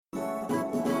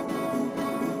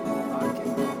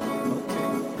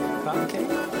okay,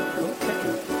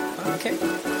 okay,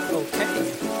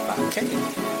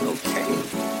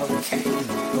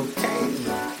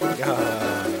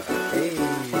 hey,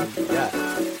 yeah.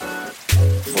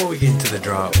 Before we get into the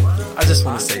drop, I just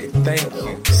want to say thank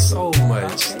you so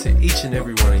much to each and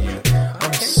every one of you.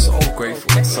 I'm so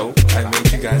grateful. So I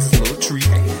made you guys a little treat.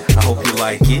 I hope you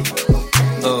like it.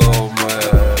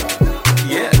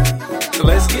 Yeah. So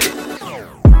let's get it.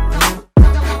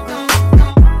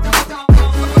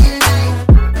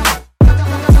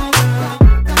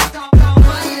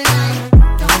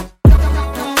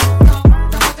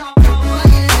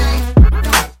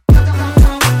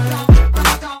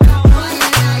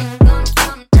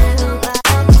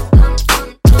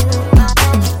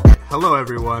 Hello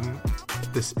everyone,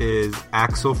 this is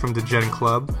Axel from the Gen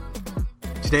Club.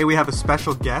 Today we have a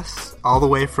special guest all the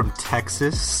way from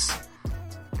Texas.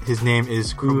 His name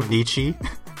is Chromanichi.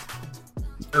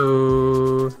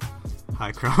 Hello.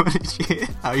 Hi Chromanichi,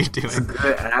 how you doing?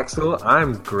 Good, Axel.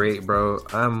 I'm great, bro.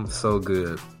 I'm so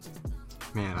good.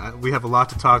 Man, we have a lot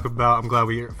to talk about. I'm glad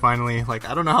we finally, I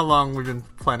don't know how long we've been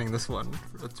planning this one.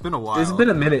 It's been a while. It's been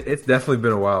a minute. It's definitely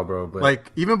been a while, bro. But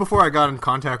even before I got in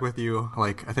contact with you,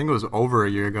 I think it was over a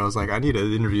year ago, I was like, I need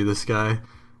to interview this guy.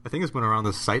 I think it's been around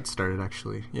the site started,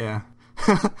 actually. Yeah.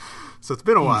 So it's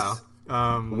been a while.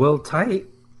 Well, tight.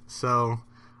 So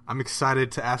I'm excited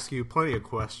to ask you plenty of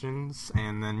questions.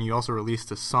 And then you also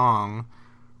released a song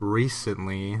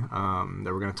recently that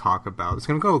we're going to talk about. It's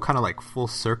going to go kind of like full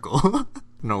circle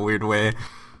in a weird way.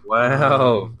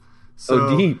 Wow.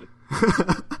 So deep.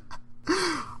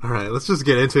 All right, let's just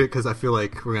get into it because I feel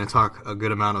like we're going to talk a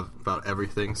good amount about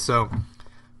everything. So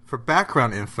for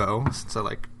background info, since I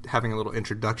like having a little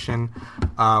introduction,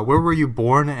 where were you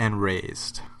born and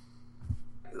raised?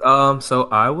 So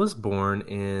I was born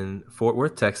in Fort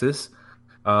Worth, Texas.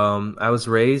 I was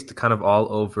raised kind of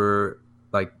all over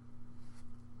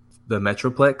the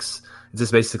Metroplex. It's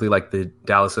just basically like the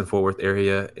Dallas and Fort Worth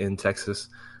area in Texas.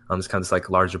 It's kind of this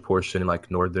larger portion in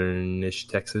northern-ish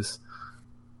Texas.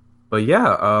 But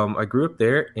yeah, I grew up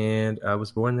there and I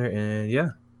was born there, and yeah.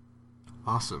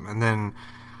 Awesome. And then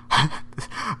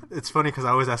it's funny because I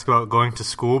always ask about going to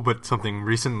school, but something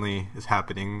recently is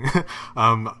happening.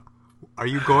 Are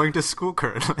you going to school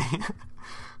currently?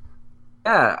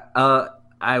 Yeah,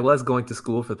 I was going to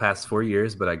school for the past 4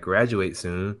 years, but I graduate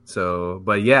soon. So,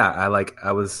 but yeah,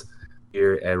 I was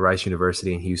here at Rice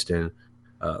University in Houston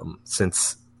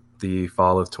since the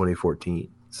fall of 2014.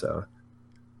 So,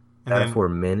 and for a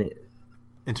minute.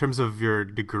 In terms of your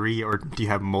degree, or do you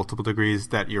have multiple degrees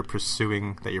that you're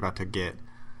pursuing that you're about to get?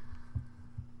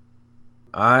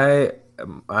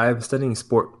 I'm studying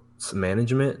sports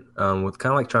management with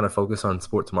kind of trying to focus on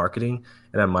sports marketing,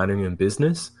 and I'm minoring in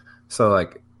business. So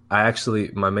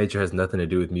my major has nothing to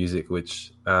do with music,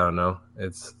 which I don't know.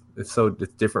 It's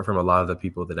different from a lot of the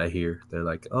people that I hear. They're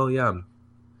like, oh yeah, I'm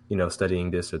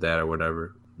studying this or that or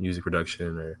whatever, music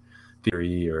production or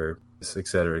theory or et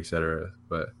cetera, et cetera.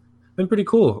 But it's been pretty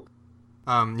cool.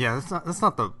 Yeah, that's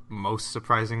not the most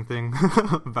surprising thing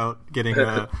about getting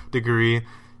a degree.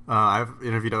 I've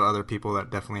interviewed other people that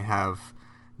definitely have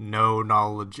no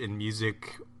knowledge in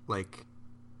music,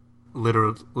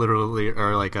 literally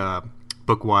or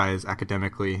book-wise,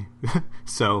 academically.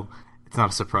 So it's not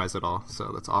a surprise at all.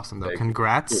 So that's awesome, though.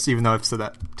 Congrats, even though I've said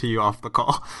that to you off the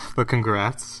call. But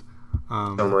congrats.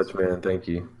 So much, man. Thank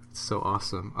you. It's so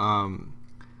awesome.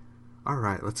 All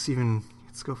right, let's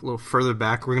go a little further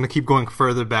back. We're going to keep going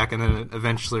further back, and then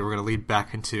eventually we're going to lead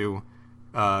back into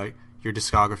your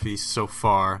discography so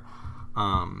far.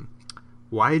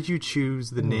 Why did you choose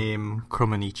the name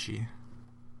Chromanichi?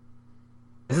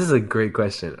 This is a great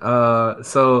question.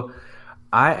 So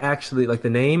I actually the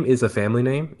name is a family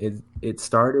name. It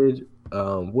started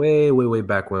way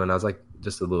back when I was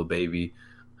just a little baby.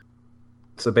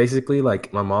 So basically,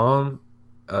 my mom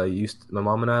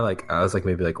and I was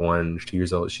maybe 1 or 2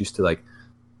 years old. She used to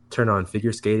turn on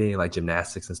figure skating and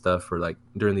gymnastics and stuff for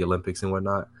during the Olympics and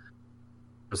whatnot.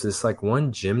 There was this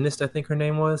one gymnast, I think her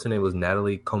name was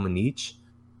Natalie Comaneci.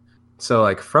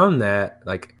 So from that,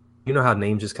 how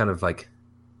names just kind of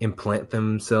implant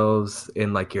themselves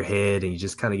in your head and you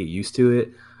just kind of get used to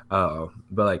it.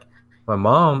 But my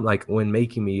mom, when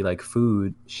making me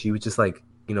food, she would just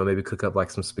maybe cook up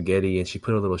some spaghetti, and she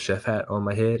put a little chef hat on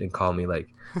my head and call me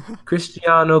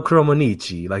Cristiano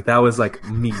Chromanichi. That was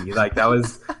me. That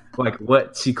was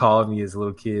what she called me as a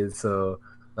little kid. So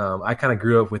I kind of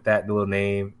grew up with that little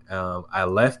name. I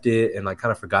left it and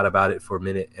kind of forgot about it for a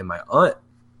minute. And my aunt,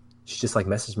 she just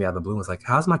messaged me out of the blue and was like,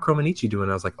 how's my Chromanichi doing?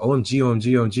 And I was like, OMG,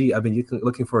 OMG, OMG. I've been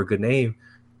looking for a good name.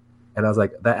 And I was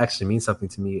like, that actually means something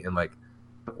to me. And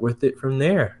with it from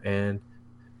there. And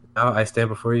Now I stand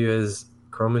before you as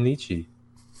Chromanichi.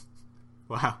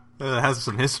 Wow, that has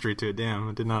some history to it. Damn,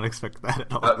 I did not expect that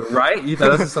at all. Right? You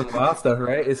thought this is some wild stuff,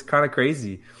 right? It's kind of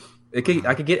crazy. I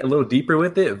Wow. could get a little deeper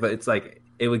with it, but it's like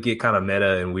it would get kind of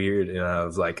meta and weird. And I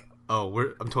was like, Oh,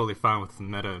 I'm totally fine with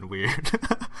meta and weird.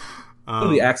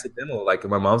 totally um, accidental. Like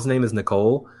my mom's name is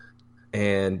Nicole,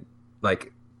 and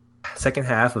like second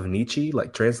half of Nietzsche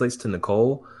like translates to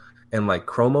Nicole, and like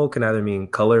chromo can either mean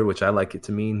color, which I like it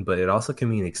to mean, but it also can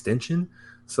mean extension.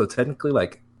 So technically,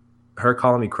 like her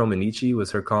calling me Chromanichi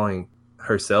was her calling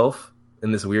herself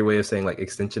in this weird way of saying like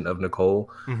extension of Nicole,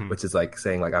 mhm. which is like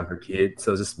saying like I'm her kid.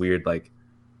 So it's just weird, like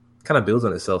kind of builds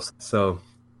on itself. So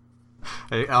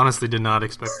I honestly did not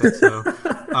expect that.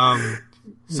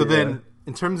 So yeah. then,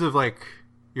 in terms of like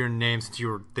your name, since you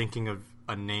were thinking of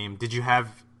a name, did you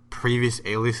have previous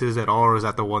aliases at all, or was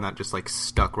that the one that just like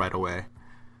stuck right away?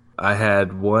 I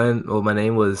had one. Well, my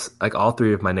name was like all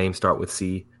three of my names start with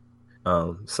C.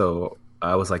 So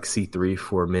I was like C3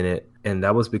 for a minute, and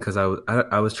that was because I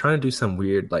was trying to do some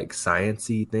weird like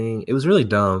sciency thing. It was really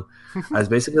dumb. I was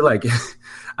basically like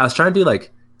I was trying to do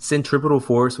like centripetal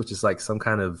force, which is like some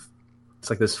kind of it's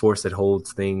like this force that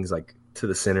holds things like to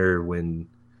the center when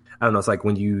I don't know. It's like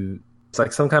when you it's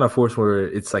like some kind of force where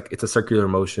it's like it's a circular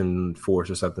motion force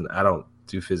or something. I don't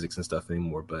do physics and stuff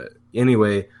anymore, but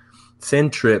anyway,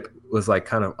 Centrip was like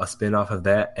kind of a spin off of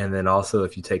that. And then also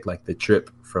if you take like the trip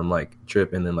from like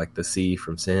trip and then like the C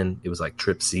from sin, it was like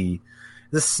trip C.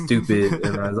 This stupid.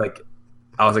 And I was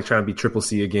like trying to be triple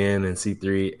C again and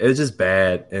C3. It was just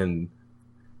bad. And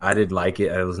I didn't like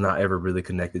it. I was not ever really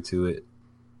connected to it.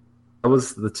 That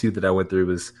was the two that I went through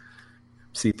was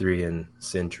C3 and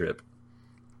Centrip.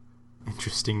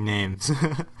 Interesting names.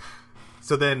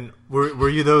 So then, were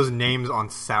you those names on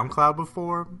SoundCloud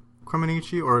before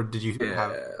Kromanichi, or did you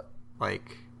have Yeah.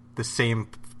 like the same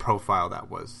profile that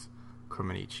was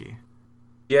Kromanichi?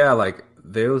 Yeah, like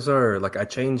those are like I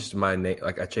changed my name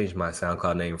like I changed my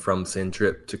SoundCloud name from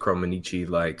Centrip to Chromanichi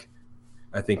like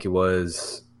I think it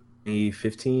was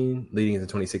 2015 leading into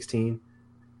 2016.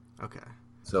 Okay.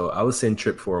 So I was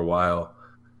Centrip for a while.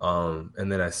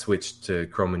 And then I switched to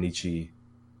Chromanichi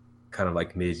kind of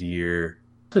like mid-year.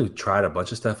 I tried a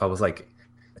bunch of stuff. I was like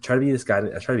I tried to be this guy.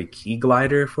 I tried to be Key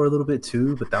Glider for a little bit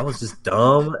too, but that was just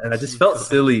dumb and I just Key felt glider.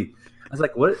 silly. I was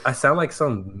like, what? I sound like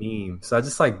some meme. So I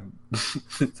just like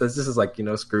so this is like,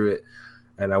 screw it.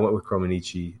 And I went with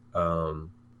Chromanichi.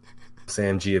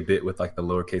 Sam G a bit with like the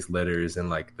lowercase letters and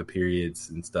like the periods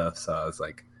and stuff. So I was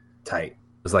like tight.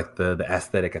 It was like the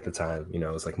aesthetic at the time. It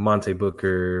was like Monte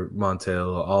Booker,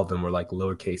 Montel, all of them were like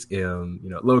lowercase M,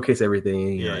 lowercase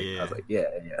everything. Yeah, Like I was yeah. like, yeah,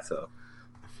 yeah. So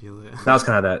I feel it. that was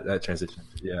kind of that transition.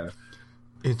 Yeah.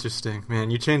 Interesting, man.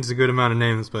 You changed a good amount of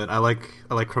names, but I like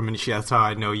Kromanichi. That's how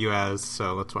I know you as.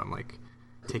 So that's why I'm like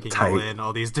taking all Tight. in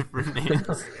all these different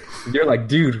names. You're like,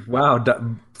 dude, wow,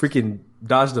 freaking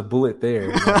dodged a bullet there.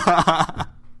 Like,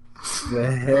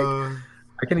 the heck? uh,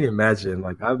 I can't even imagine.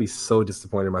 Like, I'd be so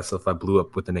disappointed in myself if I blew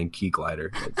up with the name Key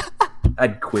Glider. Like,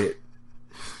 I'd quit.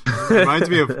 Reminds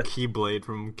me of Keyblade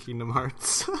from Kingdom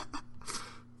Hearts.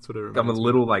 That's what it I'm a reminds me of.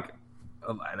 little like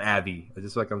an Abby. I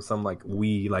just like I'm some like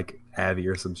wee like Abby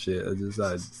or some shit. I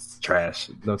just trash.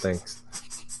 No thanks.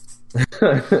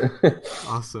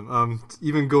 Awesome.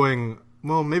 Even going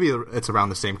well, maybe it's around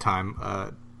the same time.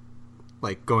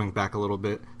 Like going back a little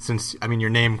bit, since I mean your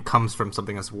name comes from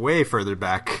something that's way further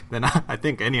back than I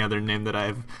think any other name that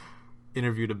I've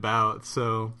interviewed about.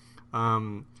 So,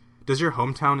 does your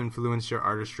hometown influence your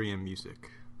artistry and music?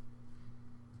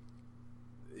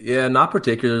 Yeah, not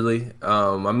particularly.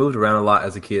 I moved around a lot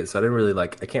as a kid, so I didn't really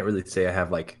like. I can't really say I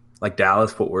have like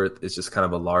Dallas Fort Worth is just kind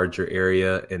of a larger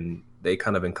area, and they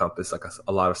kind of encompass like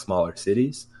a lot of smaller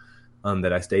cities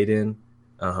that I stayed in,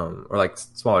 or like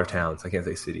smaller towns. I can't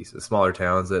say cities, but smaller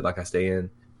towns that like I stay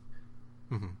in.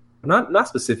 Hmm. Not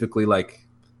specifically like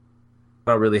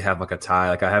I don't really have like a tie.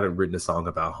 Like I haven't written a song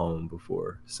about home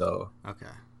before, so Okay,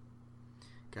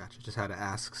 gotcha. Just had to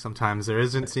ask. Sometimes there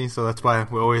isn't, see, so that's why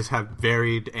we always have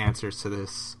varied answers to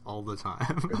this all the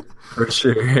time. for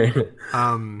sure.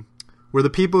 um, were the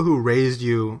people who raised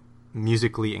you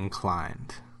musically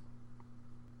inclined?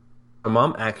 My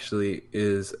mom actually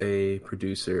is a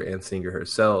producer and singer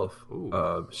herself.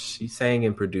 Ooh, She sang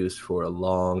and produced for a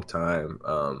long time.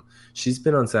 She's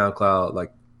been on SoundCloud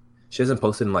like she hasn't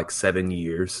posted in like 7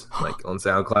 years, like on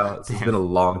SoundCloud. So it's been damn. a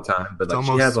long time, but It's like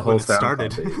she has a almost when whole it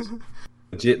started. SoundCloud page.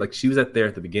 Legit, like she was at there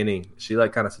at the beginning. She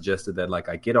like kind of suggested that like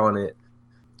I get on it.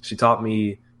 She taught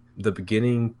me the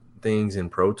beginning things in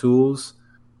Pro Tools,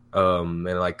 and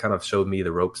like kind of showed me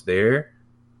the ropes there.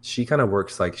 She kind of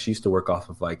works like she used to work off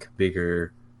of like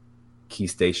bigger key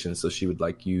stations, so she would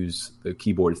like use the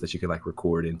keyboards that you could like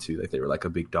record into, like they were like a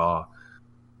big DAW.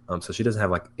 So she doesn't have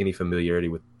like any familiarity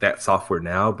with that software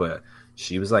now, but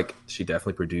she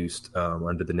definitely produced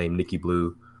under the name Nikki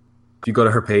Blue. If you go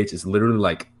to her page, it's literally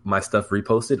like my stuff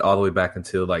reposted all the way back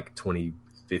until like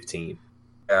 2015.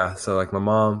 Yeah, so like my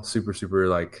mom, super, super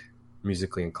like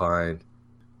musically inclined.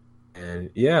 And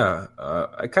yeah,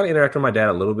 I kind of interact with my dad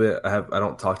a little bit. I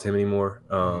don't talk to him anymore.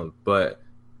 But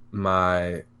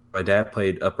my dad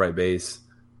played upright bass.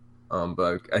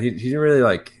 But he didn't really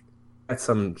like had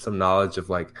some knowledge of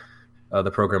like the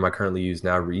program I currently use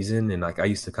now, Reason, and like I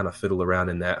used to kind of fiddle around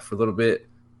in that for a little bit.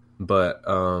 But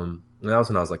that was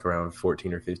when I was like around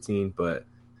 14 or 15. But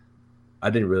I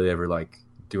didn't really ever like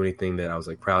do anything that I was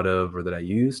like proud of or that I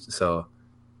used. So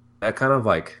that kind of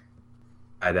like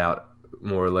died out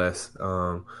more or less.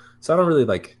 So I don't really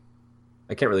like,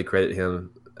 I can't really credit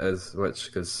him as much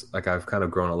because like I've kind of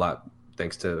grown a lot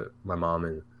thanks to my mom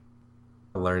and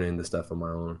learning the stuff on my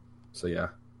own. So yeah.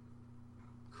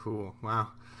 Cool. Wow.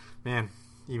 Man,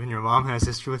 even your mom has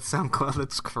history with SoundCloud.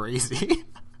 That's crazy.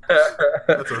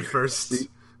 That's our first.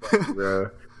 Bro.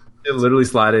 She'll literally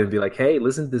slide in and be like, hey,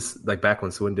 listen to this, like back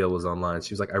when Swindale was online.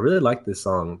 She was like, I really like this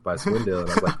song by Swindale. And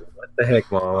I was like, what the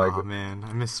heck, mom? Like, oh man,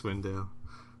 I miss Swindale.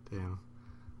 Damn.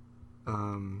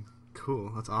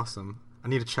 Cool. That's awesome. I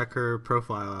need to check her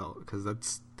profile out because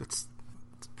that's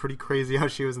pretty crazy how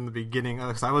she was in the beginning.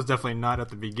 Cause I was definitely not at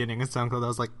the beginning of SoundCloud. That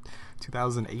was like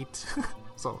 2008,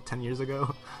 so 10 years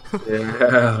ago.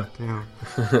 Yeah. Damn.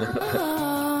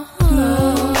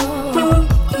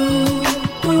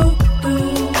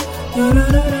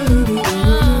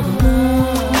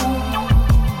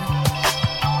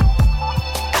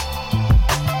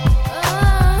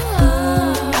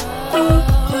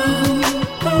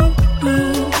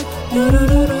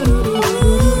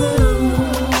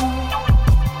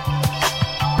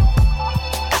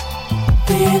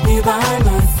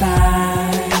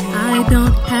 I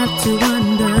don't have to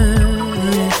wonder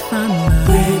if I'm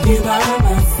with you by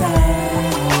my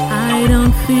side. I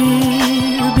don't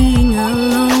fear being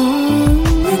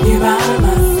alone with you by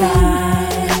my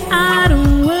side. I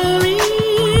don't worry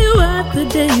what the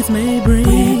days may bring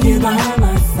with you by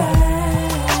my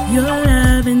side. Your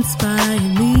love inspired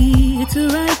me to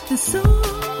write the song.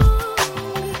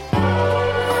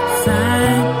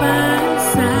 Side by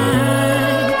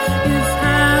side is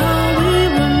how we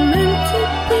were meant to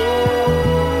be.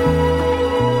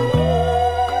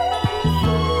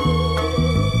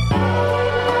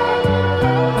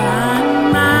 By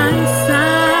my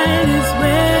side is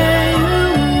where you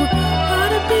ought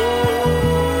to be.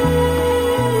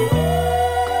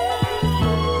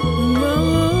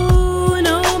 Oh,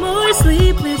 no more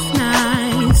sleepless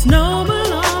nights, no more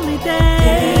lonely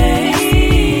days.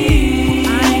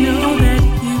 I know that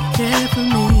you care for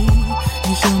me.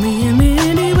 You show me in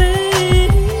many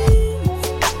ways.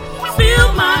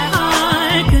 Feel my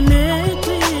heart connect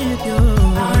with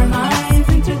yours. Our minds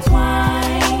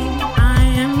intertwine. I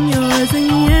am yours and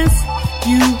yes,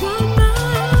 you are mine.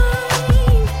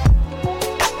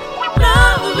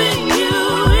 Loving you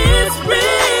is real.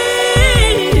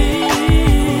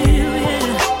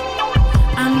 Yeah.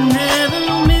 I'm never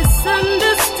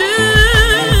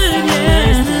misunderstood.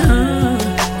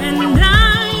 Yeah. And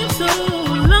I'm so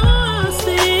lost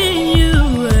in you.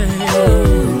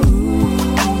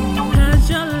 'Cause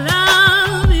your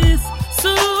love is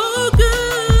so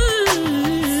good.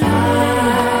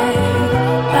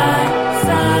 Side by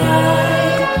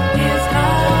side is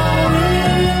how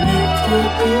we're meant to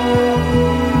be.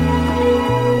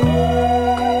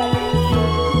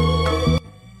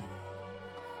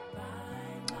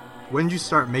 When did you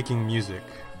start making music?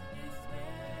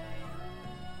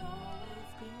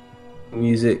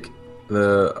 music,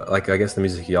 I guess the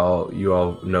music you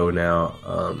all know now,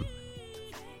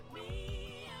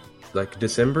 like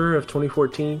December of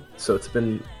 2014. So it's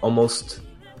been almost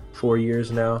 4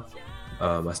 years now.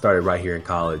 I started right here in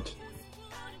college.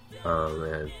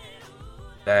 And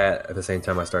that at the same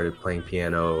time I started playing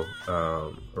piano,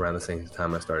 around the same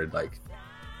time I started like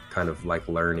kind of like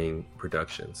learning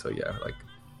production. So yeah, like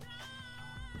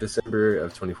December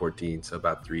of 2014, so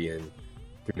about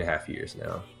 3.5 years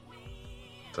now.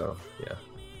 So yeah.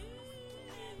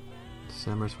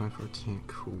 December 2014.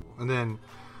 Cool. And then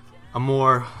a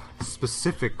more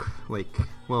specific,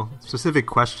 specific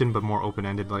question, but more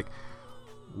open-ended. Like,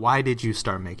 why did you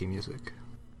start making music?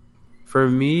 For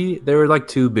me, there were like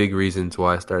two big reasons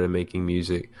why I started making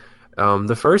music.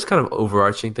 The first kind of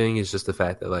overarching thing is just the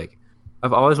fact that like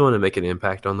I've always wanted to make an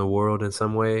impact on the world in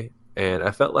some way, and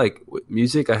I felt like with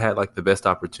music I had like the best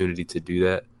opportunity to do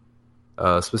that.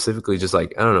 Specifically, just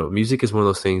like, I don't know, music is one of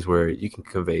those things where you can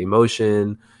convey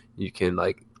emotion, you can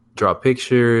like draw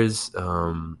pictures,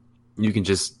 you can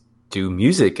just do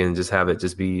music and just have it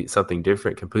just be something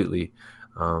different completely.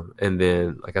 And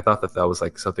then like I thought that that was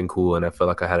like something cool, and I felt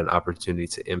like I had an opportunity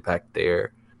to impact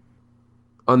there.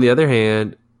 On the other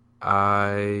hand,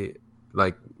 I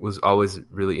like was always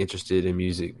really interested in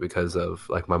music because of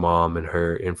like my mom and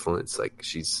her influence. Like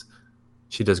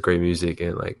she does great music,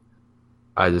 and like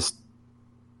I just,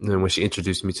 and when she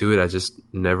introduced me to it, I just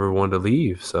never wanted to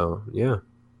leave. So yeah.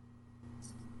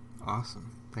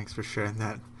 Awesome. Thanks for sharing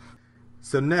that.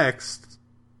 So next,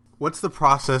 what's the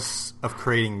process of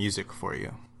creating music for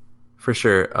you? For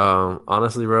sure.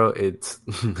 Honestly, bro, it's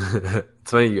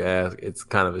it's funny you ask. It's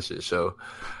kind of a shit show.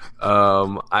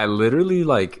 I literally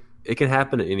like, it can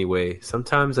happen in any way.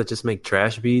 Sometimes I just make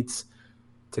trash beats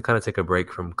to kind of take a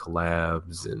break from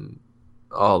collabs and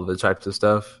all the types of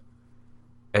stuff,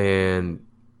 and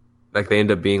like they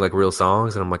end up being like real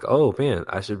songs, and I'm like, oh man,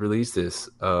 I should release this.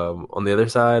 On the other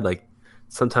side, like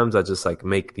sometimes I just like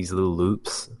make these little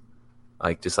loops,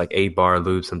 like just like 8-bar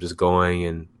loops. I'm just going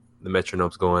and the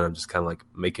metronome's going. I'm just kind of like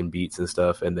making beats and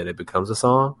stuff, and then it becomes a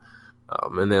song.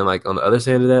 And then like on the other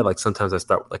side of that, like sometimes I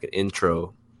start with like an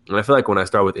intro, and I feel like when I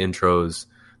start with intros,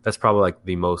 that's probably like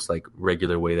the most like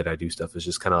regular way that I do stuff, is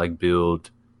just kind of like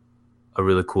build a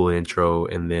really cool intro,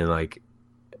 and then like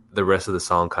the rest of the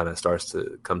song kind of starts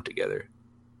to come together.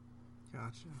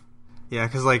 Gotcha. Yeah,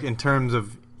 because like in terms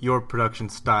of your production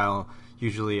style,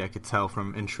 usually I could tell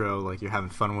from intro, like you're having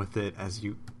fun with it, as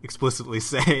you explicitly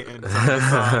say in some of the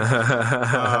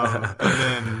songs. And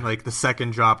then like the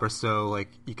second drop or so, like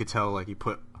you could tell like you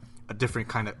put a different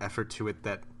kind of effort to it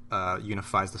that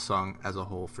unifies the song as a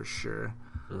whole for sure.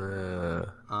 Yeah.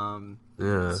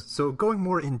 So going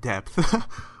more in depth,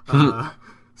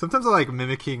 sometimes I like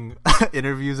mimiking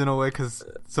interviews in a way, because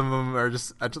some of them are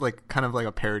just like kind of like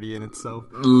a parody in itself.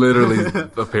 Literally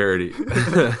a parody.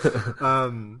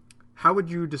 How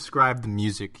would you describe the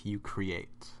music you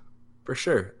create? For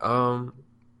sure. And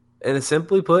it's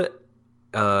simply put,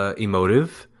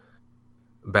 emotive,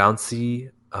 bouncy,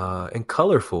 and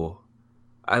colorful.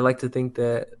 I like to think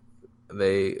that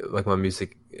my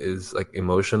music is like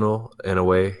emotional in a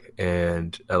way,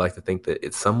 and I like to think that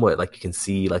it's somewhat like you can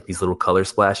see like these little color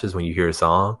splashes when you hear a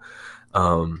song.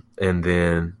 And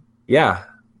then yeah,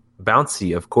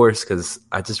 bouncy, of course, because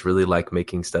I just really like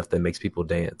making stuff that makes people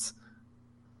dance.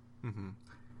 Mm-hmm.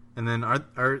 And then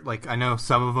are like, I know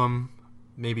some of them,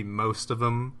 maybe most of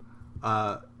them,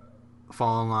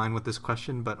 fall in line with this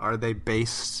question, but are they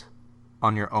based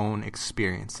on your own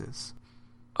experiences?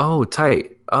 Oh,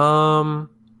 tight.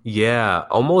 Yeah,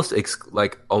 almost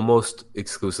almost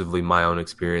exclusively my own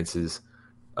experiences.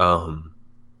 Some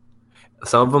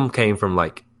of them came from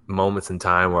like moments in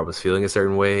time where I was feeling a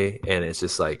certain way, and it's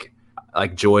just like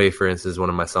Joy, for instance, one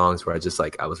of my songs where I just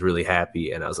like I was really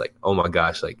happy, and I was like, oh my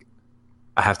gosh, like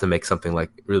I have to make something like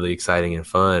really exciting and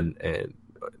fun, and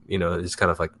you know, it just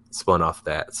kind of like spun off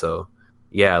that. So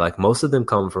yeah, like most of them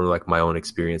come from like my own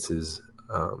experiences,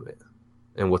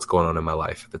 and what's going on in my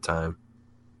life at the time.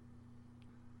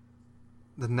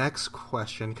 The next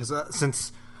question, because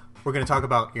since we're going to talk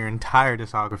about your entire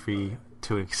discography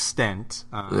to an extent,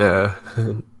 Yeah.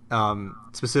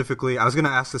 Specifically, I was going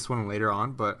to ask this one later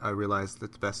on, but I realized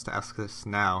it's best to ask this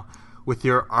now. With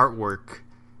your artwork,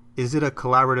 is it a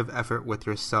collaborative effort with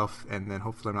yourself, and then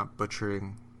hopefully I'm not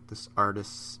butchering this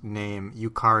artist's name,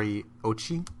 Yukari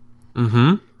Ochi?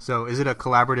 Mm-hmm. So is it a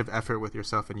collaborative effort with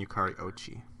yourself and Yukari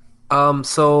Ochi?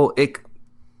 So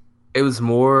it was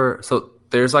more, so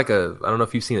there's like I don't know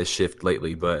if you've seen a shift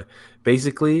lately, but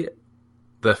basically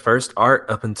the first art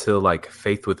up until like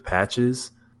Faith with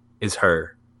Patches is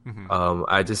her.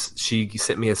 Mm-hmm. She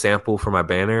sent me a sample for my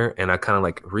banner, and I kind of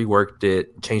like reworked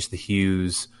it, changed the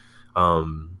hues,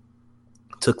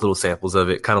 took little samples of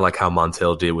it, kind of like how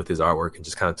Montel did with his artwork, and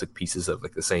just kind of took pieces of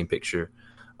like the same picture,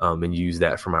 and used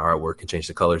that for my artwork and changed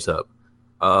the colors up.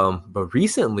 But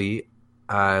recently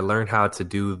I learned how to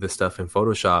do the stuff in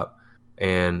Photoshop,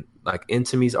 and like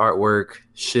Intimi's artwork,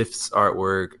 Shift's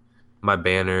artwork, my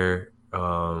banner,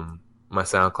 my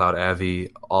SoundCloud Avi,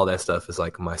 all that stuff is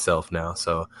like myself now.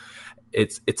 So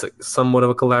it's somewhat of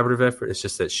a collaborative effort. It's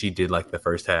just that she did like the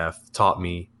first half, taught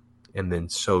me, and then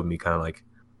showed me kind of like,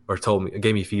 or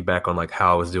gave me feedback on like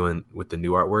how I was doing with the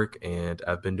new artwork, and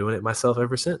I've been doing it myself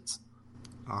ever since.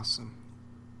 Awesome.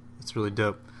 That's really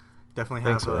dope.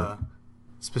 Definitely have Thanks, a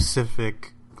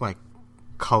specific like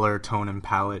color, tone, and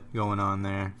palette going on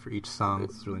there for each song.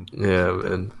 It's really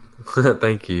and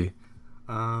thank you.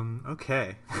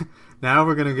 Okay. Now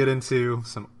we're gonna get into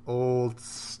some old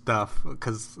stuff,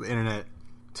 because the internet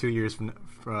 2 years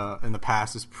in the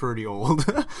past is pretty old.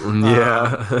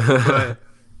 Yeah. But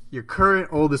your current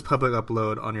oldest public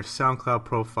upload on your SoundCloud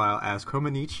profile as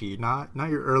Chromanichi, not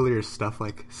your earlier stuff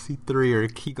like C3 or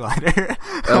Key Glider.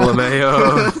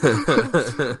 LMAO.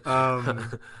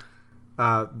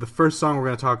 The first song we're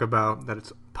going to talk about that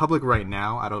it's public right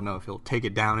now. I don't know if he'll take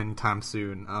it down anytime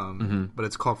soon. But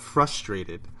it's called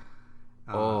Frustrated.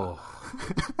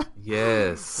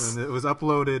 Yes. And it was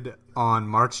uploaded on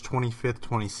March 25th,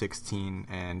 2016.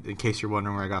 And in case you're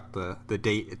wondering where I got the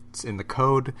date, it's in the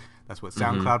code. That's what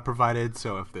SoundCloud provided.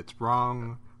 So if it's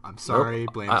wrong, I'm sorry.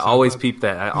 Nope. Blame I SoundCloud. always peep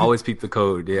that. I always peep the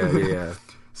code. Yeah.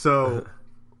 So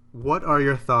what are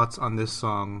your thoughts on this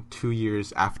song 2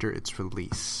 years after its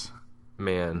release?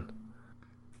 Man,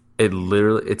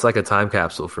 it's like a time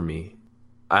capsule for me.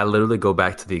 I literally go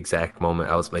back to the exact moment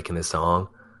I was making this song,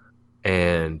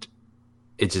 and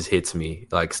it just hits me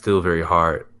like still very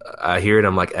hard. I hear it,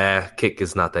 I'm like, kick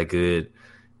is not that good,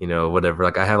 whatever.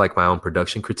 Like I have like my own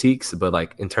production critiques, but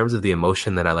like in terms of the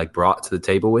emotion that I like brought to the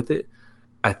table with it,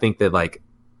 I think that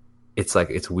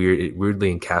it's weird. It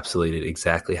weirdly encapsulated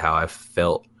exactly how I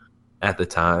felt at the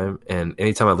time, and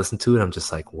anytime I listen to it, I'm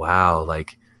just like, wow,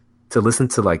 like. To listen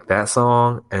to like that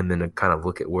song and then to kind of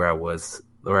look at where I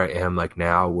am like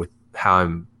now with how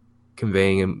I'm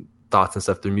conveying thoughts and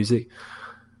stuff through music,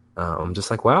 I'm just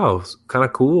like, wow, it's kind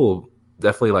of cool.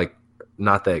 Definitely like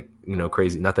not that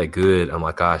crazy, not that good. I'm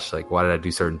like, gosh, like why did I do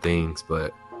certain things?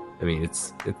 But I mean,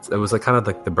 it was like kind of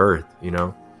like the birth,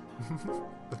 The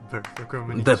birth of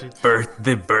Chromanichi.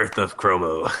 the birth of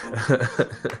Chromo.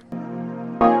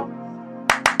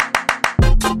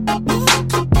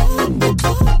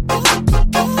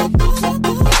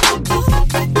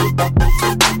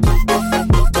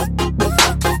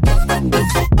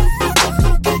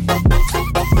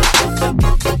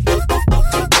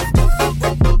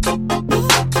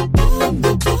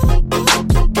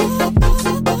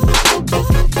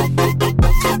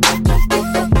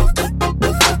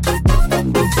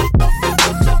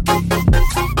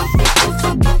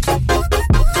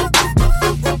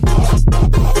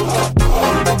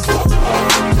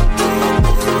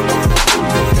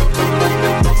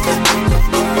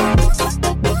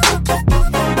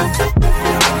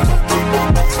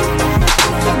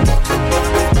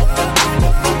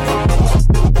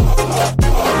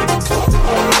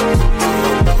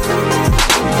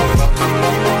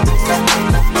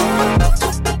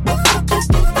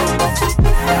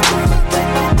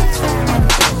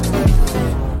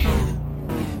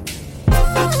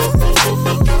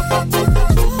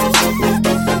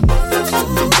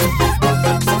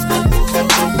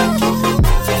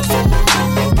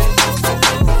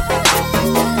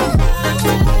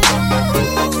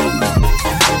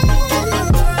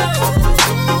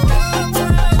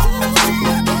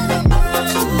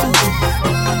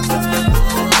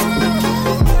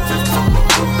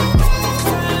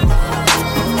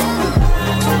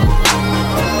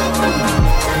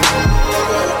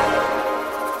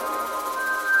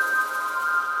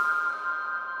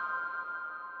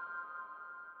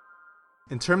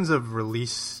 In terms of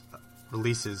releases,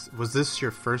 was this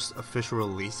your first official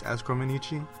release as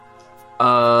Chromanichi?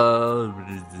 I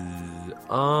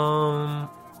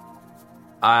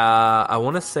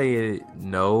want to say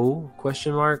no,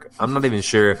 question mark. I'm not even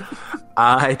sure.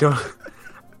 I don't.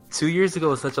 2 years ago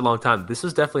was such a long time. This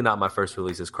was definitely not my first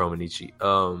release as Chromanichi.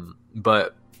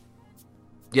 But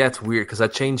yeah, it's weird because I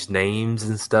changed names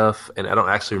and stuff, and I don't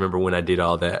actually remember when I did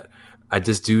all that. I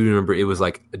just do remember it was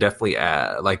like definitely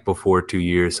like before 2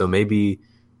 years. So maybe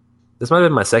this might have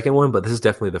been my second one, but this is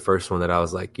definitely the first one that I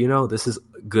was like, this is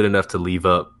good enough to leave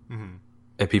up,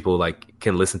 and people like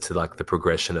can listen to like the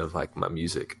progression of like my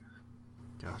music.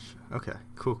 Gosh. Okay.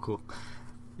 Cool.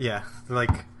 Yeah.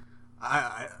 Like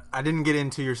I didn't get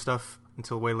into your stuff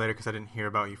until way later because I didn't hear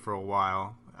about you for a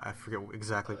while. I forget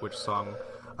exactly which song.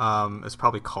 It's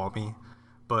probably Call Me,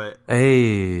 but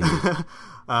hey.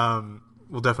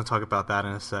 We'll definitely talk about that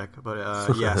in a sec.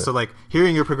 But yeah, so like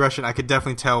hearing your progression, I could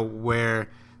definitely tell where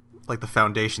like the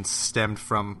foundation stemmed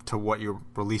from to what you're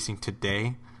releasing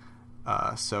today.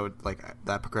 So like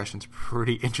that progression's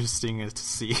pretty interesting to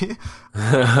see.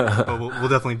 But we'll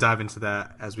definitely dive into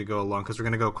that as we go along because we're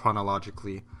gonna go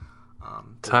chronologically.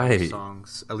 Tight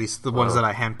songs, at least the ones that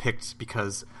I handpicked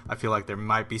because I feel like there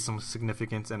might be some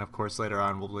significance, and of course later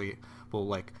on we'll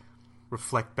like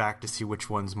reflect back to see which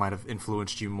ones might have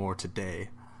influenced you more today.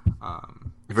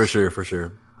 For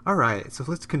sure. All right, so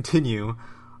let's continue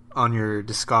on your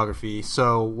discography.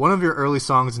 So one of your early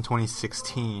songs in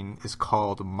 2016 is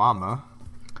called Mama.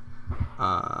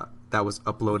 That was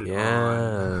uploaded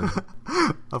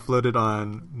uploaded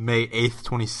on May 8th,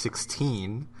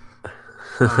 2016.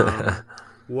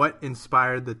 What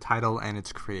inspired the title and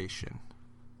its creation?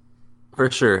 For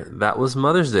sure, that was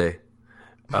Mother's Day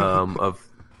of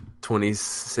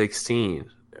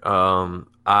 2016.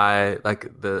 I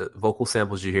like the vocal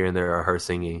samples you hear in there are her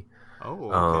singing. Oh,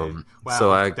 okay. Wow.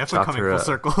 So I definitely coming full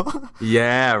circle.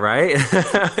 Yeah, right.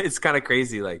 It's kind of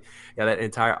crazy. Like,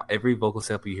 yeah, every vocal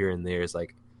sample you hear in there is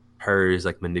like hers,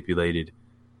 like manipulated,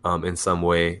 in some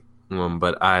way.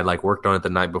 But I like worked on it the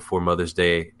night before Mother's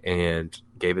Day and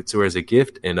gave it to her as a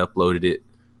gift and uploaded it.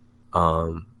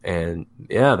 And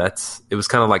yeah, it was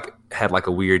kind of like had like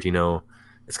a weird,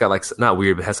 it's got like not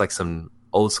weird, but has like some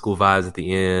old school vibes at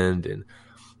the end, and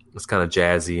it's kind of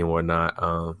jazzy and whatnot.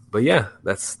 But yeah,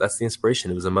 that's the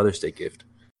inspiration. It was a Mother's Day gift.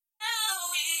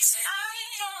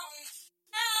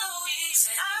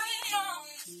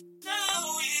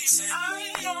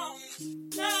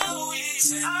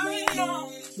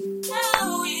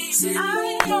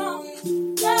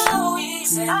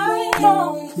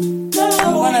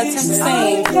 I'm gonna attempt to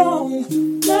sing.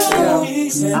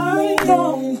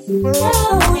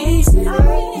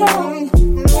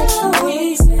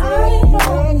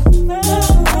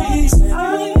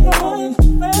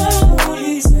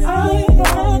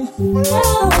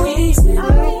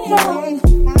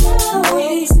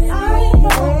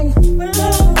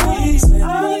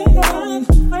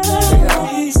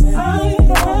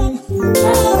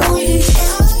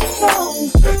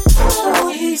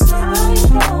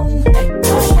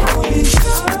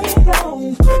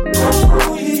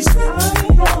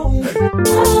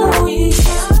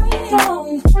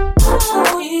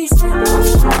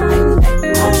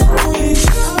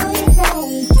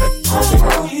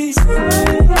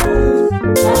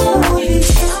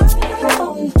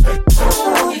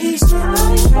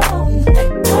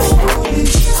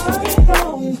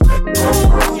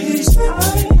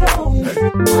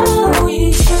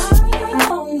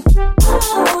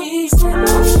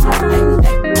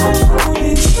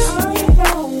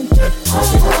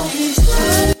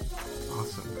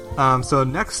 So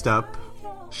next up,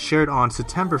 shared on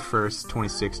September 1st,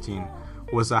 2016,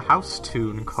 was a house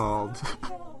tune called...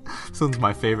 This one's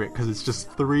my favorite because it's just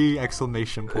 3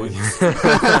 exclamation points.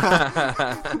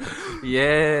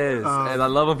 Yes. And I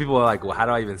love when people are like, well, how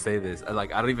do I even say this? I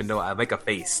don't even know. I make a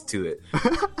face to it.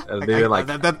 And they're like...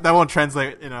 That won't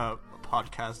translate in a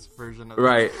podcast version of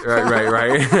Right.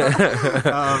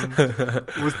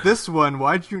 With this one,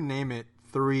 why'd you name it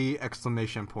 3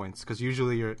 exclamation points? Because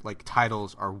usually your like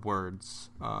titles are words.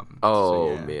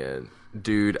 Man,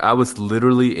 dude, I was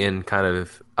literally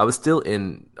I was still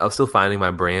finding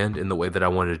my brand in the way that I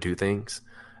wanted to do things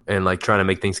and like trying to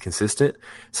make things consistent.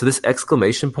 So this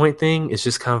exclamation point thing is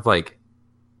just kind of like,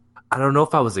 I don't know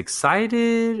if I was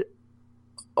excited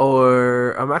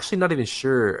or I'm actually not even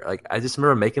sure. Like, I just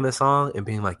remember making the song and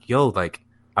being like, yo, like,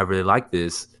 I really like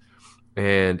this.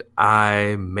 And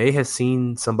I may have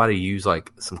seen somebody use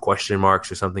like some question marks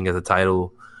or something as a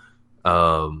title.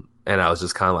 And I was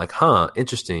just kind of like, huh,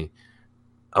 interesting.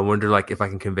 I wonder like if I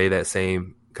can convey that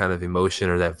same kind of emotion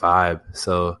or that vibe.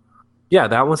 So yeah,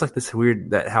 that one's like this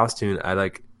weird, that house tune. I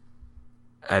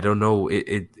don't know.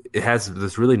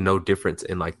 There's really no difference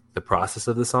in like the process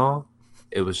of the song.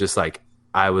 It was just like,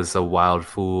 I was a wild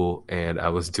fool and I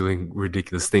was doing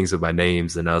ridiculous things with my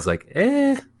names, and I was like,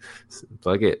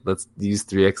 fuck it, let's use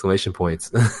 3 exclamation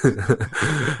points.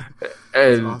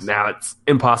 And awesome. Now it's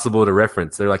impossible to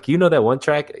reference. They're like, that one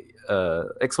track,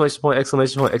 exclamation point,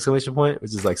 exclamation point, exclamation point,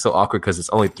 which is like so awkward because it's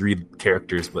only 3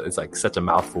 characters, but it's like such a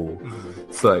mouthful.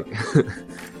 It's like,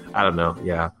 I don't know.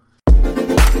 Yeah.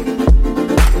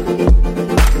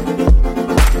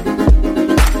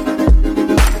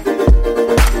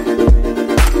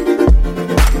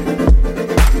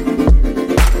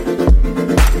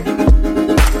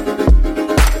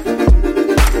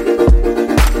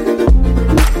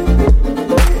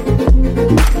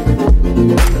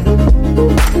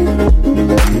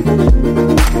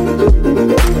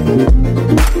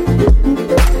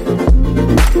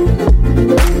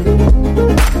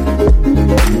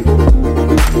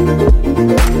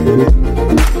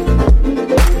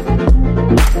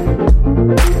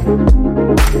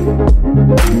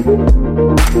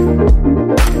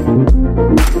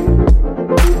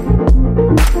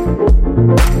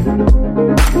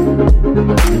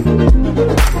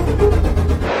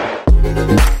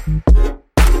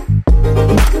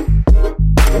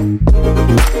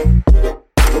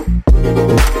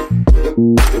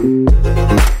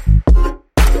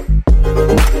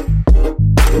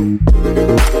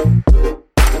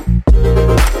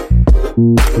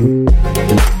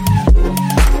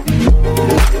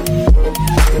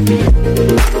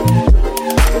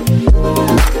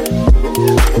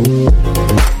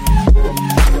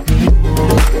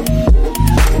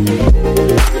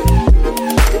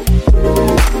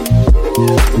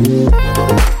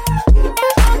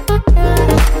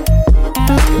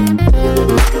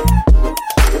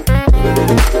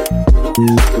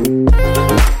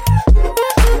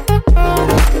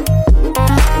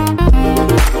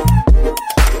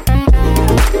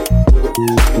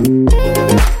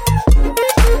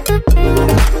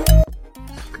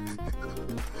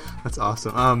 That's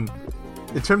awesome.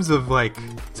 In terms of like,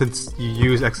 since you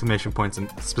use exclamation points and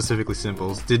specifically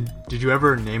symbols, did you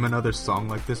ever name another song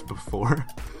like this before?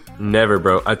 Never,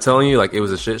 bro. I'm telling you, like, it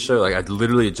was a shit show. Like, I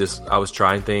was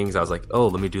trying things. I was like, oh,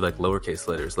 let me do like lowercase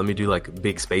letters. Let me do like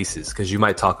big spaces. Because you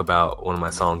might talk about one of my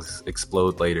songs,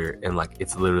 Explode, later, and like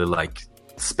it's literally like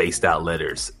spaced out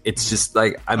letters. It's just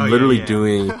like I'm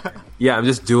doing I'm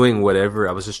just doing whatever.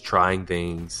 I was just trying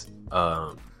things.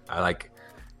 I like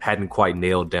hadn't quite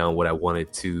nailed down what I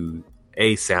wanted to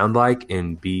A, sound like,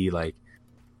 and B, like,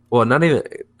 well, not even,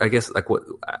 I guess, like, what,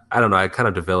 I don't know, I kind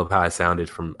of developed how I sounded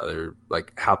from other,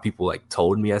 like, how people, like,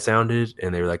 told me I sounded,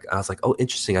 and they were like, I was like, oh,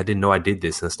 interesting, I didn't know I did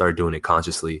this, and I started doing it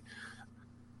consciously.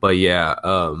 But yeah,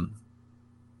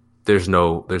 there's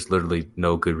literally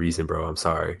no good reason, bro, I'm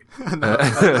sorry. No,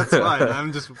 that's fine,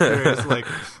 I'm just curious, like,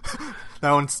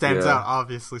 that one stands out,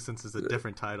 obviously, since it's a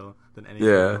different title than anything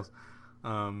else.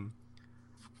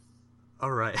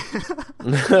 All right.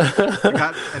 I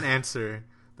got an answer.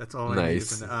 That's all I needed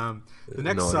to know. The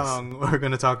next song we're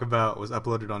going to talk about was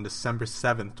uploaded on December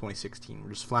 7th, 2016.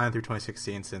 We're just flying through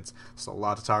 2016 since there's a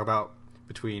lot to talk about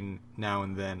between now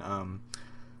and then.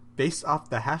 Based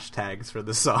off the hashtags for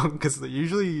the song, because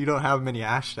usually you don't have many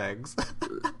hashtags.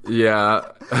 Yeah.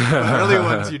 The early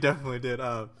ones you definitely did.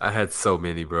 I had so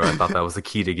many, bro. I thought that was the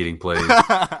key to getting played.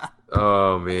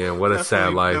 Oh, man. What a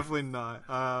sad life. Definitely not.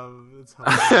 It's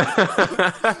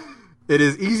hard. It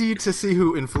is easy to see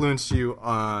who influenced you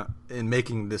in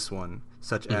making this one,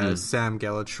 such as Sam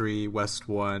Gellatree, West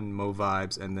One, Mo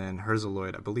Vibes, and then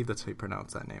Herzaloid. I believe that's how you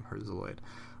pronounce that name, Herzaloid.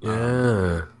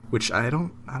 Yeah. Which I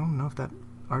don't know if that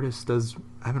artist does.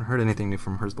 I haven't heard anything new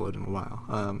from Herzaloid in a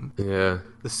while. Yeah.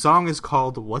 The song is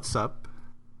called What's Up.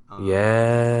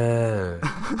 Yeah.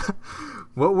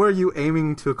 What were you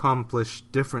aiming to accomplish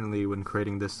differently when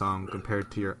creating this song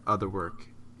compared to your other work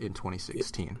in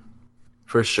 2016?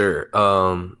 For sure.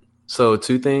 So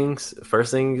two things.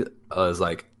 First thing is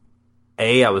like,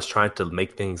 I was trying to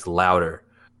make things louder.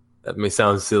 That may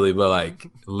sound silly, but like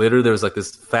literally there was like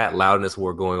this fat loudness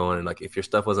war going on, and like if your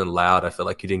stuff wasn't loud, I felt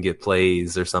like you didn't get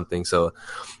plays or something. So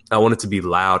I wanted to be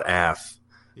loud AF.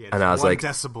 Yeah, and I was like,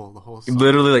 decibel the whole song.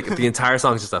 Literally, like the entire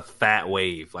song is just a fat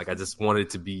wave. Like I just wanted it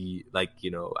to be like,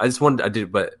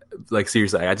 but like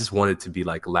seriously, I just wanted it to be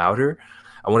like louder.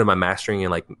 I wanted my mastering and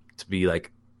like to be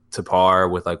like to par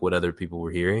with like what other people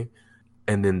were hearing.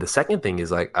 And then the second thing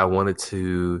is like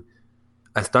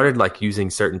I started like using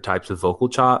certain types of vocal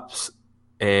chops,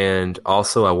 and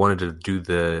also I wanted to do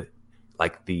the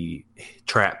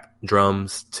trap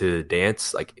drums to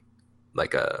dance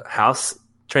like a house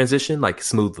transition, like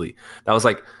smoothly. That was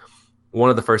like one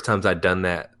of the first times I'd done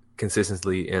that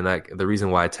consistently, and like the reason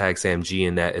why I tagged Sam G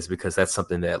in that is because that's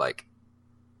something that like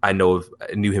I knew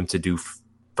him to do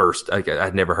first. Like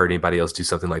I'd never heard anybody else do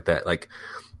something like that, like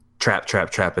trap,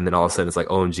 and then all of a sudden it's like,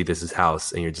 OMG, this is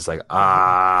house, and you're just like,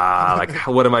 like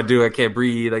what am I doing? I can't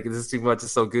breathe. Like this is too much.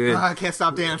 It's so good. I can't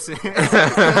stop dancing.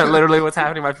 Literally, what's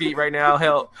happening to my feet right now?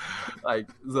 Help! Like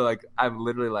so, like I'm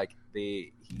literally like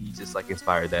he just like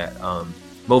inspired that.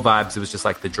 Mo Vibes, it was just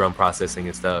like the drum processing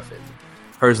and stuff, and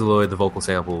Herzaloid, the vocal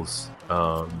samples.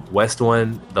 West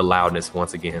One, the loudness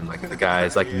once again. Like the guy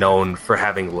is like known for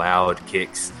having loud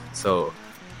kicks. So,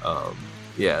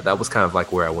 yeah, that was kind of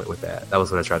like where I went with that. That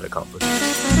was what I tried to accomplish.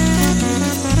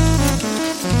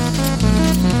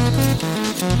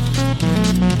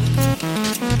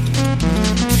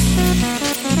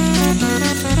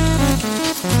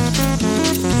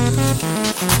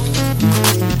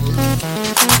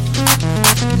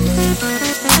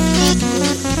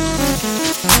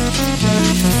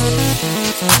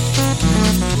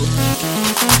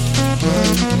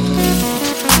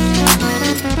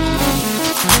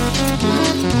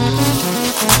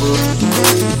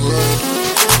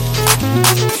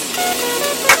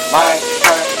 My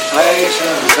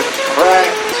translation's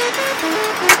correct.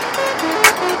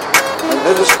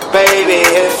 And this baby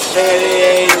hits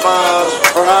 88 miles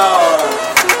per hour.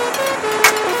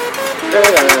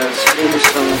 Let's do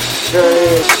some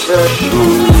serious shit.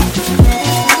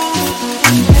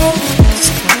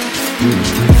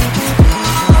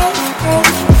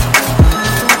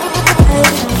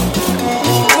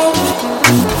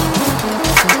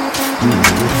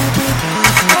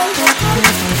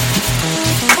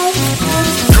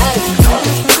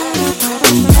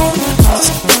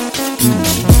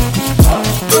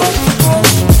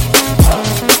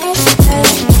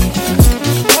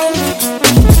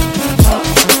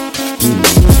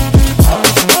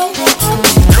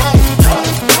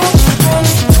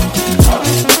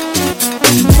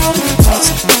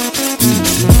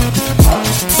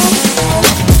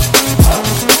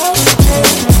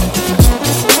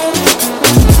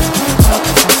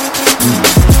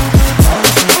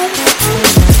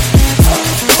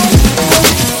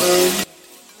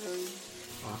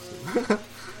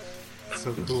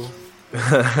 cool.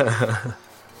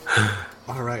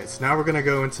 All right, so now we're going to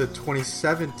go into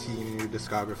 2017 in your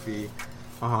discography.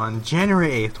 On January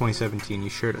 8th, 2017, you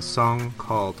shared a song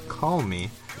called Call Me.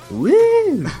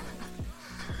 Woo!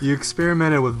 You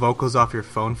experimented with vocals off your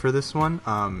phone for this one.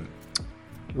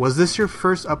 Was this your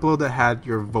first upload that had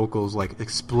your vocals like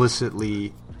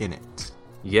explicitly in it?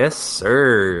 Yes,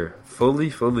 sir. Fully.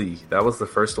 That was the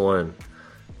first one.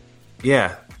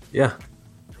 Yeah.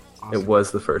 Awesome. It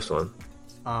was the first one.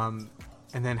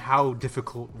 And then how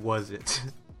difficult was it?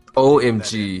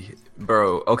 OMG,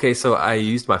 bro. Okay, so I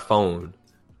used my phone.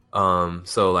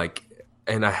 So like,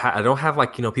 and I don't have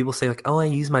like, people say like, oh, I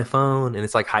use my phone, and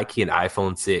it's like high key an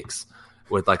iPhone 6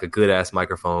 with like a good ass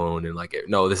microphone, and like,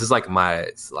 no, this is like my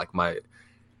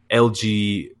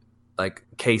LG like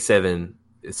K7.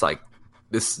 It's like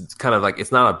this is kind of like,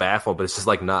 it's not a bad phone, but it's just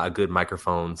like not a good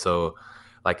microphone. So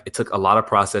like it took a lot of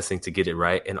processing to get it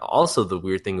right. And also the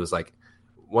weird thing was like,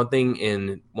 one thing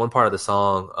in one part of the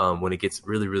song, when it gets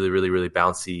really, really, really, really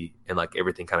bouncy and like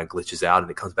everything kind of glitches out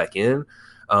and it comes back in,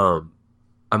 I'm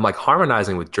like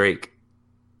harmonizing with Drake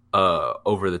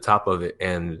over the top of it,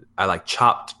 and I like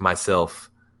chopped myself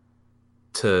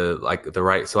to like the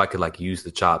right, so I could like use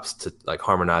the chops to like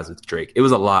harmonize with Drake. It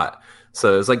was a lot,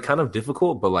 so it was like kind of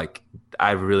difficult, but like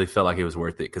I really felt like it was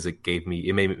worth it because it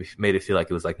made it feel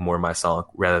like it was like more my song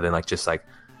rather than like just like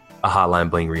a Hotline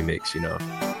Bling remix,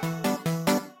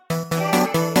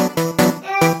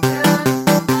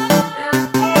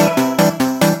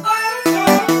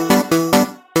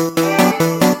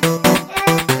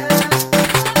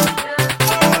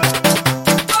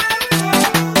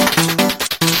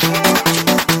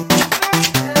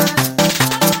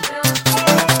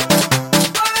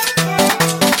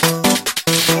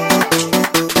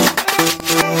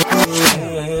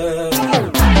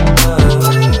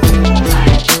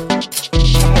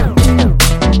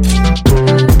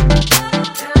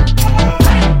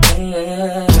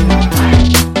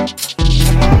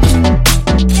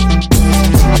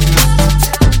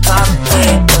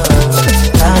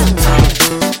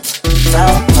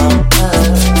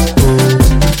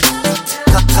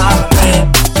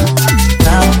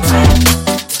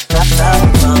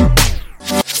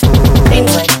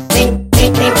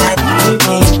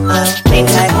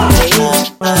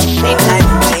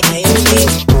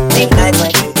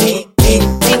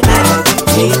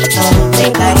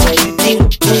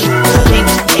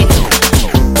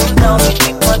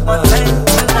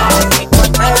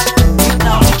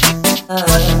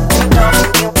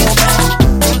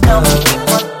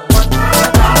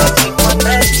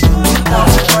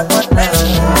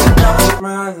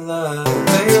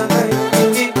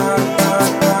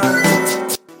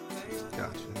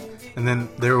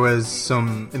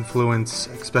 Influence,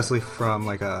 especially from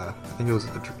like I think it was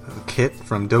a Kit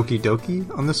from Doki Doki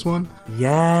on this one.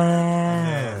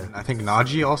 Yeah. I think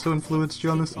Najee also influenced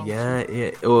you on this song. Yeah.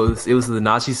 It was the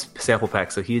Najee's sample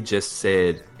pack. So he had just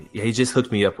said, he just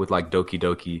hooked me up with like Doki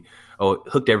Doki. Oh,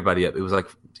 hooked everybody up. It was like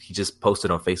he just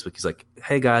posted on Facebook. He's like,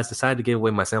 "Hey guys, decided to give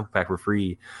away my sample pack for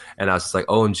free," and I was just like,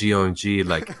 "OMG!"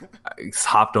 Like, I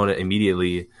hopped on it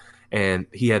immediately, and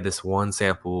he had this one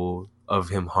sample of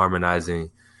him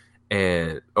harmonizing.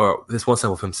 Or this one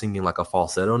sample of him singing like a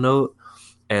falsetto note,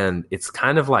 and it's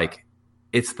kind of like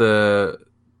there's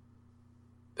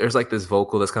like this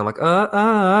vocal that's kind of like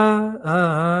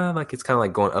like it's kind of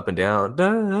like going up and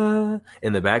down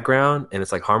in the background, and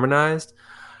it's like harmonized,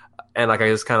 and like I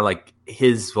just kind of like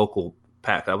his vocal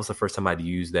pack. That was the first time I'd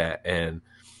used that, and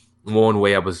one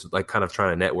way I was like kind of trying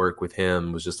to network with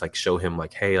him was just like show him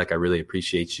like, hey, like I really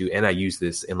appreciate you, and I use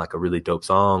this in like a really dope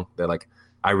song that like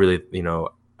I really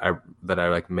that I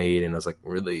like made and I was like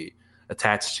really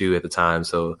attached to at the time.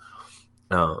 So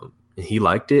he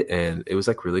liked it, and it was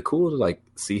like really cool to like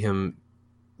see him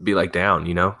be like down,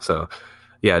 So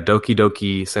yeah, Doki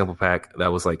Doki sample pack.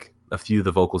 That was like a few of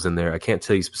the vocals in there. I can't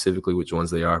tell you specifically which ones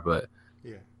they are, but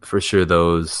yeah, for sure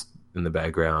those in the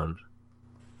background.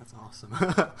 That's awesome.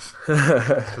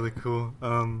 That's really cool.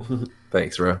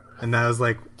 Thanks, bro. And that was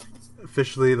like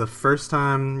officially the first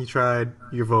time you tried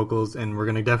your vocals, and we're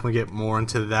gonna definitely get more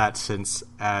into that since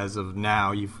as of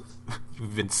now you've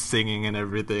been singing and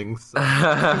everything. So,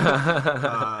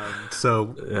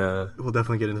 yeah, we'll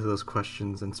definitely get into those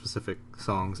questions and specific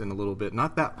songs in a little bit.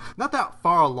 Not that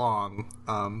far along,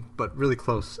 but really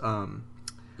close.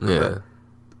 Yeah.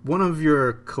 One of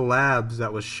your collabs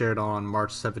that was shared on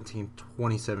March 17th,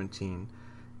 2017,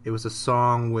 it was a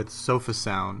song with Sofa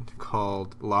Sound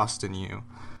called Lost in You.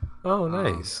 Oh,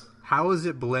 nice. How is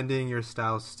it blending your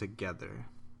styles together?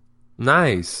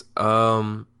 Nice.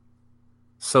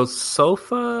 So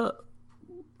Sofa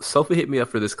hit me up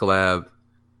for this collab,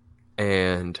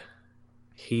 and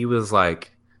he was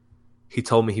like, he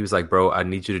told me, he was like, bro, I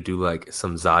need you to do like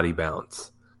some Zodi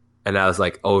bounce. And I was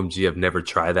like, OMG, I've never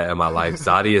tried that in my life.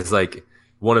 Zodi is like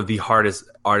one of the hardest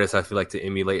artists I feel like to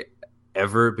emulate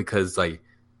ever, because like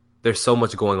there's so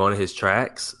much going on in his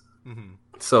tracks. Mm-hmm.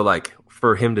 So like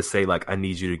for him to say like, I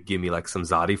need you to give me like some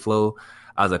Zodi flow,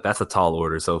 I was like, that's a tall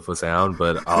order, Sofa Sound,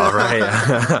 but all right,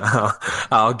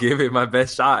 I'll give it my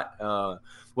best shot.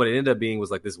 What it ended up being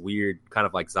was like this weird kind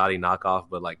of like Zodi knockoff,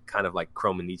 but like kind of like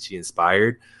Chromanichi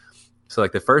inspired. So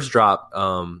like the first drop,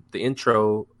 the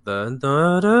intro, like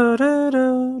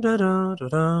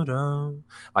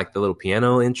the little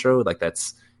piano intro, like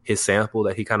that's his sample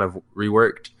that he kind of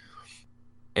reworked.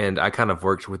 And I kind of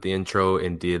worked with the intro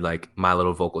and did like my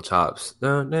little vocal chops,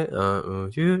 kind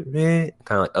of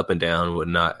like up and down and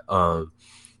whatnot.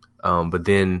 But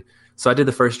then, so I did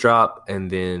the first drop, and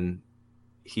then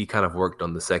he kind of worked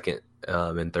on the second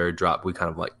and third drop. We kind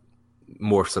of like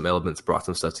morphed some elements, brought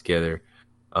some stuff together.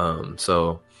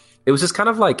 So it was just kind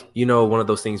of like, you know, one of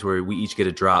those things where we each get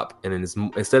a drop, and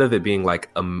then instead of it being like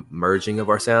a merging of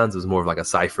our sounds, it was more of like a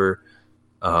cipher.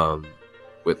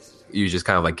 With you just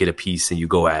kind of like get a piece and you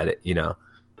go at it, you know.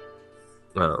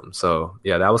 So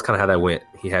yeah, that was kind of how that went.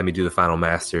 He had me do the final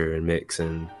master and mix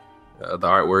and the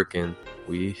artwork, and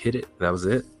we hit it. That was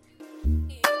it.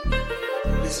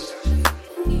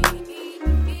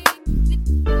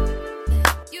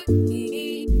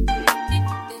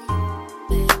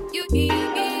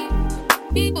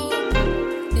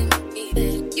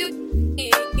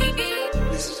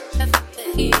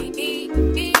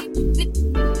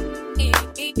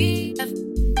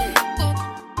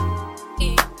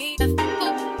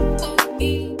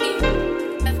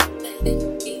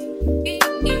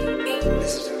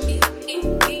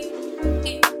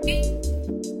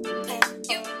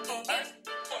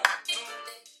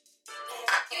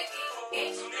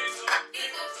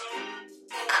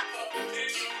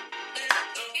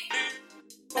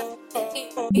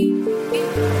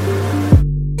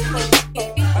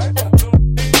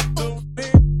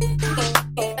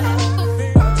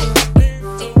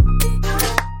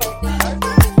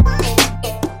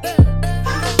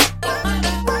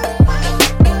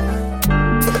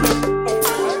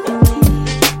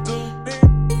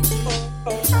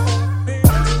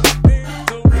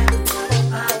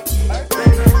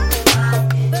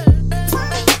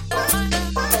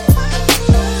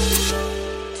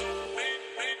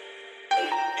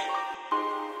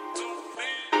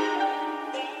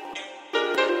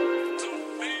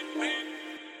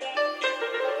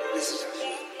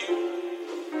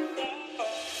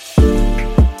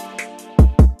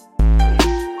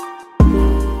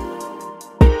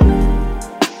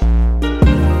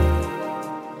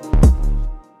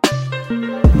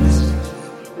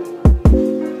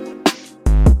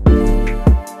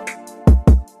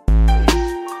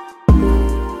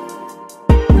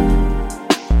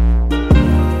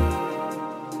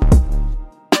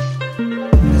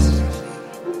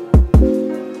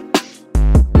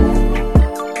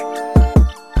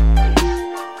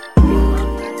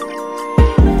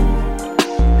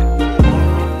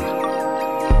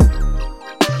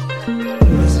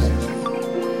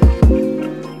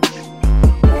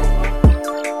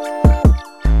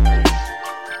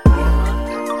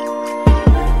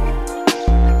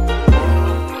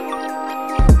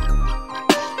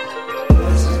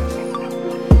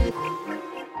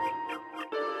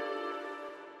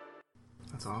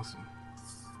 That's awesome.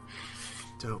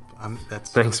 Dope.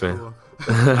 That's Thanks, really man. Cool.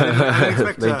 I didn't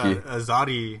expect Thank you. a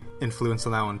Zodi influence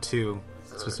on that one too.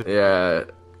 Yeah.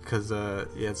 Because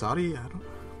Zodi.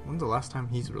 When's the last time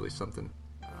he's released something?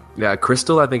 Yeah,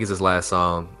 Crystal, I think is his last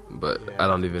song, but Yeah, I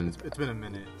don't even. It's been a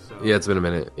minute. So. Yeah, it's been a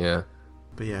minute. Yeah.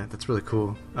 But yeah, that's really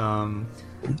cool.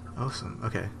 Awesome.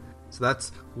 Okay. So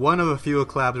that's one of a few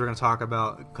collabs we're going to talk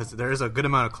about, because there is a good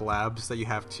amount of collabs that you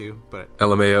have too. But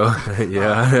LMAO.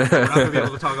 Yeah. we're not going to be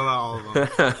able to talk about all of them.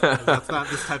 That's not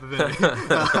this type of interview.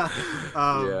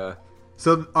 Yeah.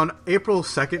 So on April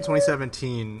 2nd,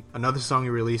 2017, another song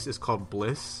you released is called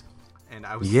Bliss. And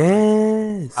I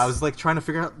was like trying to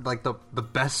figure out like the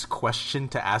best question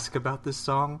to ask about this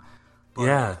song. But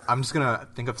Yeah. I'm just gonna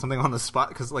think of something on the spot,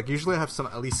 because like usually I have some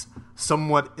at least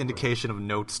somewhat indication of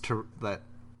notes that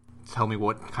tell me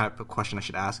what kind of question I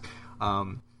should ask.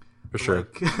 For sure.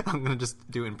 Like, I'm gonna just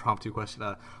do impromptu question.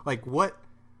 Like, what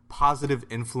positive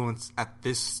influence at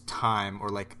this time, or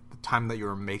like the time that you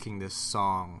were making this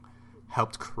song,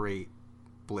 helped create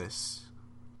Bliss?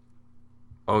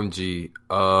 OMG.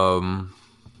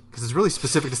 Because it's really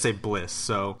specific to say bliss.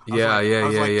 So I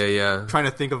was Yeah. trying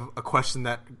to think of a question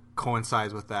that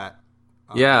coincides with that.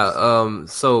 Yeah.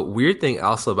 So weird thing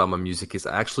also about my music is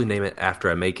I actually name it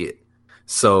after I make it.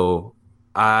 So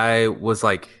I was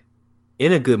like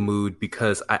in a good mood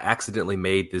because I accidentally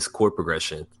made this chord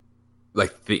progression.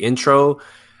 Like the intro,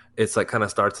 it's like kind of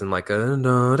starts in like a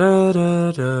da, da,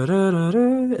 da, da, da, da, da,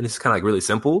 and it's kind of like really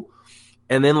simple.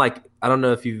 And then like I don't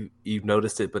know if you've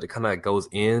noticed it, but it kind of goes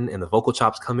in and the vocal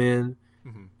chops come in,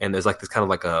 and there's like this kind of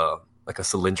like a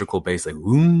cylindrical bass, like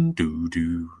boom doo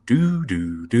doo doo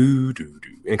doo doo doo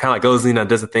doo, and it kind of like goes in and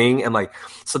does a thing, and like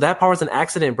so that part was an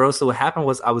accident, bro. So what happened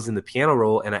was I was in the piano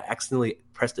roll and I accidentally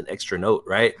pressed an extra note,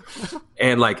 right?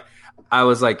 And like I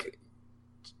was like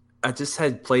I just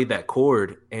had played that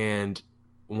chord, and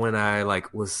when I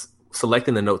like was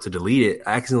selecting the note to delete it,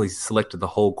 I accidentally selected the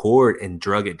whole chord and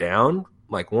drug it down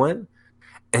like one,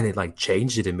 and it like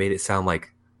changed it and made it sound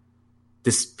like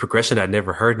this progression I'd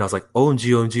never heard. And I was like, OMG,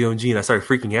 OMG, OMG. And I started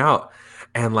freaking out.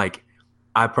 And like,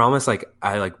 I promise, like,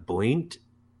 I like blinked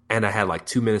and I had like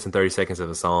 2 minutes and 30 seconds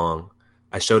of a song.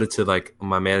 I showed it to like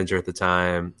my manager at the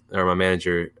time, or my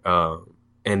manager.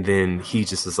 And then he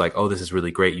just was like, oh, this is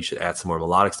really great. You should add some more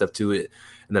melodic stuff to it.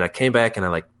 And then I came back and I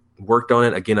like worked on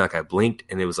it again. Like I blinked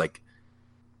and it was like,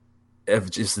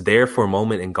 just there for a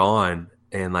moment and gone.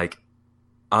 And like,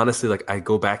 honestly, like I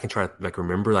go back and try to like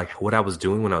remember like what I was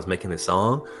doing when I was making this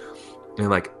song. And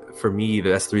like, for me,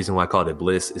 that's the reason why I called it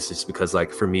bliss. It's just because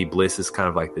like, for me, bliss is kind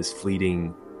of like this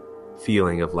fleeting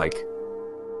feeling of like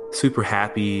super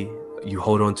happy. You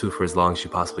hold on to it for as long as you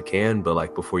possibly can, but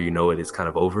like before you know it, it's kind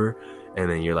of over. And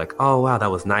then you're like, oh wow,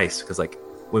 that was nice. Because like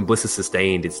when bliss is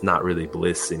sustained, it's not really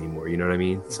bliss anymore. You know what I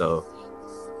mean? So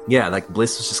yeah, like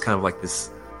bliss was just kind of like this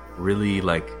really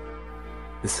like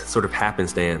this sort of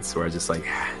happenstance where I just like,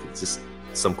 it's just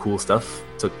some cool stuff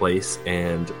took place.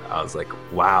 And I was like,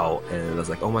 wow. And I was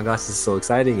like, oh my gosh, this is so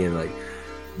exciting. And like,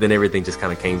 then everything just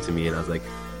kind of came to me and I was like,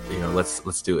 you know,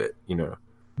 let's do it, you know?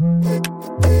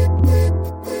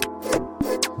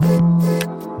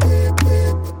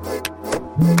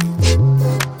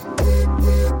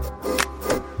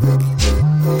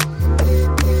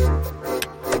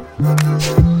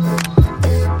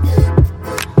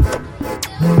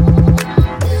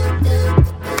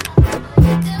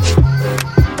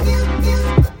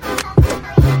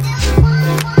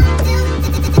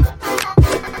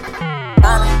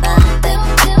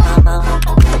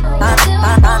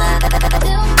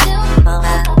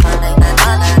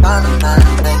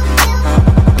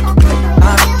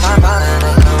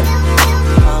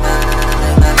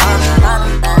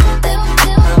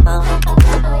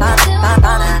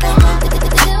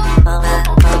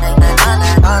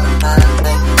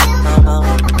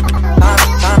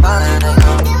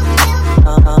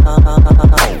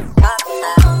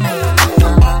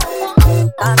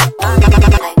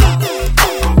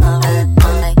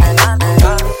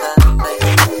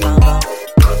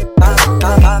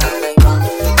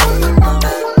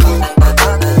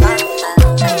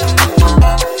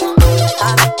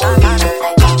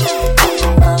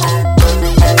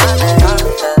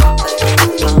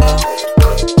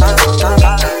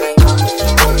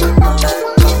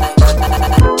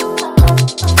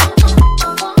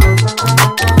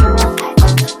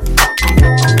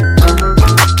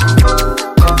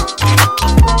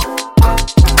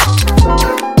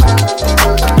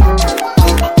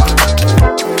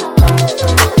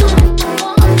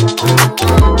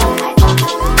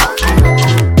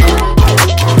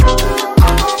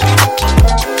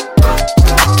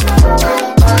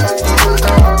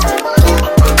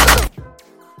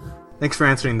 Thanks for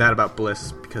answering that about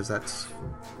bliss, because that's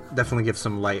definitely gives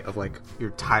some light of like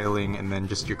your titling and then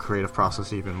just your creative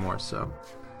process even more so.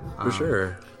 For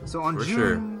sure. So on For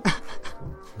June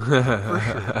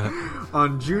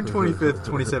on June 25th,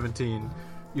 2017,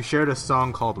 you shared a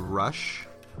song called Rush.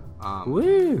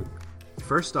 Woo!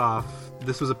 First off,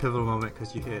 this was a pivotal moment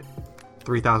because you hit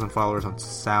 3,000 followers on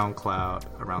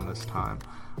SoundCloud around this time.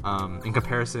 In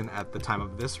comparison, at the time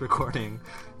of this recording,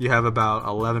 you have about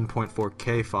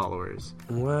 11.4k followers.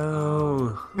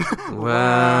 Wow.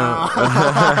 Wow.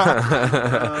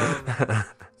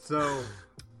 So,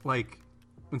 like,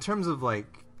 in terms of, like,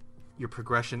 your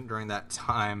progression during that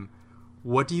time,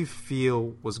 what do you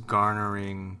feel was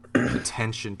garnering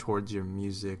attention towards your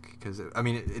music? Because, I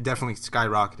mean, it definitely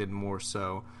skyrocketed more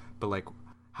so, but, like,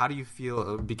 how do you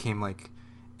feel it became, like,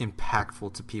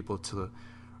 impactful to people to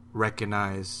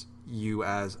recognize you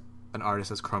as an artist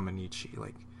as Chroma Nietzsche?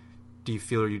 Like, do you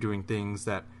feel you're doing things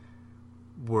that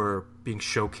were being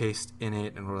showcased in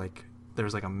it and were like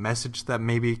there's like a message that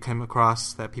maybe came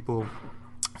across that people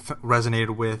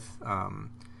resonated with?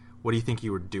 What do you think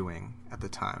you were doing at the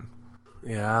time?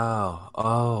 Yeah.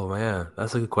 Oh man,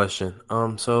 that's a good question.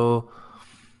 So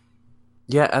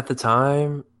Yeah, at the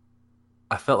time,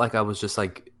 I felt like I was just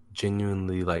like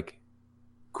genuinely like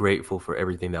grateful for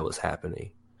everything that was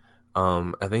happening.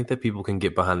 I think that people can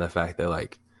get behind the fact that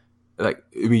like I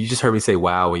mean, you just heard me say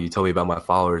wow when you told me about my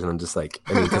followers, and I'm just like,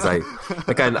 I mean, because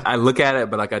I look at it,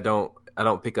 but like I don't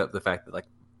pick up the fact that like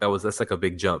that's like a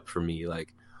big jump for me,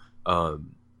 like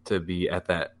to be at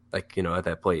that, like, you know, at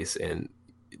that place. And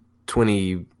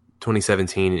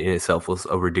 2017 in itself was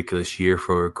a ridiculous year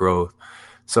for growth.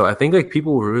 So I think like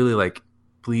people were really like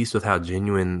pleased with how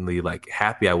genuinely like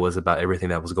happy I was about everything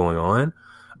that was going on.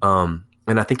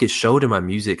 And I think it showed in my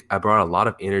music. I brought a lot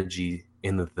of energy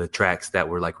in the tracks that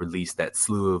were like released, that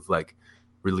slew of like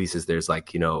releases. There's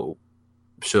like, you know,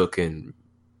 Shook and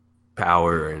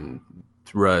Power and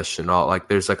Rush and all, like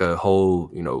there's like a whole,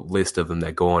 you know, list of them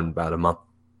that go on about a month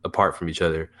apart from each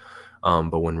other.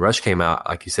 But when Rush came out,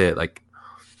 like you said, like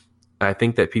I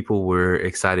think that people were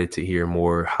excited to hear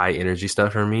more high energy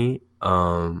stuff from me.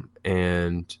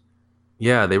 And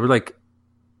yeah, they were like,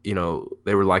 you know,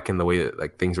 they were liking the way that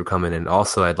like things were coming. And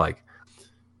also I'd like,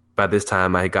 by this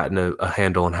time I had gotten a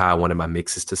handle on how I wanted my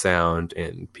mixes to sound,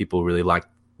 and people really liked,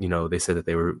 you know, they said that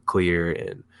they were clear.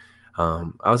 And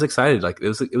I was excited. Like it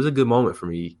was a good moment for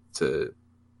me to,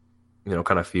 you know,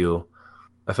 kind of feel,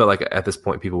 I felt like at this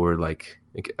point people were like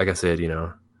I said, you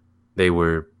know, they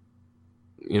were,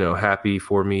 you know, happy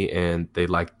for me, and they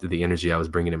liked the energy I was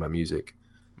bringing in my music.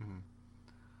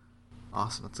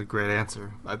 Awesome. That's a great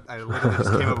answer. I literally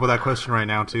just came up with that question right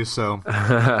now too, so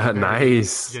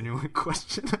Nice. genuine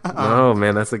question. Oh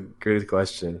man, that's a good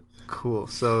question. Cool.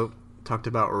 So talked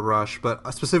about Rush,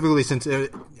 but specifically since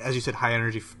as you said, high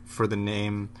energy for the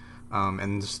name,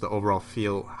 and just the overall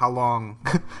feel. How long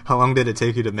did it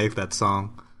take you to make that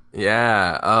song?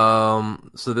 Yeah.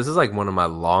 So this is like one of my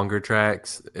longer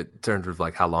tracks in terms of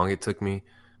like how long it took me.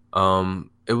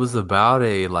 It was about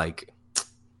a like,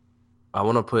 I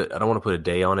don't want to put a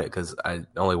day on it because I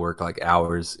only work like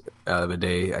hours of a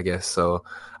day, I guess. So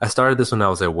I started this when I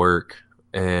was at work,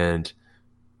 and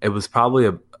it was probably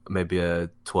maybe a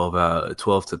 12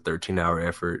 to 13 hour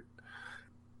effort.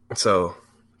 So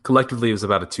collectively it was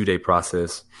about a 2-day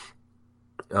process.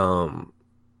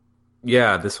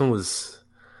 Yeah, this one was,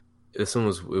 it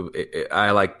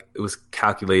was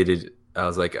calculated. I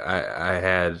was like, I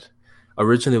had,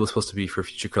 originally it was supposed to be for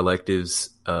Future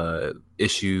Collective's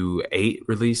issue 8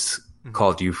 release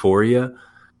called Euphoria.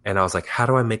 And I was like, how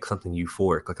do I make something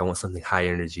euphoric? Like I want something high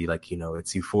energy, like, you know,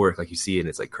 it's euphoric, like you see it and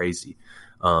it's like crazy.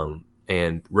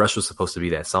 And Rush was supposed to be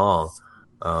that song.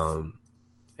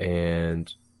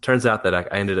 And turns out that I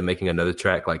ended up making another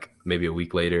track like maybe a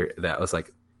week later that was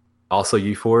like also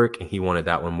euphoric, and he wanted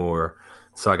that one more.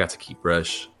 So I got to keep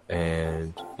Rush,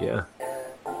 and yeah.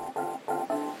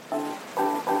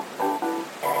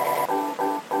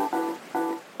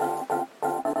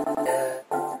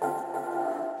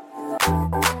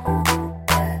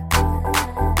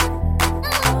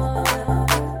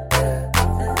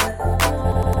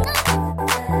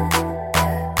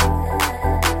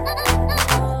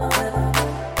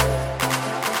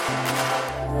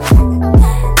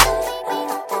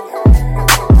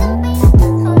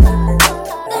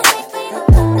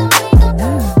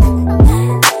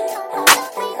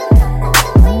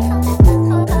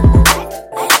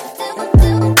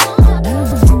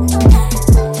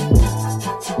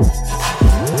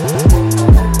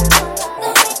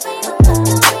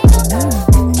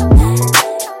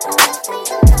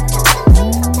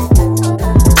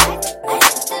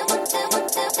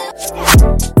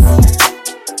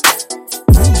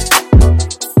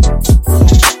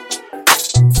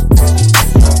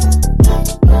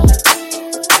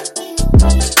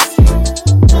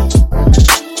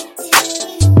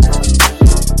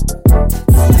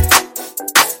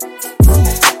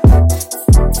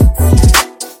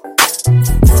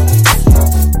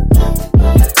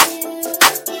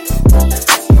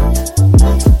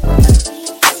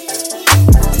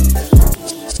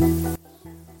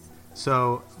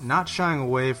 So, not shying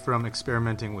away from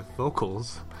experimenting with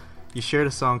vocals, you shared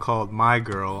a song called My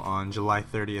Girl on July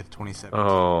 30th, 2017.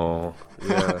 Oh,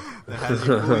 yeah. That has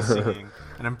your voice singing.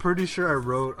 And I'm pretty sure I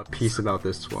wrote a piece about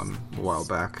this one a while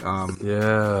back.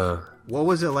 Yeah. What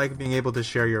was it like being able to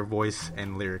share your voice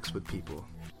and lyrics with people?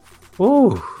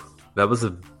 Ooh, that was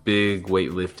a big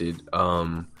weight lifted.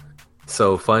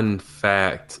 So fun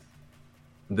fact,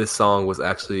 this song was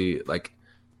actually like,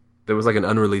 there was like an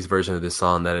unreleased version of this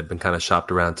song that had been kind of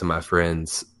shopped around to my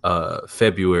friends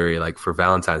February, like for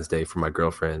Valentine's Day for my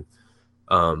girlfriend.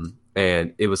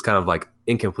 And it was kind of like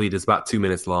incomplete. It's about 2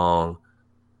 minutes long,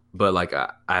 but like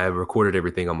I recorded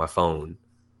everything on my phone,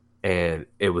 and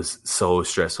it was so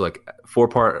stressful. Like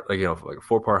 4-part, like, you know, like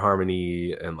 4-part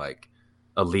harmony and like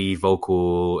a lead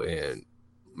vocal and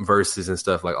verses and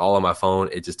stuff like all on my phone,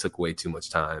 it just took way too much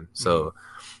time. So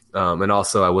and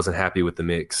also I wasn't happy with the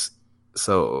mix.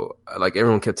 So like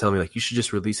everyone kept telling me like you should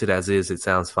just release it as is, it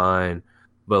sounds fine.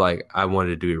 But like I wanted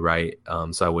to do it right.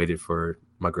 So I waited for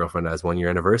my girlfriend and I's 1 year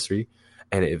anniversary,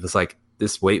 and it was like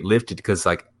this weight lifted because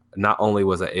like not only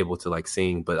was I able to like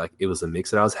sing, but like it was a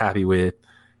mix that I was happy with,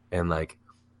 and like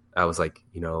I was like,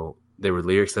 you know, there were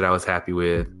lyrics that I was happy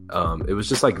with. It was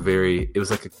just like it was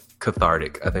like a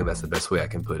cathartic. I think that's the best way I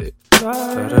can put it.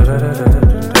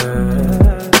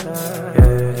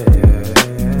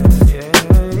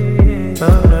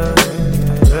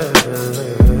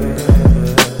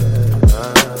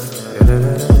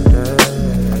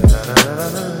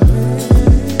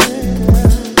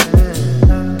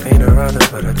 Ain't a runner,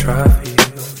 but I try for you.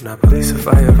 Not police or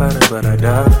firefighter, but I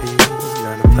die for you.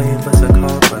 Not a plane, but a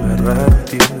car, but I'd ride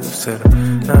with you. Said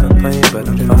I'm not a plane, but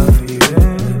I'm fine for you.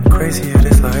 Crazy at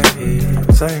this life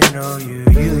is, I know you,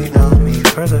 you know me.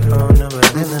 First I found number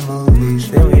in the movies,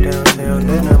 then we downtown,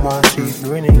 then I'm on cheap,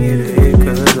 grinning ear to ear,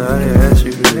 cause I asked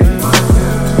you to leave.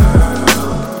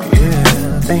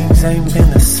 Yeah, things ain't been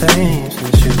the same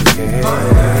since you came.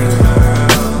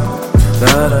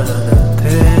 Da da da da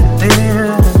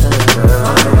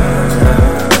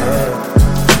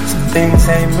things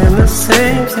ain't been the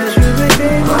same since you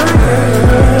became my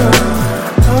girl.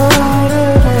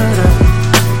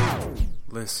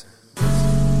 Listen.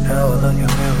 Now I look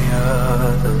at where we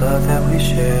are, the love that we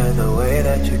share, the way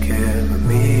that you care for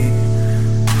me.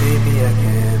 Baby, I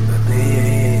can't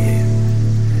believe.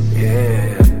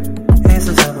 Yeah. Is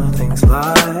this how things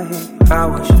like? How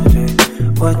was your day?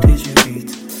 What did you eat?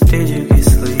 Did you get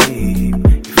sleep?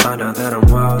 You find out that I'm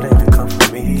wild and you come for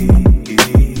me.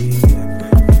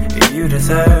 You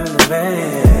deserve the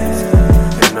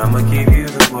best, and I'ma give you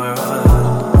the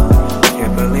world.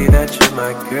 Can't believe that you're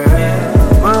my girl,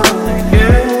 my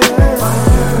girl.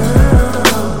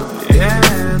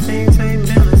 Yeah, things ain't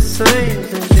been the same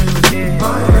since you came.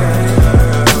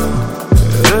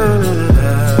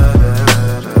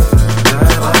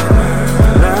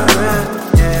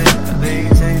 Yeah,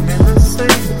 things ain't been the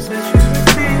same since you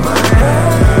came.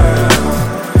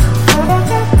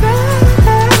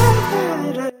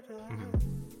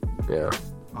 Yeah.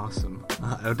 Awesome.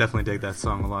 I would definitely dig that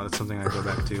song a lot. It's something I go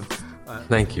back to.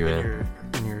 Thank you, man.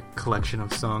 In your collection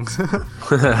of songs.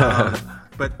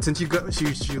 But since you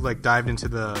like dived into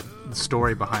the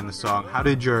story behind the song, how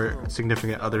did your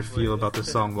significant other feel about the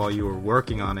song while you were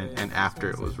working on it and after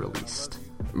it was released?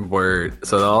 Word.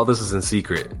 So all this is in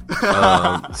secret.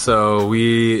 So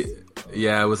it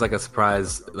was like a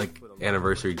surprise, like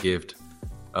anniversary gift.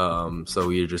 So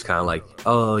we were just kind of like,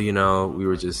 oh, you know,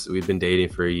 we'd been dating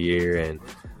for a year, and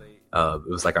it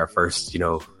was like our first, you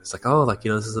know, it's like, oh, like,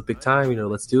 you know, this is a big time, you know,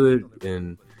 let's do it.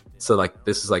 And so like,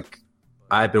 this is like,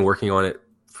 I've been working on it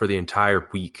for the entire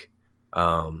week.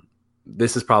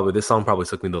 This song probably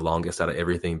took me the longest out of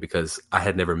everything because I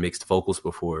had never mixed vocals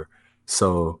before.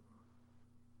 So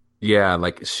yeah,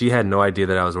 like she had no idea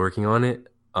that I was working on it.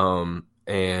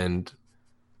 And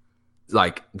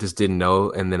like, just didn't know.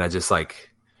 And then I just like,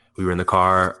 we were in the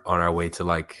car on our way to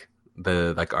like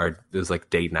it was like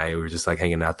date night. We were just like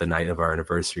hanging out the night of our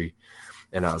anniversary.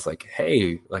 And I was like,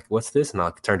 hey, like, what's this? And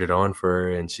I turned it on for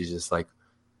her, and she's just like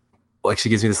she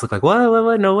gives me this look like,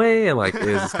 what, no way. And like,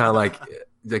 it's kind of like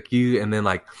you, and then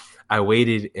like I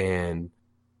waited, and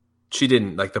she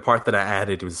didn't, like the part that I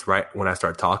added was right when I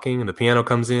start talking and the piano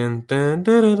comes in, and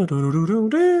then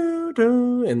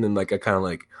like I kind of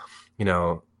like, you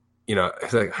know,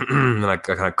 it's like, and like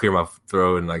I kind of clear my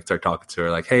throat and like start talking to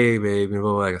her, like, hey, babe, and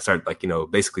like I start like, you know,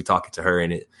 basically talking to her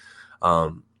in it. I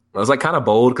was like kind of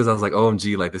bold because I was like,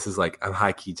 OMG, like this is like, I'm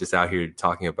high key just out here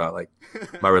talking about like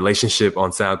my relationship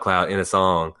on SoundCloud in a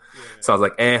song. Yeah. So I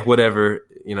was like, whatever,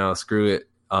 you know, screw it.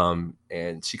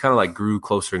 And she kind of like grew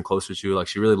closer and closer to, like,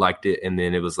 she really liked it. And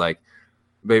then it was like,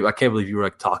 babe, I can't believe you were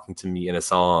like talking to me in a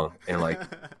song, and like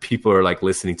people are like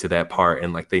listening to that part,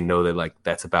 and like they know that like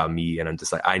that's about me. And I'm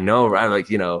just like, I know, right? Like,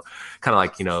 you know, kind of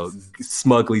like, you know,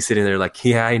 smugly sitting there like,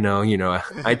 yeah, I know, you know,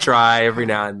 I try every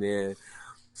now and then.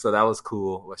 So that was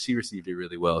cool. Well, she received it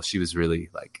really well. She was really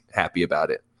like happy about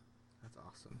it. That's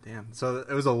awesome. Damn. So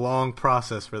it was a long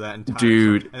process for that entire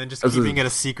dude, song. And then just keeping it a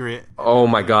secret. Oh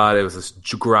my God, it was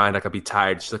a grind. Like I'd be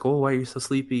tired. She's like, oh, why are you so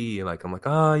sleepy? And like I'm like,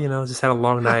 oh, you know, just had a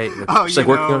long night. Like, she's like,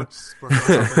 working on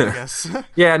something, I guess.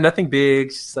 Yeah, nothing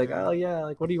big. She's like, oh yeah,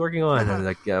 like what are you working on? And I'm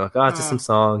like, yeah, like, oh, it's just some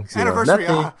songs. Anniversary.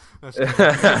 Know, nothing.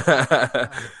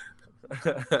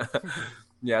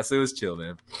 Yeah, so it was chill,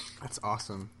 man. That's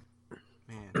awesome.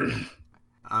 Man.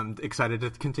 I'm excited to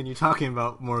continue talking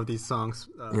about more of these songs.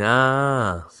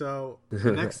 Yeah. So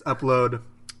the next upload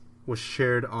was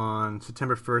shared on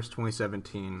September 1st,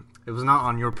 2017. It was not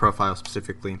on your profile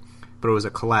specifically, but it was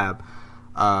a collab.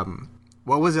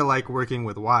 What was it like working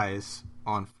with Wise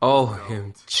on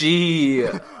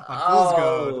OMG. on Fool's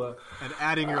Gold and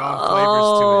adding your own flavors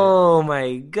Oh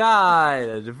my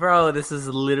god, bro, this is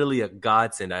literally a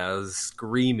godsend. I was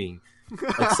screaming.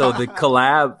 Like, so the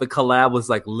collab was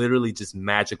like literally just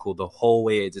magical the whole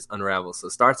way it just unravels. So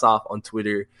it starts off on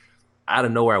Twitter. Out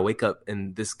of nowhere, I wake up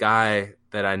and this guy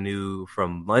that I knew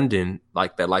from London,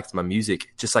 like that likes my music,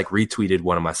 just like retweeted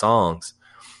one of my songs.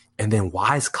 And then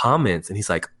Wise comments and he's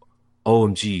like,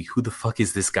 OMG, who the fuck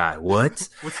is this guy? What?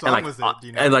 What song was it? Do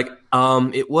you know? And like,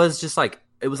 it was just like,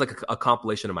 it was like a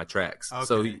compilation of my tracks. Okay.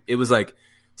 So it was like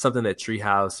something that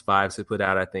Treehouse Vibes had put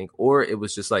out, I think, or it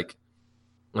was just like,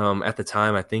 at the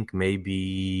time, I think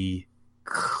maybe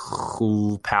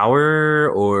Cool Power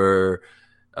or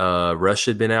Rush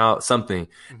had been out, something.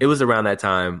 It was around that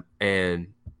time.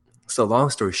 And so long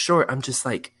story short, I'm just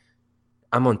like,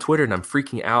 I'm on Twitter and I'm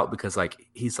freaking out because like,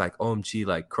 he's like, OMG,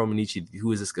 like Chromanichi,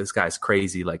 who is this? This guy's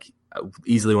crazy. Like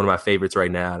easily one of my favorites right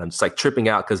now. And I'm just like tripping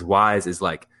out because Wise is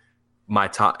like my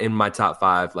top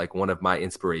 5, like one of my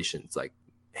inspirations, like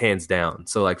hands down.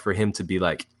 So like for him to be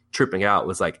like tripping out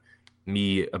was like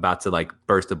me about to like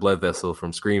burst a blood vessel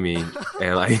from screaming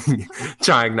and like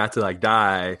trying not to like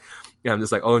die. And I'm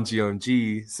just like,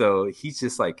 OMG. So he's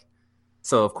just like,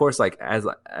 so of course, like as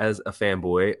a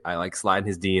fanboy, I like slide in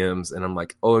his DMs and I'm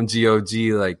like,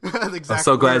 OMG, like I'm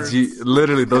so glad you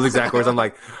literally those exact words. I'm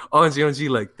like,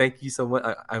 OMG, like thank you so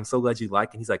much. I'm so glad you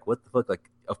like. And he's like, what the fuck? Like,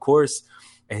 of course.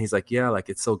 And he's like, yeah, like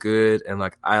it's so good. And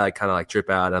like I like kind of like trip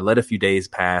out. I let a few days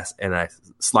pass and I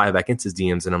slide back into his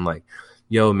DMs and I'm like,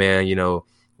 yo, man, you know,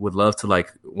 would love to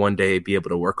like one day be able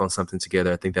to work on something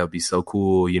together. I think that would be so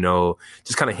cool, you know,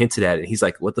 just kind of hinted at it. He's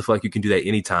like, what the fuck? You can do that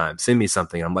anytime. Send me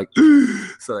something. I'm like,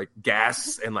 so like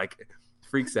gasps and like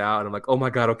freaks out. And I'm like, oh my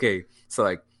God. Okay. So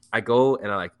like I go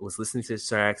and I like was listening to his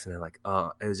tracks and I like,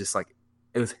 it was just like,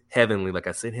 it was heavenly. Like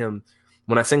I sent him,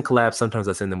 when I send collabs, sometimes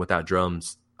I send them without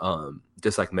drums,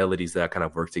 just like melodies that I kind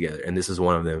of work together. And this is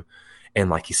one of them.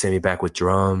 And like, he sent me back with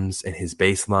drums and his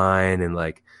bass line and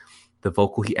like, the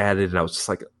vocal he added, and I was just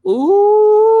like,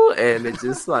 ooh, and it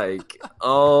just like,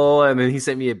 oh, and then he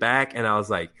sent me it back, and I was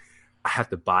like, I have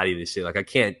to body this shit. Like, I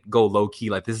can't go low key.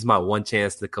 Like, this is my one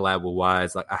chance to collab with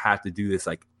Wise. Like, I have to do this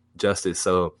like justice.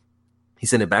 So he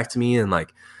sent it back to me, and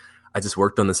like, I just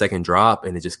worked on the second drop,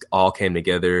 and it just all came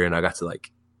together, and I got to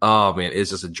like, oh man,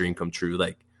 it's just a dream come true.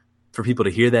 Like, for people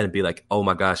to hear that and be like, oh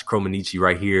my gosh, Chromanichi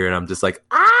right here, and I'm just like,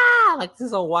 like this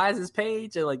is on Wise's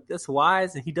page, and like that's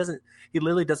Wise, and he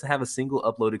literally doesn't have a single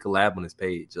uploaded collab on his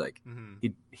page. Like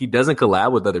he doesn't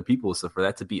collab with other people, so for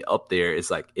that to be up there, it's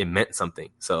like it meant something.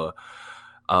 So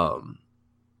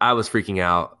I was freaking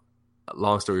out.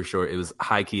 Long story short, it was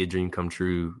high key a dream come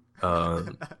true.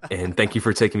 And thank you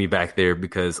for taking me back there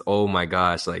because oh my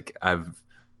gosh, like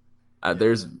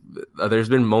there's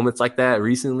been moments like that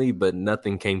recently, but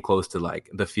nothing came close to like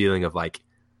the feeling of like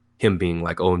him being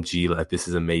like, OMG, like this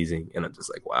is amazing. And I'm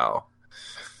just like, wow.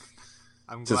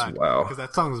 I'm just glad, wow. Because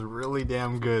that song's really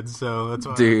damn good, so that's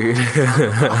why. Dude.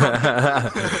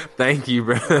 Thank you,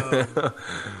 bro. Yeah.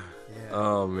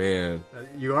 Oh, man.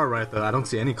 You are right, though. I don't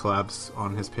see any collabs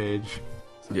on his page.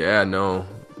 Yeah, no.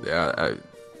 Yeah,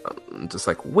 I'm just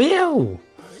like, Will!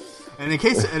 And in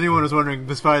case anyone was wondering,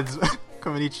 besides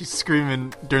Chromanichi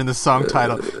screaming during the song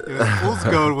title, it was Fool's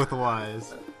Gold with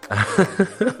Wise.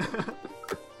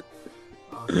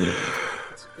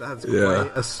 That's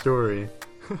quite a story.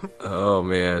 Oh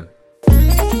man.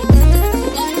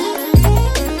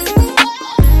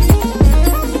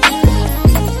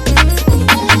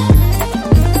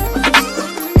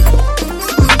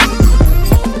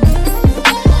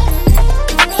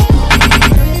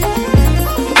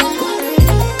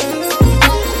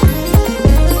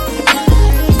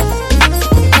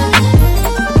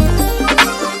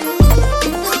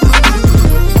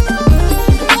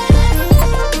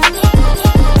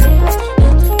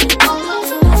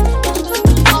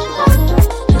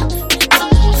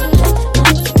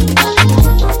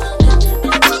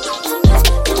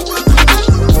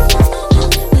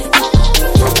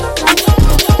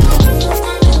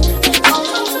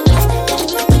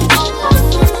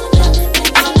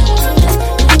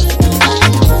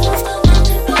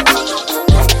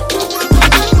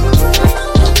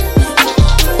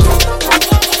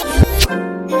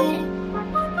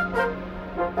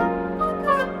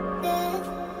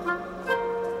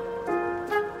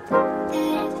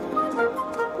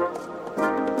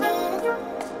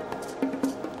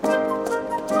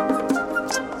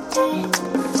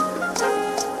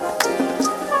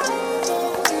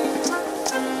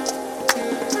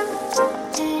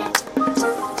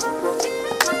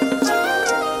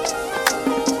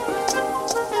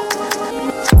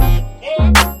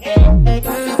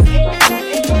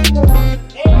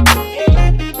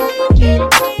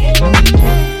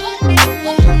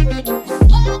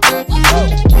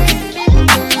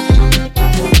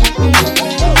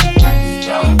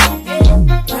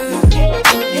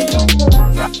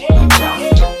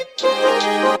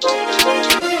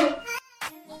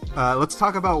 let's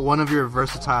talk about one of your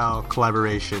versatile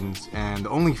collaborations and the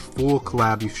only full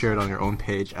collab you've shared on your own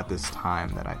page at this time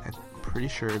that I'm pretty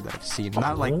sure that I've seen.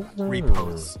 Not like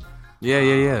reposts.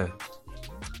 Yeah.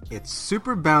 It's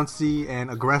super bouncy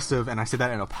and aggressive, and I say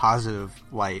that in a positive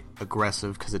light,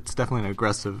 aggressive, because it's definitely an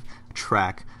aggressive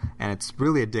track, and it's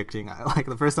really addicting. Like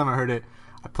the first time I heard it,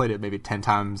 I played it maybe 10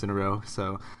 times in a row.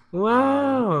 So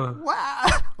Wow.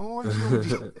 it was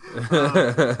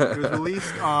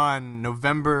released on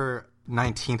November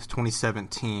 19th,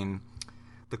 2017.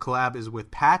 The collab is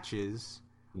with Patches.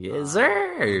 Yes,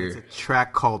 sir. It's a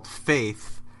track called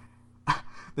Faith.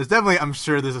 There's definitely, I'm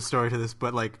sure there's a story to this,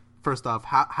 but like, first off,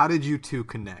 how did you two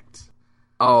connect?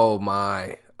 Oh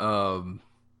my.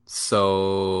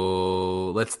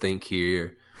 So let's think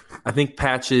here. I think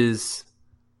Patches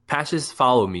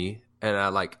followed me, and I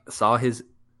like saw his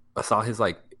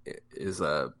SoundCloud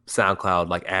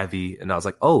like Avi, and I was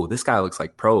like, oh, this guy looks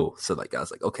like pro. So like I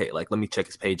was like, okay, like let me check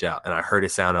his page out, and I heard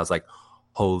his sound, and I was like,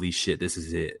 holy shit, this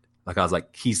is it. Like I was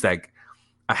like, he's like,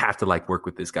 I have to like work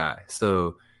with this guy.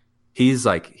 So he's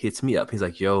like hits me up. He's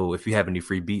like, yo, if you have any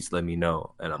free beats, let me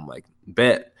know. And I'm like,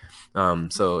 bet.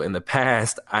 So in the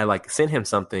past, I like sent him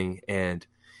something, and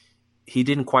he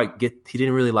didn't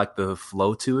really like the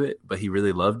flow to it, but he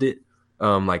really loved it.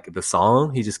 Like the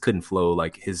song, he just couldn't flow.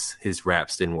 Like his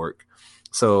raps didn't work.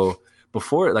 So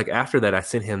after that, I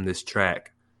sent him this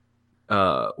track,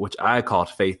 which I called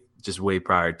Faith just way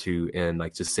prior to, and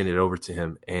like just sent it over to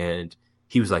him. And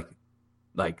he was like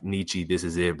Nietzsche, this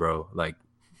is it, bro. Like,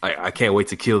 I can't wait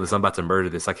to kill this. I'm about to murder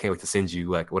this. I can't wait to send you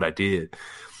like what I did.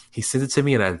 He sent it to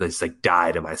me, and I just like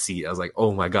died in my seat. I was like,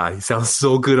 oh my God, he sounds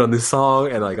so good on this song.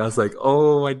 And like, I was like,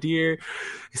 oh my dear.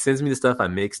 He sends me the stuff. I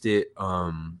mixed it.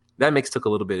 That mix took a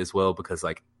little bit as well, because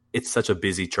like it's such a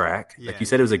busy track. Yeah. Like you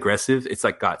said, it was aggressive. It's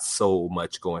like got so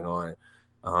much going on.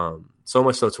 So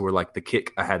much so to where like the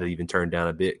kick I had to even turn down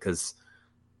a bit, because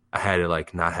I had to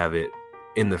like not have it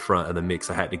in the front of the mix.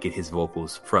 I had to get his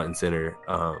vocals front and center.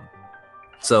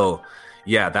 So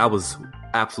yeah, that was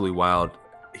absolutely wild.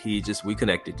 We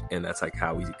connected, and that's like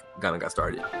how we kind of got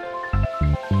started. All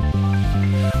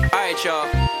right, y'all.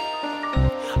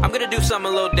 I'm gonna do something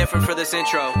a little different for this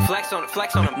intro. Flex on him.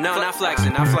 No, not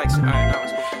flexing. All right, no.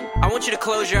 I want you to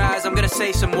close your eyes. I'm gonna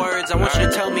say some words. I want you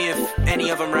to tell me if any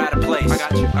of them are out of place. I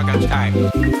got you. All right.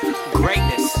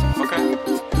 Greatness. Okay.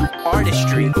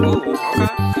 Artistry. Ooh.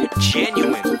 Okay.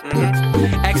 Genuine.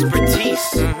 Mm-hmm.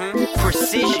 Expertise. Mm-hmm.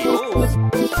 Precision. Ooh.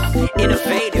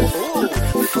 Innovative. Ooh.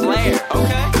 Flair.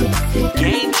 Okay.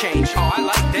 Game change. Oh, I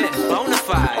like this.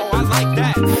 Bonafide. Oh, I like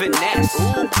that. Finesse.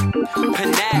 Ooh.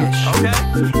 Panache. Okay.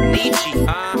 Nietzsche.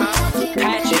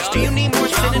 Patches. Do you need more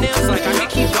synonyms? Like I can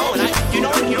keep going. You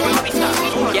know how we stop.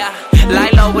 Yeah.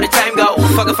 Lie low where the time go.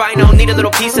 Fuck if I know. Need a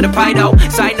little piece of the pie though.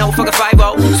 Side note, fuck if I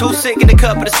go. Too sick in the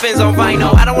cup, but it spins on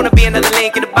vinyl. I don't wanna be another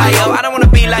link in the bio. I don't wanna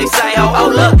be like Sio. Oh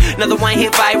look, another one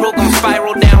hit viral, gon'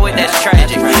 spiral downward. That's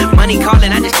tragic. Money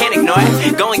calling, I just can't ignore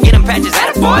it. Go and get them patches at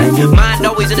a boy. Mind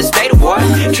always in a state of war.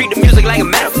 Treat the music like a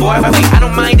metaphor. Wait, I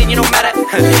don't mind it, you don't matter.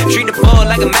 Treat the bull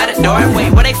like a matador.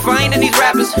 Wait, what they find in these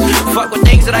rappers? Fuck with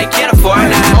things that I can't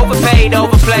afford. Now overpaid,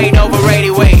 overplayed,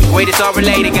 overrated. Wait, it's all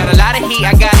related. Got a lot of heat,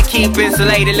 I gotta keep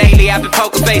insulated. Lately I've been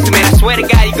poker facing, man. I swear to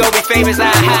God, you gon' be famous.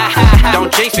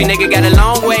 Don't jinx me, nigga. Got a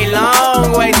long way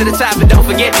to the top, but don't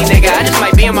forget me, nigga. I just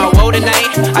might be on my woe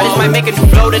tonight. I just might make a new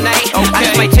flow tonight. I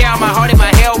just might tear out my heart and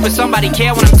my hair, but somebody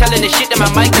care when I'm telling this shit to my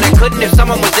mic that I couldn't if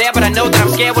someone was there. But I know that I'm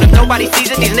scared. What if nobody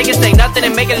sees it? These niggas say nothing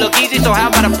and make it look easy. So how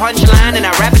about a punchline and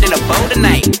I rap it in a bow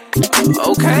tonight?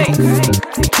 Okay.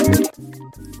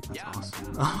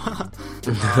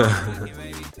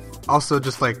 Also,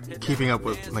 just like keeping up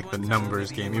with like the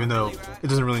numbers game, even though it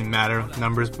doesn't really matter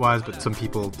numbers wise, but some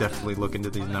people definitely look into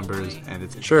these numbers, and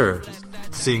it's Sure.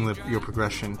 seeing your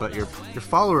progression. But your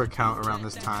follower count around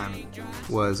this time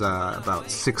was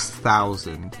about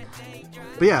 6,000.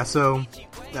 But yeah, so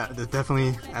that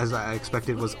definitely, as I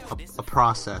expected, was a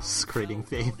process creating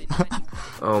Faith.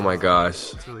 Oh my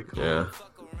gosh. It's really cool.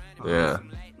 Yeah.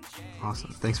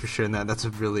 Awesome. Thanks for sharing that. That's a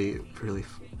really, really,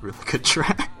 really good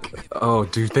track. Oh,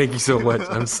 dude, thank you so much.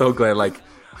 I'm so glad. Like,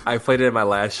 I played it at my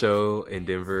last show in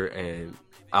Denver, and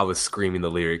I was screaming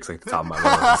the lyrics like the top of my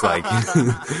lungs. Like,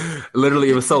 literally,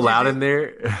 it was so loud in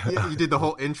there. You did the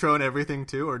whole intro and everything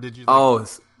too, or did you? Oh,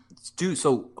 dude.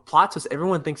 So plot twist.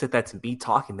 Everyone thinks that that's me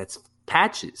talking. That's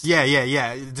Patches. Yeah.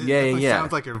 It definitely yeah.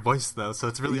 sounds like your voice though, so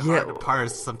it's really hard to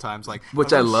parse sometimes. Like,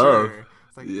 which I'm I not love. sure.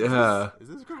 It's like, Yeah. Is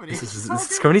this Kobanichi? Is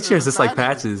this Kobanichi or is this like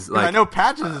Patches? Like, Like, I know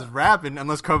Patches is rapping,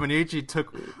 unless Kobanichi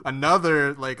took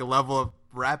another like level of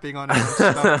rapping on his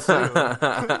stuff too.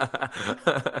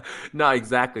 No,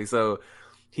 exactly. So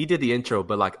he did the intro,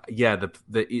 but like, yeah,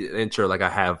 the intro, like I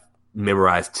have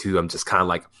memorized too. I'm just kind of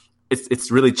like, it's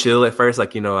really chill at first.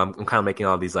 Like, I'm kind of making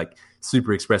all these like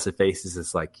super expressive faces.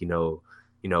 It's like,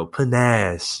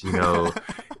 panache,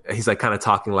 he's like kind of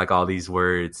talking like all these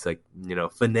words, like,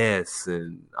 finesse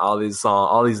and all these,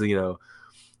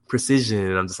 precision.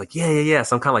 And I'm just like, yeah.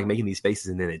 So I'm kind of like making these faces,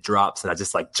 and then it drops and I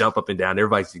just like jump up and down.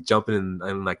 Everybody's like, jumping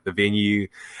in like the venue.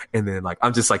 And then like,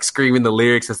 I'm just like screaming the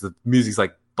lyrics as the music's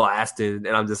like blasting.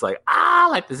 And I'm just like,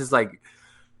 like this is like,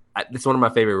 it's one of my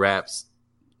favorite raps.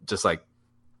 Just like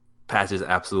Patches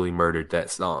absolutely murdered that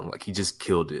song. Like he just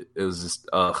killed it. It was just,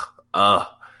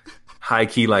 high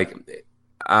key, like,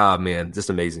 man, just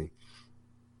amazing.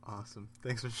 Awesome.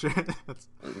 Thanks for sharing. That's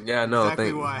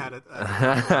exactly why I had it.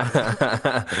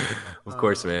 Of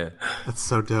course, man. That's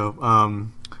so dope.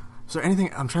 Is there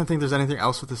anything? I'm trying to think. If there's anything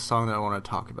else with this song that I want to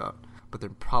talk about, but there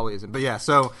probably isn't. But yeah,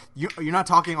 so you're not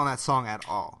talking on that song at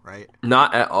all, right?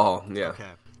 Not at all. Yeah. Okay.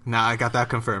 Now I got that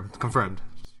confirmed.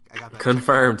 I got that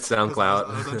confirmed. SoundCloud.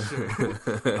 I was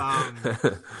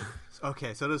unsure.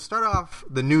 Okay, so to start off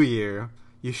the new year,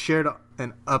 you shared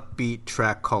an upbeat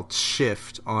track called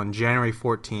Shift on January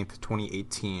 14th,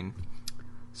 2018.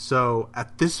 So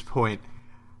at this point,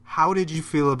 how did you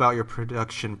feel about your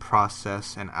production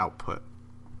process and output?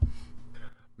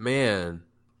 Man,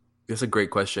 that's a great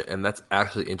question. And that's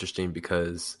actually interesting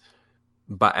because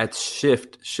at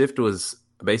Shift was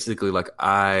basically like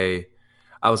I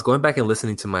was going back and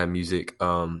listening to my music,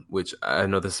 which I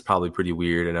know this is probably pretty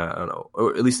weird, and I don't know,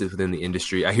 or at least within the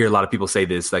industry. I hear a lot of people say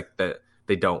this, like that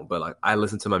they don't, but like I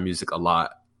listen to my music a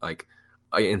lot, like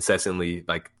incessantly.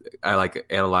 Like I like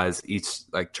analyze each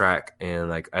like track, and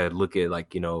like I look at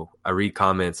like, I read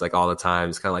comments like all the time.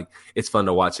 It's kind of like, it's fun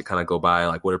to watch it kind of go by.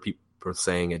 Like what are people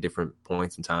saying at different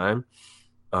points in time?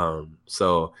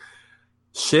 So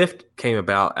Shift came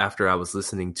about after I was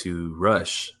listening to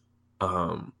Rush.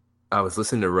 I was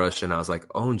listening to Rush and I was like,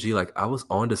 OMG, like I was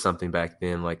onto something back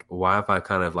then. Like, why have I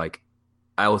kind of like,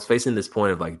 I was facing this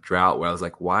point of like drought where I was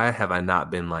like, why have I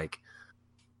not been like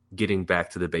getting back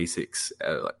to the basics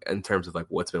in terms of like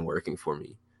what's been working for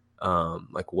me?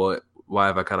 Why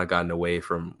have I kind of gotten away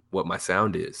from what my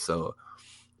sound is? So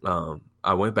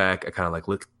I went back, I kind of like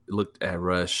looked at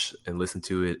Rush and listened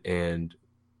to it. And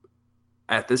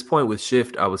at this point with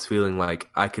Shift, I was feeling like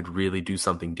I could really do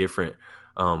something different.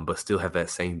 But still have that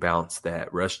same bounce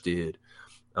that Rush did.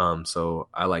 So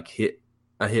I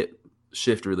hit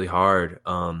Shift really hard.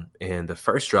 And the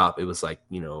first drop, it was like,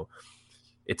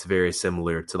 it's very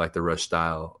similar to like the Rush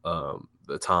style,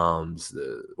 the toms,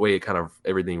 the way it kind of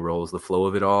everything rolls, the flow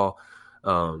of it all.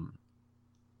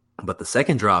 But the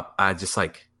second drop, I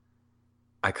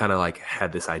kind of like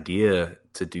had this idea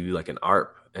to do like an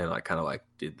ARP, and I kind of like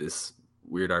did this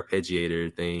weird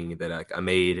arpeggiator thing that I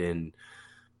made. And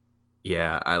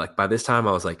yeah, by this time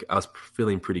I was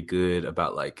feeling pretty good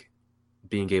about like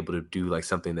being able to do like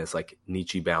something that's like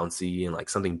Nietzsche bouncy and like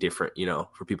something different,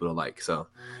 for people to like. So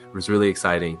it was really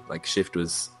exciting. Like Shift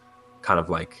was kind of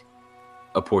like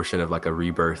a portion of like a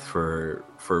rebirth for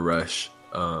Rush,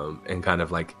 and kind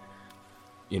of like,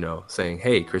 saying,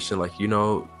 hey, Christian, like,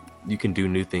 you can do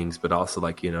new things, but also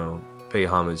like, pay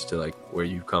homage to like where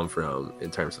you come from in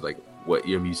terms of like what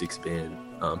your music's been.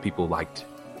 People liked,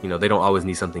 they don't always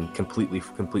need something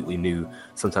completely new.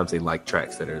 Sometimes they like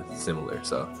tracks that are similar.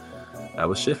 So that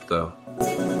was Shift though.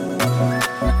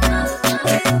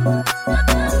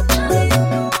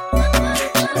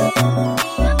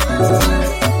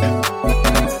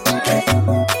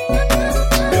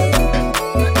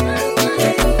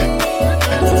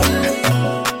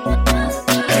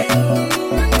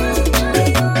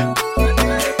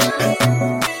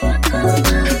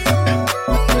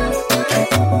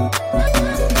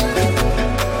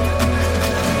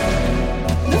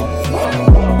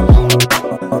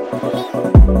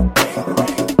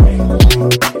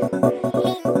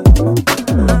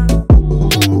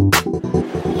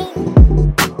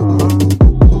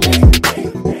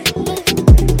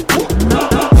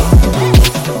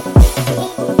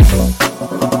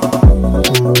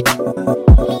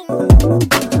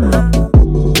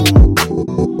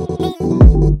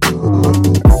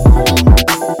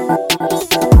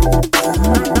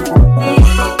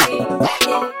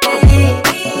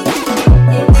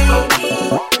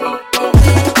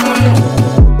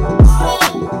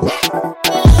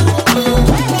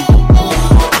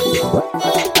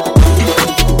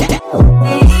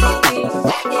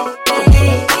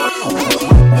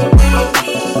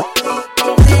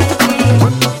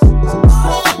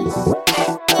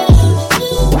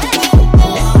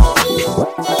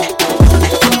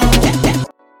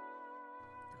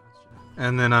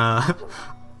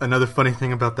 another funny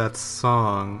thing about that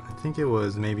song, I think it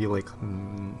was maybe like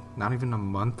not even a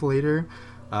month later.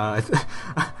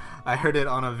 I heard it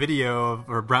on a video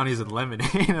of Brownies and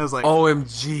Lemonade. And I was like,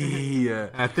 OMG.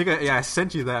 I think I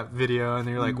sent you that video, and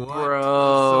you're like, what? Bro,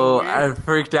 So weird. I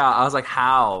freaked out. I was like,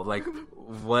 how? Like,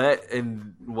 what?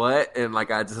 And what? And like,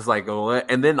 I just like,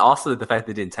 what? And then also the fact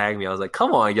they didn't tag me, I was like,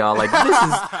 come on, y'all. Like, this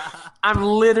is, I'm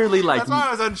literally like, That's why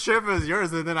I was unsure if it was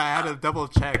yours, and then I had to double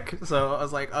check. So I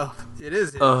was like, oh, it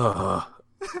is.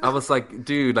 I was like,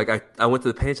 dude, like I went to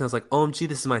the page and I was like, OMG,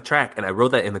 this is my track. And I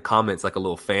wrote that in the comments like a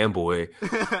little fanboy.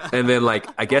 And then like,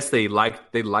 I guess they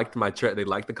liked my track. They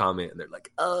liked the comment and they're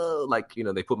like, oh, like, you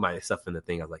know, they put my stuff in the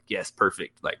thing. I was like, yes,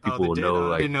 perfect. Like people will know. I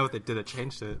Like, didn't know what they did. It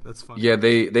changed it. That's funny. yeah,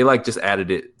 they like just added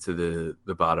it to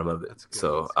the bottom of it. That's good.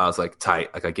 So I was like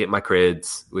tight. Like I get my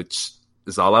creds, which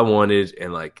is all I wanted.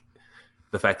 And like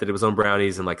the fact that it was on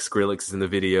Brownies and like Skrillex is in the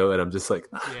video. And I'm just like,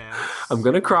 Yeah. I'm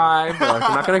going to cry, but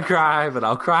I'm not going to cry, but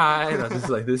I'll cry. And I'm just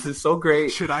like, this is so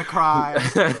great. Should I cry?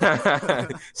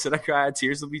 Should I cry?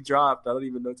 Tears will be dropped. I don't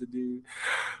even know what to do.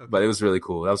 But it was really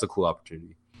cool. That was a cool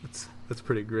opportunity. That's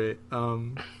pretty great.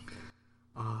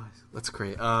 That's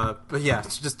great. But yeah,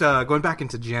 so just going back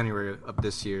into January of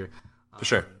this year. For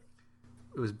sure.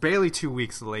 It was barely 2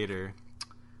 weeks later.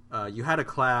 You had a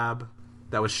collab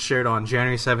that was shared on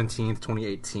January 17th,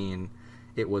 2018.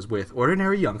 It was with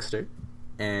Ordinary Youngster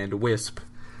and Wisp.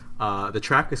 The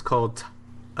track is called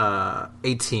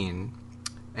 18,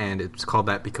 and it's called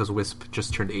that because Wisp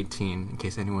just turned 18, in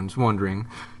case anyone's wondering.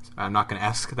 I'm not going to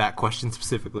ask that question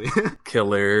specifically.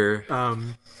 Killer.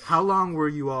 How long were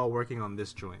you all working on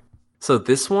this joint? So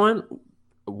this one,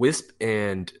 Wisp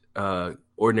and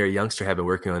Ordinary Youngster have been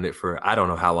working on it for I don't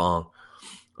know how long.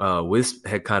 Wisp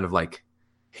had kind of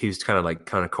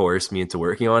coerced me into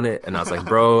working on it, and I was like,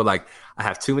 bro, like I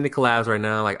have too many collabs right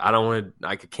now, like I don't want to,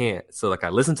 I can't. So like I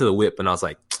listened to the whip and I was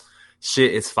like,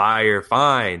 shit, it's fire,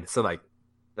 fine. So like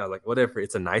I was like, whatever,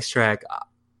 it's a nice track,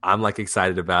 I'm like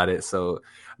excited about it. So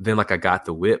then like I got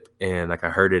the whip and like I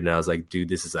heard it and I was like, dude,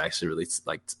 this is actually really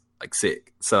like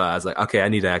sick. So I was like, okay, I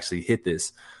need to actually hit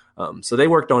this. So they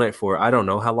worked on it for I don't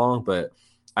know how long, but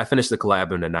I finished the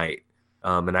collab in the night,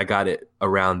 and I got it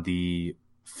around the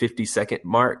 50-second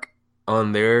mark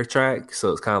on their track.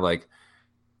 So it's kind of like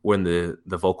when the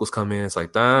vocals come in, it's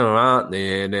like and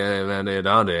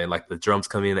like the drums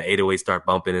come in, the 808s start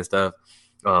bumping and stuff.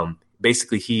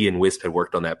 Basically he and Wisp had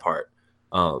worked on that part.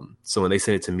 So when they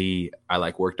sent it to me, I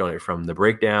like worked on it from the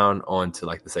breakdown on to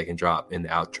like the second drop in the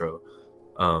outro.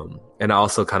 And I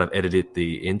also kind of edited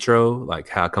the intro, like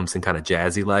how it comes in kind of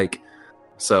jazzy like.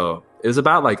 So it was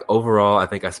about like overall, I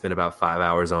think I spent about 5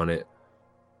 hours on it.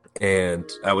 And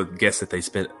I would guess that they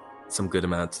spent some good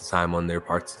amounts of time on their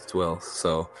parts as well.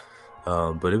 So,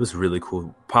 but it was really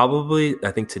cool. Probably,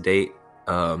 I think to date,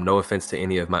 no offense to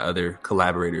any of my other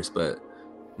collaborators, but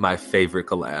my favorite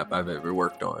collab I've ever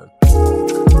worked on.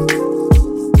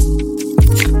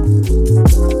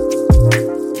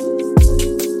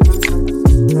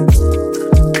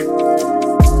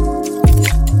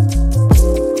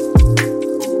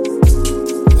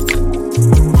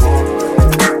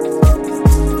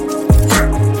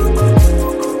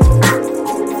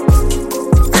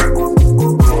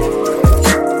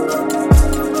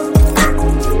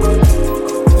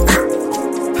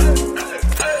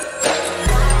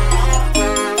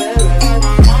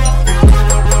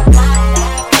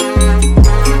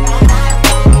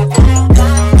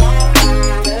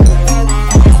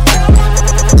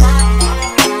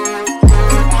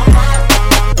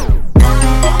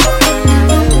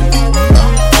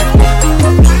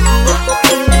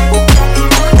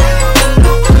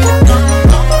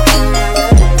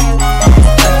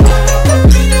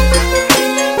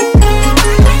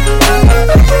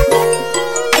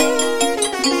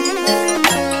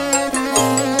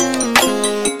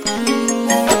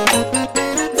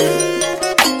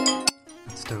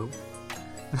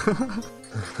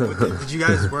 Did you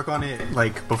guys work on it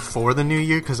like before the new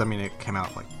year? Because I mean, it came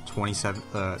out like January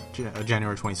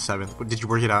 27th. Did you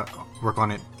work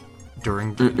on it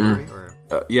during January? Or?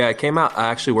 Yeah, it came out.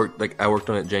 I worked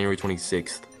on it January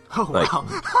 26th. Oh like,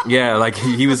 wow! Yeah, like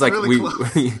he was like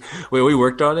really we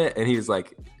worked on it, and he was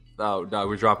like, "Oh no,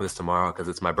 we're dropping this tomorrow because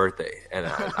it's my birthday." And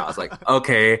I was like,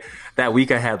 "Okay." That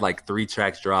week I had like 3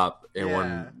 tracks drop in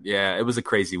one. Yeah, it was a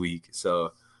crazy week.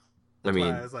 So, I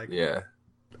mean, I was like, yeah.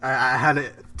 I had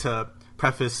it to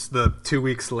preface the 2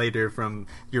 weeks later from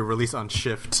your release on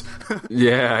Shift.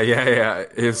 Yeah.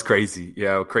 It was crazy.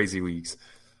 Yeah, crazy weeks.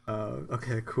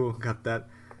 Okay, cool. Got that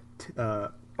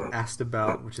asked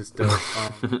about, which is dope.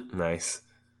 Nice.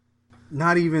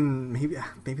 Not even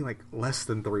maybe like less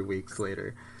than 3 weeks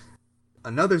later.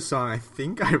 another song I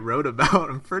think I wrote about.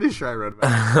 I'm pretty sure I wrote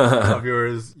about of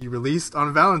yours. You released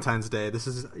on Valentine's Day. This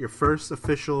is your first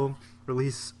official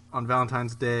release on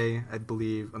Valentine's Day, I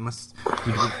believe. Unless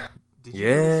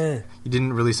you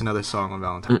didn't release another song on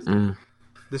Valentine's Day.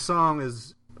 This song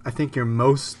is, I think, your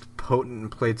most potent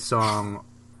and played song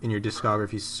in your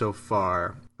discography so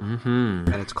far, and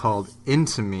it's called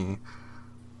 "Into Me."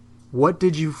 What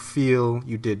did you feel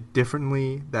you did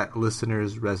differently that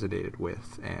listeners resonated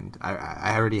with? And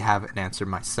I already have an answer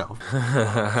myself.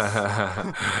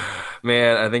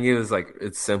 Man, I think it was like,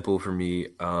 it's simple for me.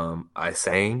 I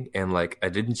sang, and like I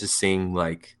didn't just sing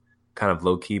like kind of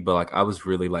low key, but like I was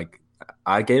really like,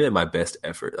 I gave it my best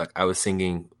effort. Like I was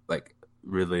singing like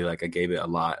really, like I gave it a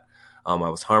lot. I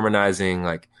was harmonizing,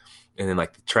 like, and then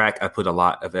like the track, I put a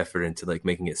lot of effort into like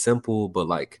making it simple, but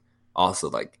like also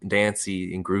like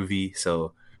dancey and groovy.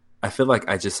 So I feel like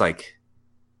I just like,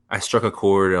 I struck a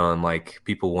chord on like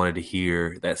people wanted to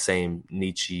hear that same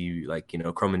Nietzsche, like, you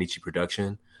know, Chroma Nietzsche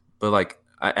production, but like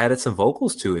I added some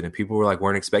vocals to it and people were like,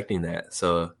 weren't expecting that.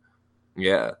 So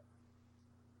yeah.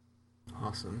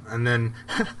 Awesome. And then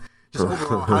just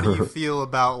overall, how do you feel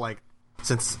about like,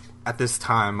 since at this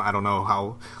time, I don't know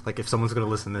how, like if someone's going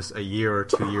to listen to this a year or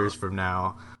 2 years from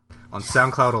now, on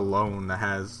SoundCloud alone, that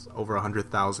has over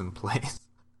 100,000 plays.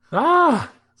 So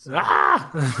how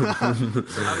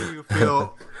do you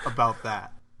feel about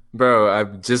that? Bro, I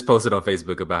just posted on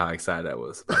Facebook about how excited I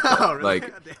was. Oh, really?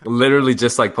 Like, literally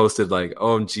just like posted like,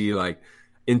 OMG, like,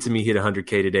 Into Me hit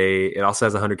 100K today. It also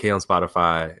has 100K on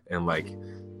Spotify. And like,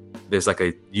 there's like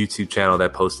a YouTube channel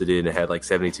that posted it and it had like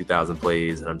 72,000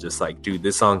 plays. And I'm just like, dude,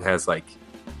 this song has like,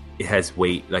 it has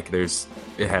weight. Like it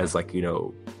has like, you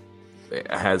know, it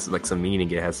has like some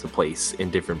meaning. It has a place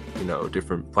in different, you know,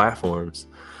 different platforms.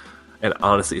 And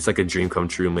honestly, it's like a dream come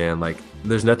true, man. Like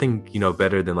there's nothing, you know,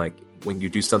 better than like when you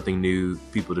do something new,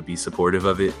 people to be supportive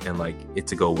of it and like it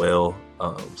to go well.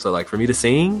 So like for me to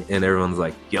sing and everyone's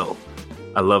like, yo,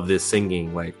 I love this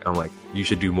singing. Like, I'm like, you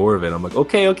should do more of it. I'm like,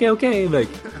 okay. Like,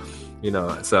 you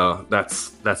know, so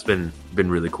that's been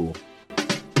really cool.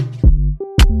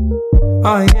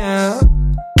 Oh yeah,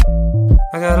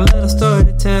 I got a little story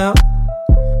to tell.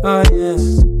 Oh yeah.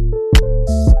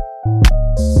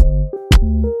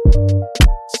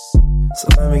 So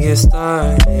let me get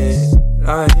started.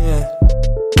 Oh yeah,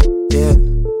 yeah.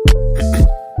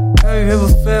 Have you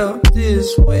ever felt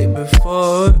this way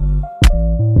before?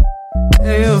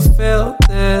 Have you ever felt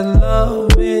that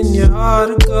love in your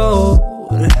heart of gold?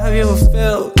 Have you ever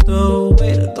felt the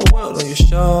weight of the world on your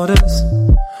shoulders?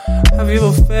 Have you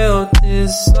ever felt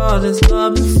all this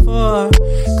love before?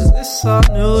 Cause it's all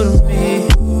new to me.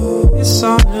 It's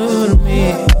all new to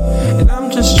me. And I'm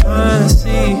just trying to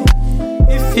see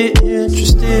if you're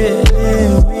interested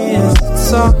in me.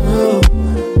 It's all new.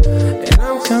 And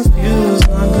I'm confused,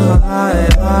 not gonna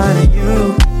lie to you.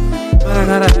 But I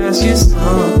gotta ask you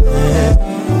something.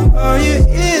 Are you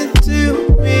into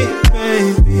me,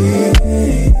 baby?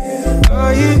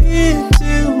 Are you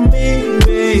into me,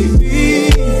 baby?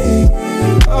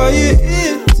 Are you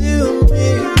into me,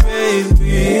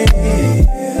 baby?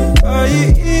 Are you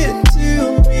into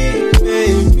me,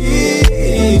 baby?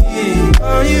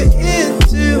 Are you into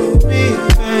me,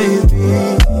 baby?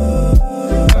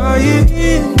 Are you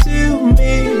into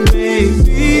me,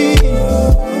 baby?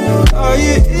 Are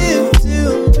you into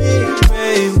me,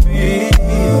 baby?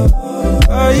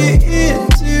 Are you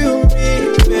into me,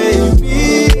 baby?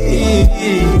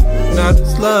 Now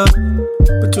this love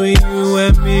between you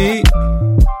and me,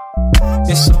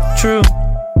 it's so true,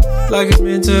 like it's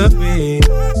meant to be.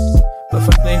 But if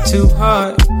I think too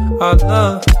hard, our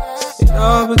love, it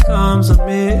all becomes a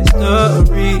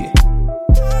mystery.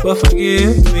 But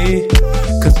forgive me,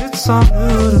 cause it's all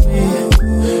new to me.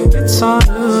 It's all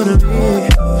new to me.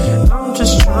 I'm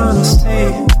just trying to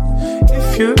see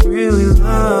if you really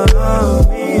love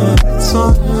me. It's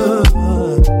all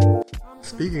new.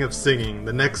 Speaking of singing,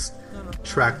 the next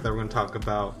track that we're going to talk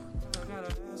about,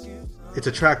 it's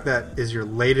a track that is your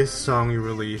latest song you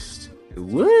released.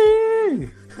 Woo!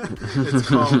 It's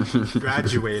called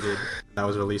Graduated. That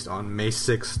was released on May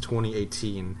 6,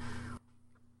 2018.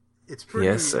 It's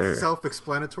pretty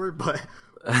self-explanatory, but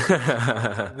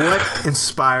what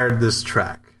inspired this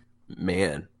track?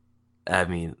 Man, I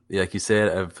mean, like you said,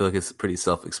 I feel like it's pretty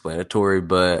self-explanatory,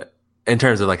 but in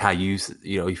terms of like how you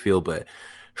feel, but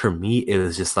for me, it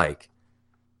was just like,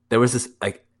 there was this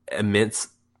like immense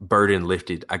burden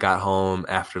lifted. I got home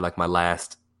after like my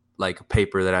last like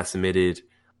paper that I submitted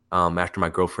after my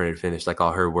girlfriend had finished like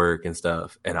all her work and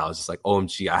stuff, and I was just like,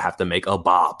 OMG, I have to make a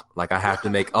bop. Like I have to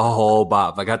make a whole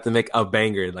bop. Like I have to make a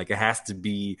banger. Like it has to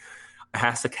be it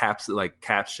has to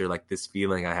capture like this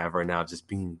feeling I have right now, just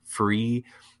being free,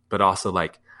 but also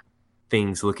like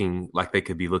things looking like they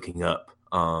could be looking up.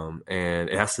 And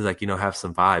it has to like, have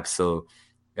some vibes. So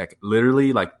like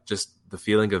literally like just the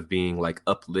feeling of being like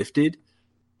uplifted.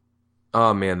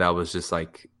 Oh man, that was just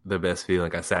like the best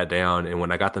feeling. I sat down, and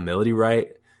when I got the melody right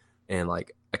and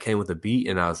like I came with a beat,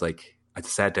 and I was like, I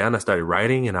just sat down, I started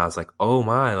writing, and I was like, oh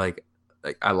my, like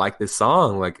I like this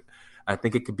song. Like I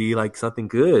think it could be like something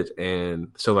good.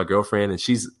 And so my girlfriend, and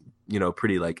she's,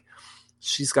 pretty like,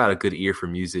 she's got a good ear for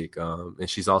music. And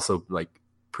she's also like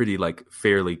pretty like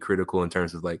fairly critical in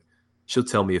terms of like, she'll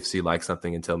tell me if she likes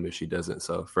something and tell me if she doesn't.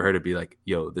 So for her to be like,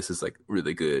 yo, this is like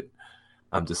really good,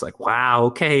 I'm just like, wow,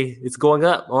 okay, it's going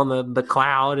up on the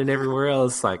cloud and everywhere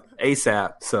else, like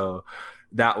ASAP. So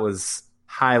that was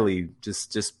highly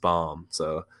just bomb.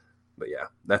 So, but yeah,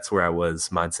 that's where I was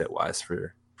mindset wise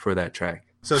for that track.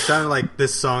 So it sounded like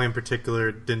this song in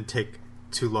particular didn't take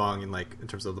too long in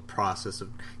terms of the process of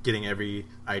getting every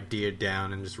idea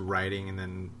down and just writing and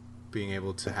then being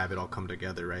able to have it all come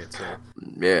together, right? So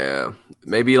yeah,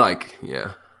 maybe like,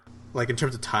 yeah. Like in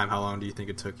terms of time, how long do you think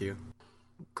it took you?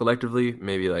 Collectively,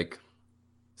 maybe like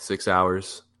 6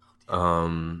 hours.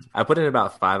 I put in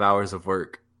about 5 hours of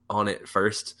work on it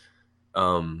first,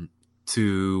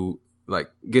 to like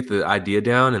get the idea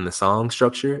down and the song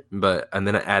structure, and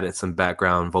then I added some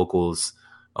background vocals,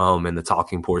 and the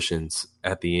talking portions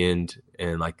at the end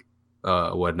and like,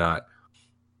 whatnot.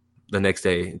 The next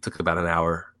day it took about an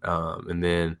hour, and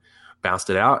then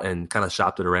bounced it out and kind of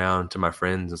shopped it around to my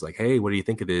friends. I was like, hey, what do you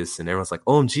think of this? And everyone's like,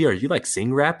 OMG, are you like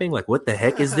sing rapping? Like, what the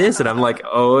heck is this? And I'm like,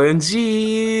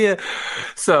 OMG.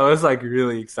 So it's like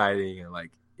really exciting. And like,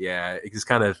 yeah, it just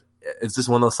kind of, it's just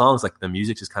one of those songs, like the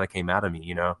music just kind of came out of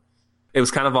me, It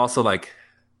was kind of also like,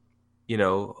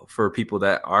 for people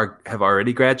that have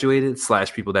already graduated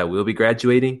 / people that will be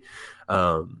graduating.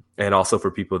 And also for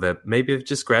people that maybe have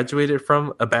just graduated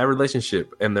from a bad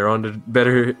relationship and they're on to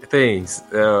better things,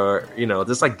 or,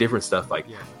 just like different stuff, like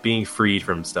being freed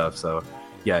from stuff. So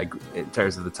yeah, in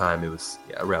terms of the time, it was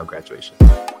around graduation.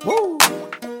 Woo!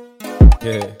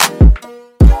 Yeah.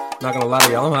 Not gonna lie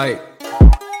to y'all, I'm hyped.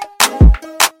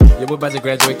 Yeah, we're about to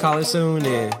graduate college soon,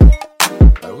 and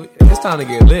it's time to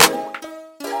get lit.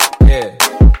 Yeah.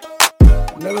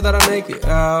 Never thought I'd make it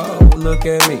out. Look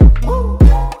at me.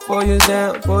 4 years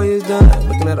down, 4 years done.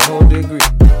 Looking at a whole degree.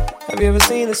 Have you ever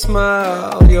seen a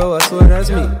smile? Yo, I swear that's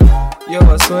me. Yo,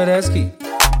 I swear that's key.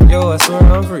 Yo, I swear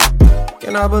I'm free.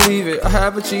 Can I believe it? I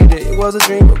have achieved it. It was a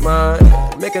dream of mine.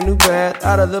 Make a new path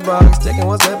out of the box, taking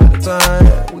one step at a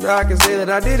time. Now I can say that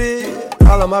I did it.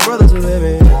 All of my brothers were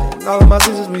living. All of my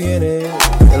sisters we in it.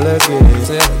 And let's get it.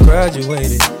 Said I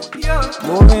graduated.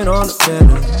 Moving on to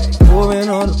better. Moving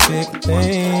on to bigger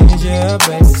things. Yeah,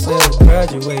 baby, said I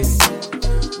graduated.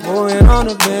 Moving on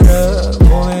to better.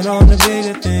 Moving on to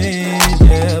bigger things.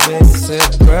 Yeah, baby, said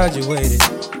I graduated.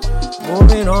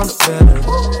 Moving on to better.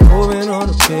 Moving on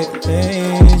to bigger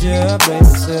things. Yeah, baby,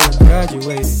 said I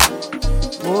graduated.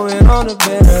 Moving on to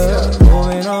better.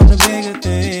 Moving on to bigger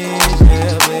things.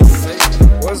 Yeah,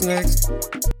 baby, what's next?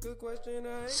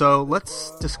 So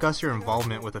let's discuss your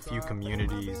involvement with a few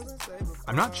communities.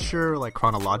 I'm not sure, like,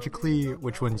 chronologically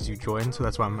which ones you joined, so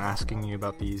that's why I'm asking you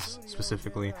about these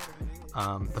specifically.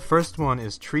 The first one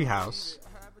is Treehouse.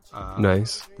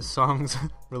 Nice. The songs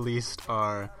released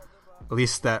are, at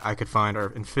least that I could find,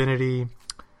 are Infinity,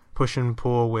 Push and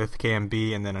Pull with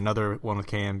KMB, and then another one with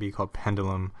KMB called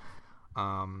Pendulum.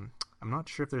 I'm not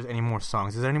sure if there's any more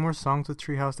songs. Is there any more songs with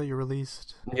Treehouse that you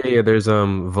released? Yeah. There's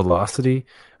Velocity.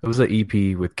 It was an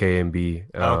EP with KMB.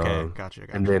 Okay, gotcha.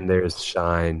 And then there's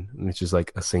Shine, which is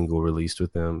like a single released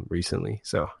with them recently.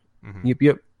 So,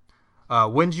 Yep.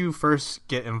 When did you first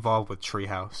get involved with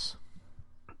Treehouse?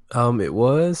 It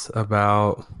was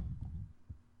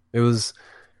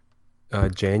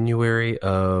January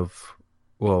of,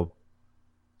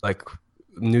 like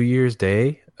New Year's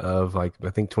Day of like,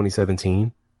 I think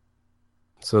 2017.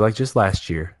 So like just last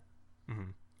year.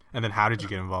 Mm-hmm. And then how did you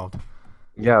get involved?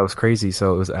 Yeah, it was crazy.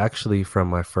 So it was actually from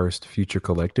my first Future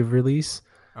Collective release.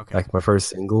 Okay. Like my first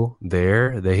single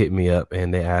there, they hit me up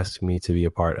and they asked me to be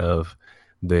a part of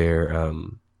their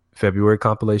February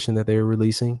compilation that they were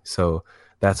releasing. So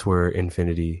that's where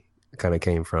Infinity kind of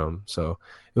came from. So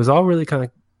it was all really kind of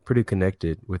pretty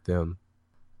connected with them.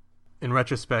 In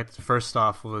retrospect, first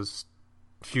off was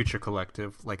Future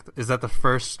Collective. Like, is that the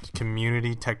first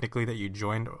community technically that you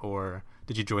joined, or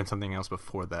did you join something else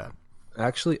before that?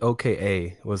 Actually,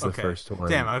 OKA was the first one.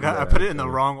 Damn, I put it in the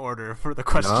wrong order for the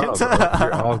questions. No,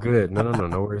 you're all good. No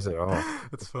worries at all.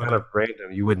 That's funny. Kind of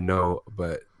random, you wouldn't know,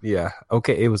 but yeah,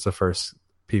 OKA was the first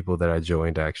people that I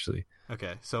joined actually.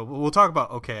 Okay, so we'll talk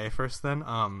about OKA first then.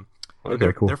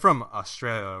 Okay, cool. They're from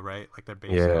Australia, right? Like they're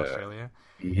based in Australia.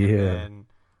 Yeah. And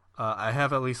I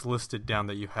have at least listed down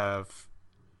that you have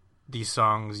these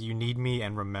songs, "You Need Me"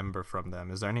 and "Remember" from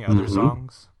them. Is there any other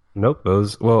songs? Nope.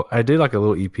 Well, I did like a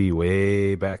little EP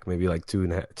way back, maybe like 2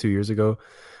 years ago,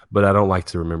 but I don't like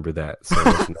to remember that. So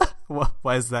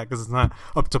Why is that? Because it's not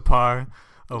up to par.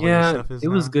 Of what your stuff is it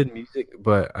was now? good music,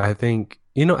 but I think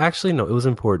actually no, it was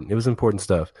important. It was important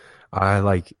stuff.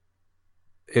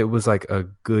 It was like a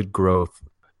good growth.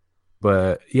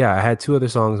 But yeah, I had 2 other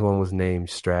songs. One was named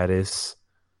Stratus,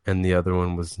 and the other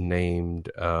one was named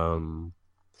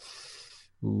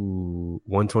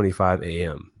 1:25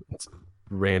 a.m. It's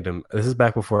random. This is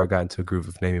back before I got into a groove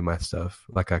of naming my stuff,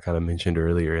 like I kind of mentioned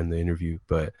earlier in the interview.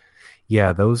 But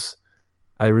yeah,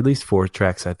 I released 4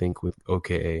 tracks, I think, with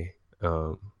OKA.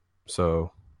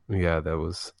 So yeah, that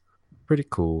was pretty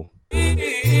cool.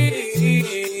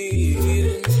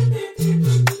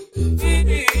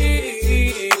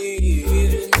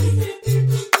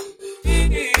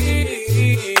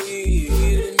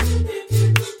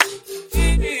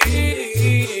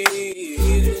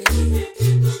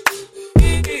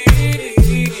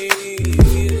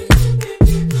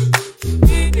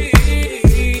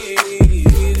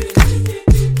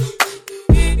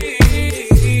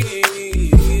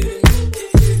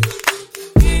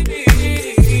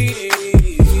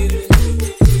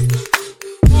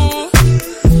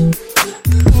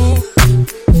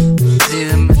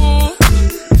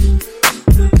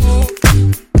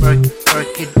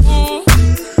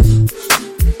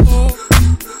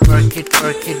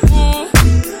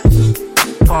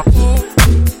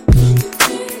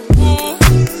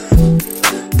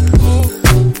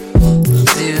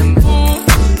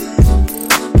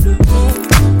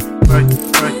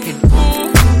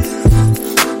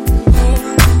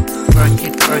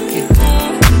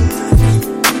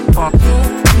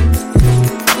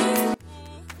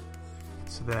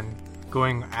 So then,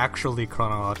 going actually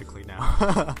chronologically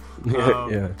now.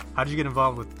 Yeah. How did you get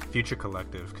involved with Future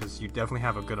Collective? Because you definitely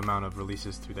have a good amount of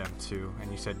releases through them too,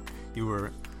 and you said you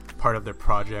were part of their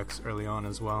projects early on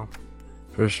as well.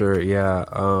 For sure, yeah.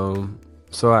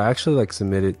 So I actually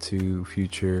submitted to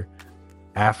Future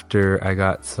after I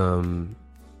got some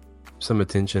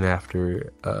attention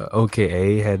after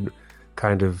OKA had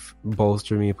kind of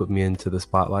bolstered me, put me into the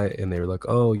spotlight, and they were like,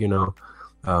 oh,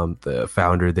 the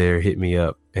founder there hit me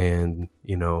up, and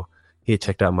he had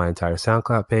checked out my entire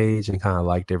SoundCloud page and kind of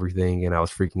liked everything, and I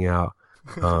was freaking out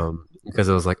because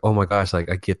it was like, oh my gosh, I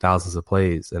get thousands of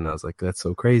plays, and I was like, that's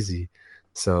so crazy.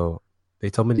 So they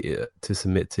told me to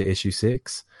submit to Issue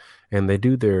 6, and they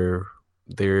do the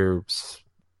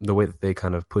way that they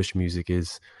kind of push music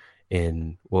is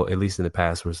at least in the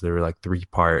past, was there were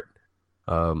 3-part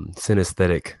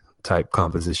synesthetic type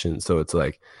composition. So it's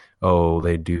they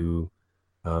do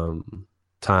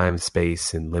time,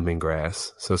 space, and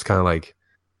lemongrass. So it's kind of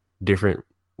different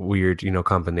weird,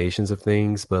 combinations of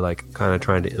things, but kind of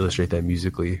trying to illustrate that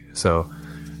musically. So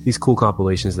these cool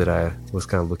compilations that I was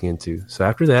kind of looking into. So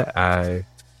after that, I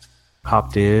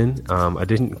hopped in. I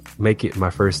didn't make it my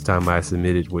first time I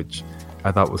submitted, which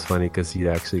I thought was funny because he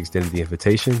actually extended the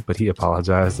invitation, but he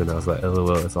apologized, and I was like,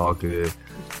 LOL, it's all good.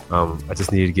 I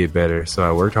just needed to get better. So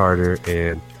I worked harder,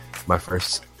 and my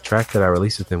first track that I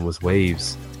released with him was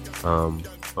Waves on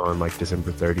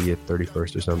December 30th,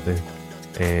 31st or something.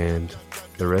 And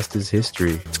the rest is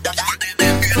history.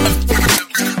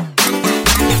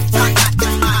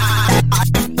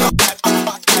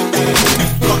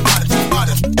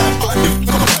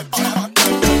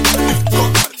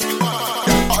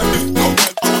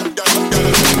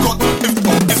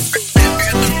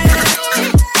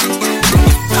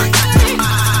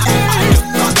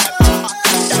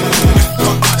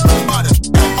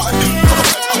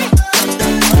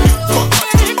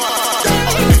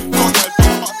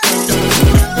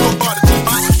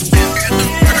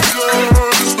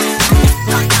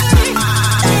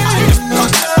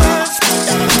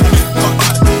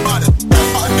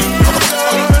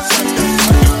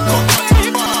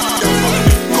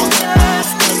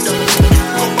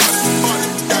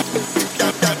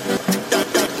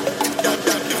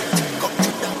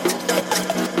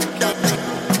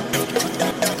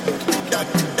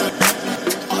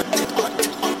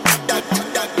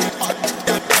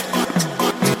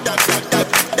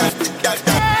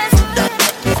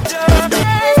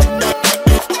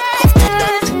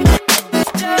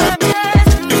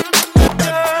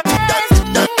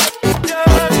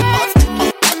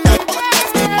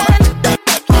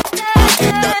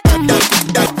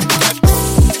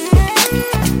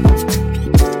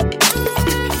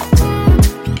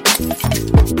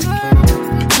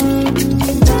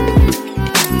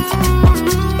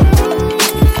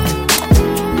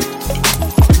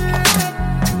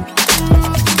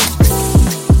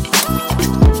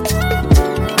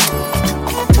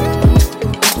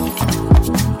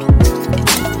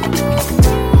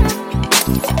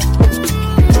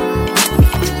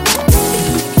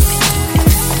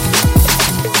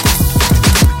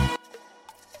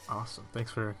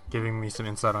 for giving me some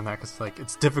insight on that, because like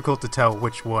it's difficult to tell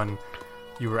which one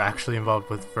you were actually involved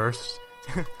with first.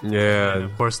 Yeah. And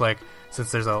of course, like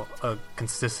since there's a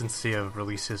consistency of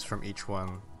releases from each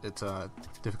one, it's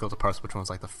difficult to parse which one's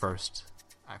like the first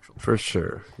actual. For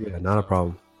sure. Yeah, not a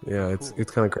problem. Yeah, it's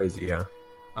kind of crazy. Yeah.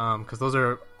 Because those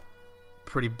are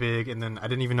pretty big, and then I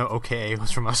didn't even know OKA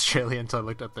was from Australia until I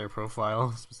looked at their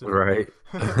profile specifically. Right.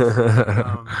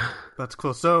 That's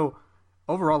cool. So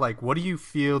overall, like, what do you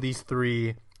feel these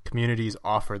three communities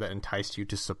offer that enticed you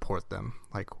to support them?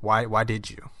 Like, why did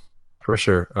you? For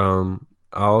sure.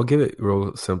 I'll give it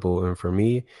real simple. And for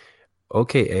me,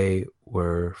 OKA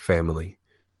were family.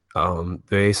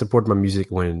 They supported my music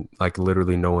when like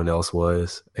literally no one else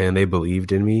was, and they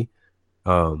believed in me.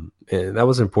 And that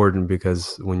was important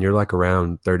because when you're like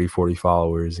around 30, 40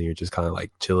 followers and you're just kind of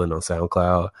like chilling on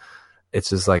SoundCloud, it's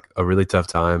just like a really tough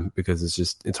time because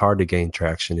it's hard to gain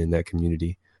traction in that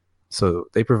community. So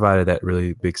they provided that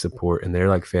really big support, and they're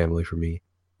like family for me.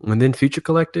 And then Future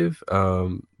Collective,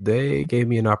 they gave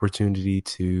me an opportunity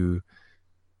to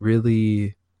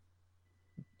really,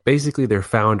 basically their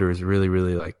founder is really,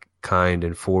 really like kind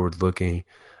and forward looking.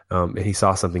 And he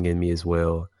saw something in me as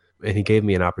well. And he gave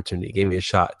me an opportunity, he gave me a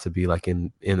shot to be like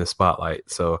in the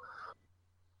spotlight. So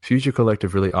Future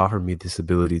Collective really offered me this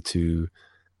ability to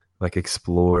like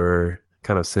explore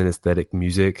kind of synesthetic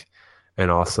music,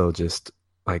 and also just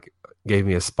like gave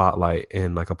me a spotlight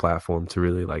and like a platform to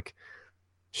really like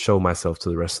show myself to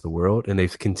the rest of the world. And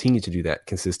they've continued to do that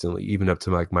consistently, even up to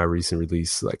like my recent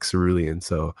release, like Cerulean.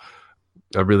 So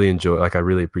I really enjoy, like, I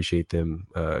really appreciate them.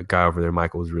 Guy over there,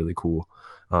 Michael, was really cool.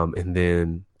 And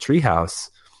then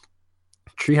Treehouse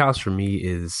for me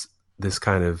is this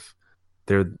kind of,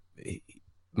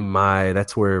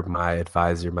 that's where my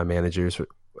advisor, my manager is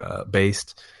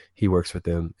based. He works with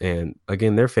them. And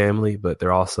again, they're family, but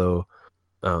they're also,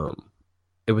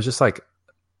 it was just like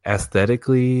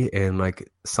aesthetically and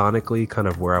like sonically kind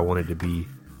of where I wanted to be.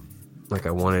 Like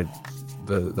I wanted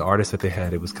the artist that they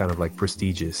had, it was kind of like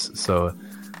prestigious. So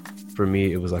for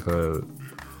me, it was like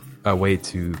a way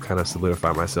to kind of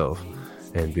solidify myself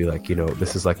and be like, you know,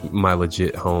 this is like my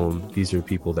legit home. These are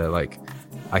people that like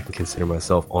I can consider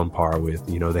myself on par with.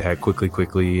 You know, they had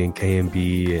Quickly and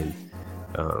KMB and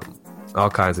all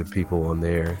kinds of people on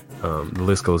there. The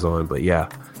list goes on, but yeah.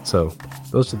 So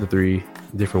those are the three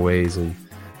different ways, and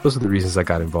those are the reasons I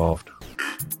got involved.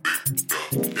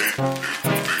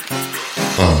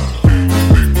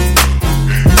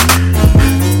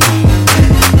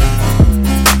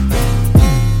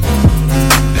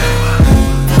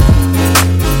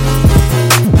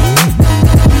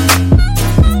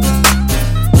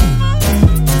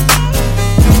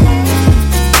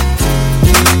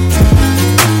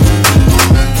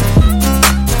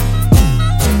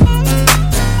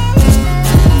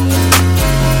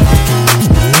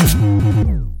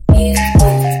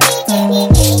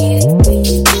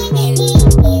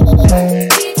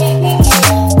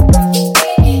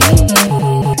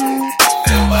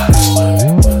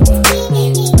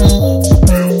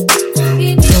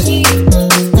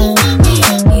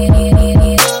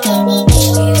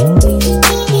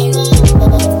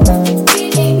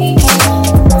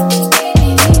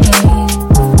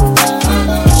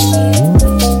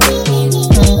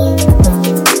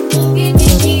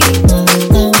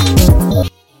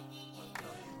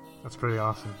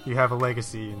 You have a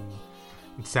legacy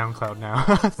in SoundCloud now.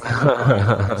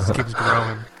 It just keeps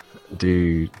growing.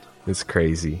 Dude, it's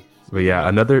crazy. But yeah,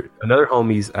 another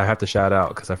homies I have to shout out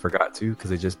because I forgot to, because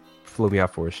they just flew me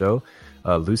out for a show.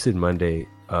 Lucid Monday,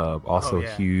 also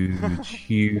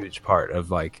huge part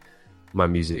of like my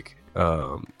music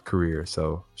career.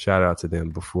 So shout out to them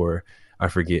before I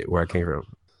forget where I came from.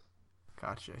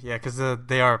 Gotcha. Yeah, because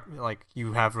they are like,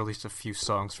 you have released a few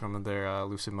songs from their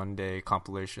Lucid Monday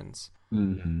compilations.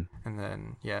 Mm-hmm. And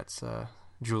then it's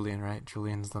Julian, right?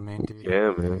 Julian's the main dude.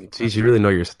 Yeah, man. Geez, you really know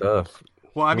your stuff.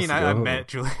 Well, I mean, I met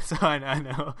Julian, so I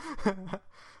know.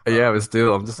 Yeah, but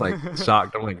still, I'm just like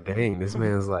shocked. I'm like, dang, this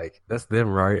man's like, that's them,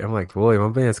 right? I'm like, boy, my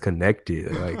band's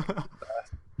connected. Like,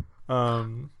 but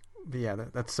yeah,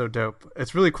 that's so dope.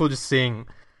 It's really cool just seeing.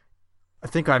 I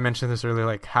think I mentioned this earlier,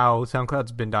 like how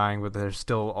SoundCloud's been dying, but there's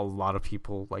still a lot of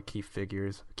people, like key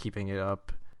figures, keeping it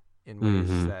up in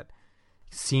ways that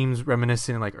seems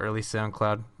reminiscent of like early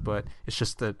SoundCloud, but it's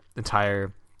just the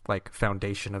entire like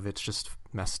foundation of it's just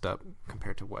messed up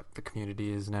compared to what the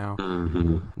community is now.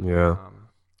 Yeah.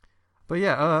 But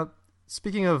yeah,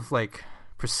 speaking of like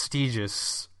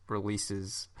prestigious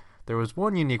releases, there was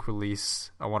one unique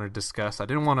release I wanted to discuss. I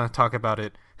didn't want to talk about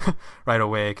it right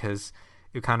away because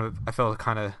I felt it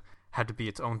kind of had to be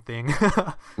its own thing.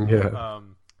 Yeah.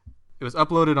 It was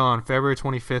uploaded on February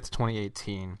 25th,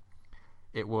 2018.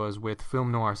 It was with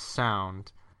Film Noir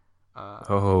Sound.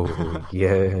 Oh,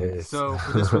 yes. So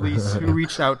for this release, who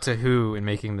reached out to who in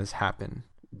making this happen?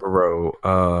 Bro,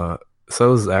 so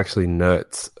it was actually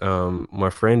nuts. My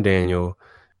friend Daniel,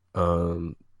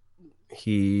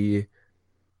 he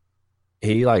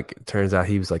like turns out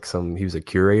he was a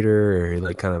curator, or he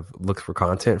like kind of looks for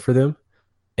content for them.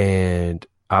 And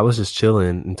I was just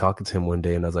chilling and talking to him one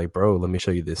day, and I was like, bro, let me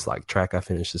show you this like track I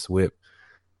finished, this whip.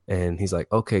 And he's like,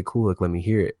 okay, cool, like let me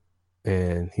hear it.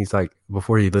 And he's like,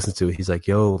 before he listens to it, he's like,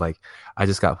 yo, like I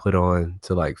just got put on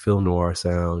to like Film Noir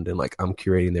Sound, and like I'm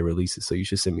curating their releases, so you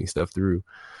should send me stuff through.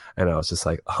 And I was just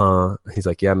like, huh? He's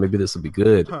like, yeah, maybe this will be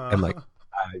good. And like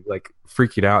I like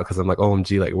freaking out because I'm like,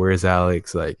 OMG, like where's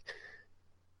Alex? Like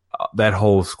that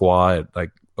whole squad,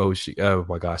 like oh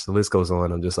my gosh, the list goes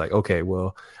on. I'm just like, okay,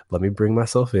 well, let me bring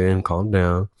myself in, calm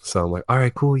down. So I'm like, all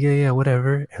right, cool, yeah,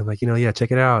 whatever. And like, yeah,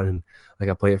 check it out. And like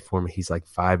I play it for him, he's like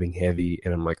vibing heavy,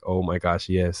 and I'm like, oh my gosh,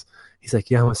 yes. He's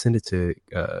like, yeah, I'm gonna send it to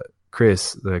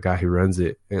Chris, the guy who runs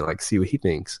it, and like see what he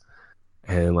thinks.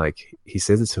 And like he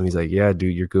sends it to me, he's like, yeah,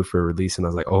 dude, you're good for a release. And I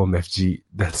was like, oh MFG,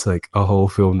 that's like a whole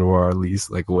Film Noir release,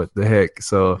 like what the heck.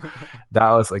 So that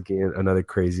was again another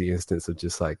crazy instance of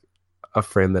just like a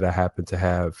friend that I happened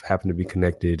to be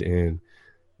connected, and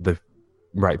the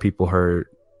right people heard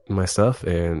my stuff,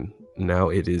 and now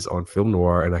it is on Film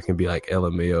Noir, and I can be like,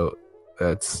 LMAO.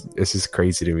 It's just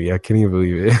crazy to me. I can't even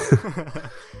believe it.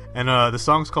 And the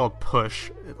song's called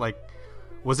Push. Like,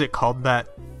 was it called that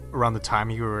around the time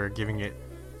you were giving it?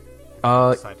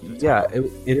 Yeah,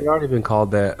 it had already been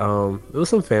called that. It was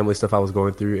some family stuff I was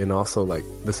going through, and also like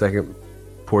the second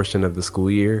portion of the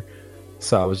school year.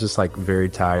 So I was just like very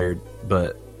tired,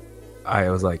 but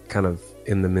I was like kind of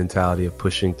in the mentality of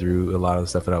pushing through a lot of the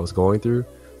stuff that I was going through.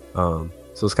 So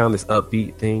it's kind of this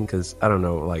upbeat thing, because I don't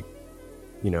know, like,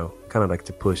 kind of like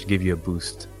to push, give you a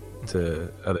boost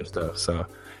to other stuff. So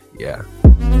yeah.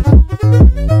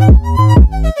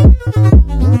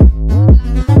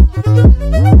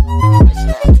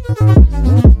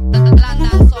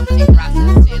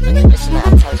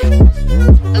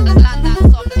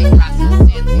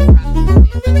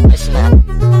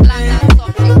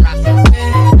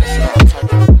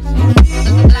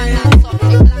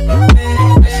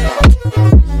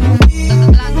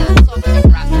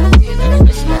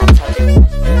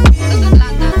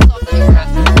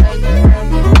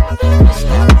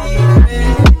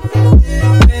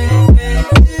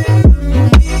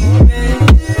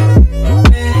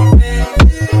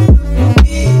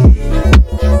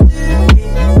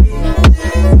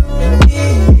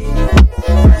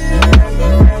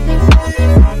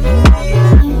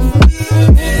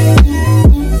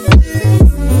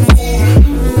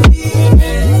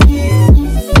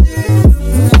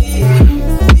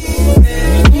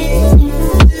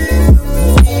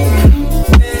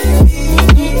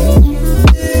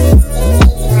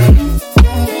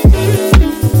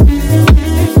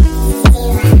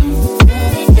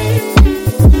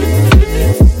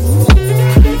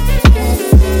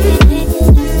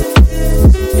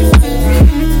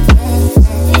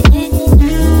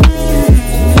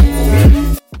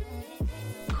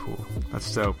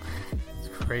 So it's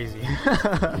crazy.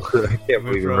 I can't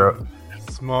believe it, bro.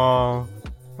 Small,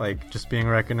 like just being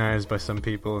recognized by some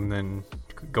people, and then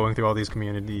going through all these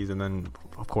communities, and then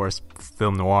of course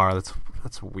Film Noir.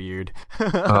 That's weird.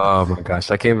 Oh my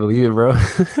gosh, I can't believe it, bro.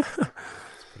 It's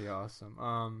pretty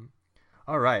awesome.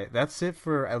 All right, that's it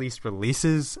for at least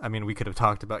releases. I mean, we could have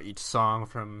talked about each song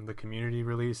from the community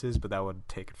releases, but that would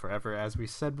take it forever, as we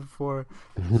said before.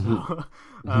 So,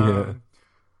 Yeah.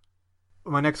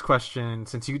 My next question,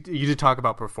 since you did talk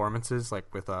about performances,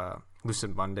 like with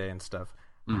Lucid Monday and stuff,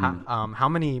 how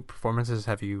many performances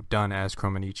have you done as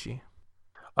Chromanichi?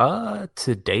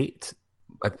 To date,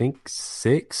 I think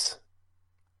 6.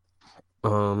 I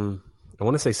want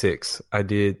to say 6. I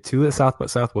did 2 at South by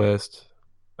Southwest.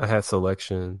 I had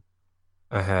Selection.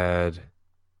 I had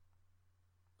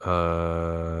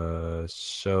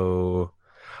show.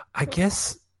 I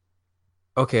guess.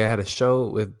 Okay, I had a show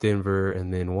with Denver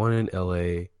and then one in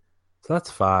LA. So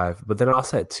that's 5. But then I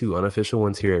also had 2 unofficial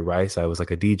ones here at Rice. I was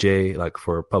like a DJ, like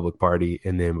for a public party,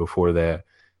 and then before that,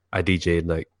 I DJ'd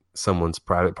like someone's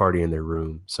private party in their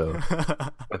room. So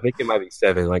I think it might be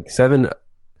 7, like 7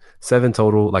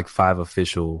 total, like 5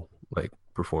 official like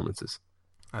performances.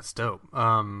 That's dope.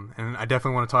 And I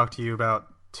definitely want to talk to you about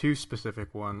 2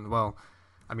 specific ones. Well,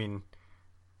 I mean,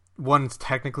 one's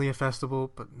technically a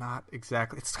festival, but not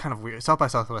exactly. It's kind of weird. South by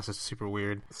Southwest is super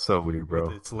weird. So weird,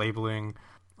 bro. It's labeling.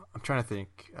 I'm trying to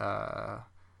think.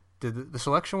 Did the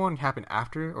Selection one happen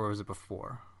after, or was it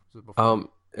before?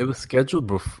 It was scheduled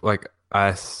before. Like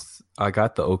I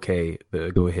got the okay,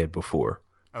 the go ahead before,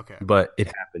 Okay. but it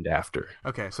happened after.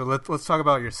 Okay, so let's talk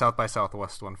about your South by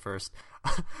Southwest one first.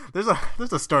 There's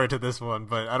a story to this one,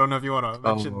 but I don't know if you want to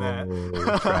mention that.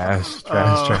 Trash,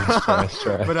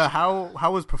 trash. But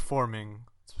how was performing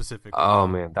specifically? Oh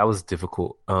man, that was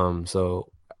difficult.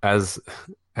 So as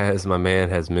my man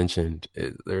has mentioned,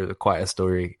 there's quite a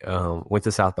story. Went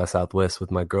to South by Southwest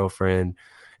with my girlfriend.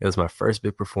 It was my first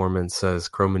big performance as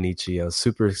Chromanichi. I was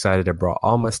super excited. I brought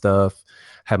all my stuff,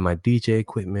 had my DJ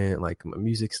equipment, like my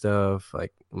music stuff,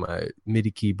 like my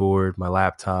MIDI keyboard, my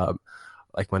laptop,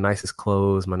 like my nicest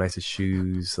clothes, my nicest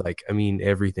shoes, like I mean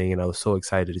everything. And I was so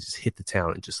excited to just hit the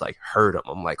town and just like hurt them.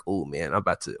 I'm like, oh man, I'm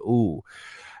about to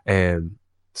And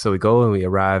so we go and we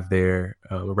arrive there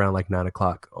around like 9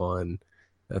 o'clock on,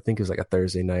 I think it was like a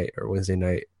Thursday night or Wednesday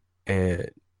night,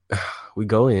 and we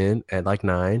go in at like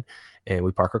 9, and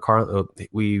we park our car.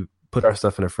 We put our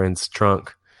stuff in a friend's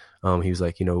trunk. He was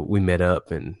like, we met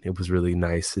up, and it was really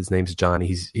nice. His name's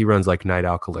Johnny. He runs like Night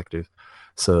Owl Collective,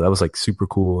 so that was like super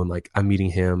cool. And like I'm meeting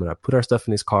him, and I put our stuff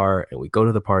in his car, and we go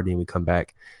to the party, and we come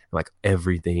back, and like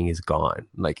everything is gone,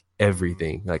 like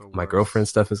everything. Like my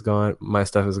girlfriend's stuff is gone, my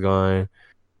stuff is gone.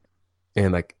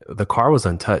 And like the car was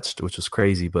untouched, which was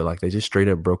crazy, but like they just straight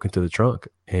up broke into the trunk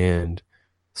and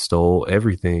stole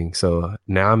everything. So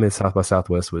now I'm in South by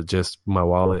Southwest with just my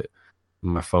wallet,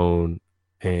 my phone,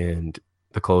 and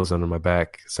the clothes under my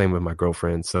back. Same with my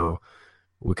girlfriend. So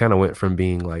we kind of went from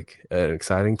being like an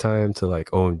exciting time to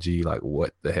like, OMG, like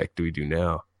what the heck do we do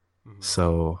now? Mm-hmm.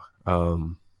 So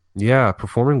yeah,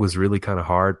 performing was really kind of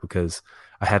hard because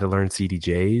I had to learn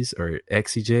CDJs or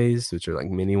XCJs, which are like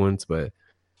mini ones, but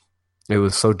it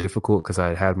was so difficult because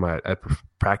I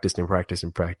practiced,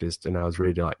 and I was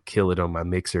ready to like kill it on my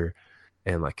mixer,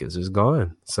 and like it's just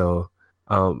gone. So,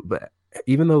 but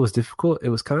even though it was difficult, it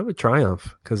was kind of a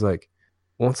triumph because like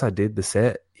once I did the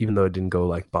set, even though it didn't go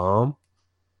like bomb,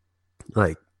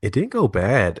 like it didn't go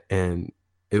bad, and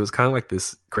it was kind of like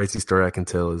this crazy story I can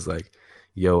tell is like,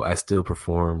 yo, I still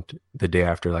performed the day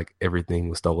after like everything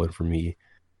was stolen from me,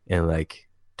 and like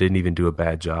didn't even do a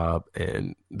bad job,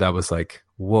 and that was like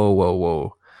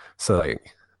whoa. So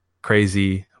like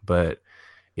crazy, but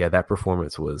yeah, that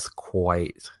performance was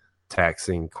quite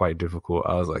taxing, quite difficult.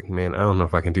 I was like, man, I don't know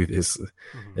if I can do this.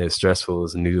 Mm-hmm. It's stressful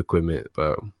as new equipment,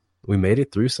 but we made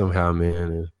it through somehow, man,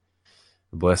 and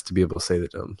blessed to be able to say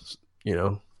that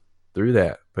through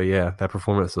that. But yeah, that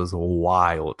performance was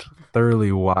wild,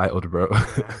 thoroughly wild, bro.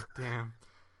 Yeah, damn.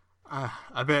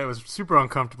 I bet it was super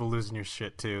uncomfortable losing your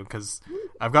shit too, because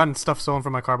I've gotten stuff stolen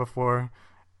from my car before.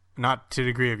 Not to the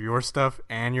degree of your stuff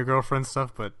and your girlfriend's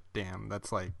stuff, but damn,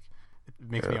 that's like, it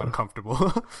makes me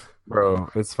uncomfortable. Bro,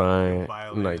 it's fine.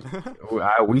 Like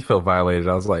we felt violated.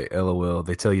 I was like, LOL.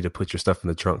 They tell you to put your stuff in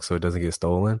the trunk so it doesn't get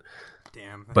stolen.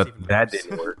 Damn, but that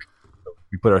didn't work.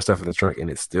 We put our stuff in the trunk and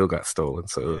it still got stolen.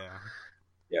 So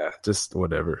yeah, just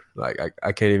whatever. Like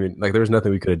I can't even, like, there's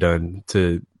nothing we could have done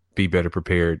to be better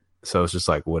prepared. So it's just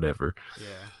like whatever.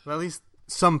 Yeah, well, at least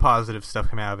some positive stuff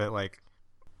came out of it. Like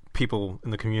people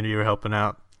in the community were helping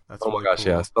out. That's oh my gosh,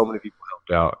 cool. Yeah, so many people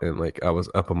helped out, and like I was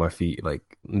up on my feet like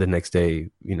the next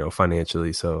day,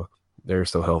 financially. So they're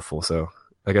so helpful. So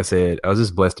like I said, I was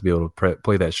just blessed to be able to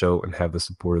play that show and have the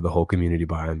support of the whole community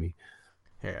behind me.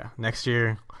 Yeah, next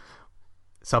year,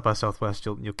 South by Southwest,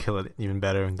 you'll kill it even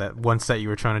better. And that one set you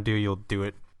were trying to do, you'll do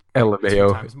it.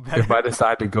 LMAO. If I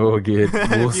decide to go again,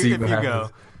 we'll see what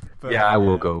happens. But, yeah, I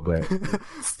will go, but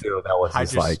still, that was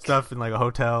just like stuff in like a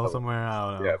hotel somewhere.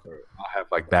 I don't know. Yeah, I'll have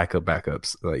like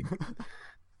backups, like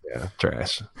yeah,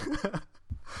 trash.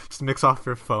 Just mix off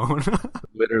your phone.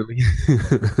 Literally,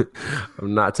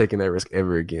 I'm not taking that risk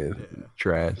ever again. Yeah,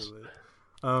 trash.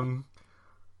 In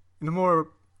a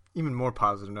even more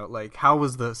positive note, like how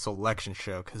was the selection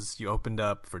show? Because you opened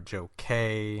up for Joe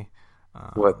K.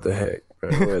 What the heck,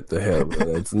 bro? What the hell,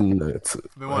 bro? That's nuts.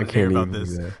 I've been wanting to hear about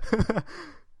this.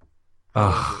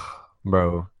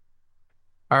 Bro.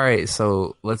 All right,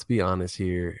 so let's be honest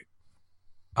here.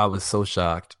 I was so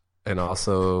shocked, and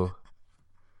also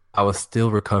I was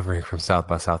still recovering from South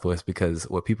by Southwest, because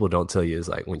what people don't tell you is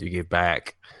like when you get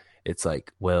back, it's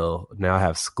like, well, now I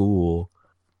have school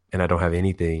and I don't have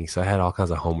anything. So I had all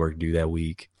kinds of homework due that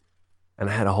week, and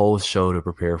I had a whole show to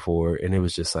prepare for, and it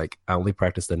was just like I only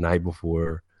practiced the night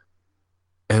before.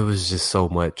 It was just so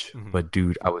much. Mm-hmm. But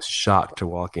dude, I was shocked to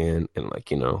walk in and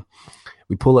like,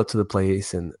 we pull up to the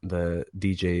place, and the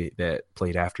DJ that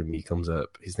played after me comes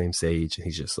up. His name's Sage, and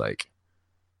he's just like,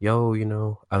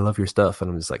 yo, I love your stuff.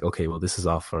 And I'm just like, okay, well, this is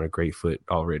off on a great foot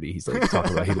already. He's like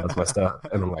talking about he loves my stuff.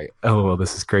 And I'm like, oh, well,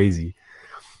 this is crazy.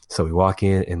 So we walk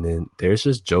in, and then there's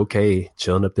just Joe K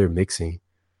chilling up there mixing.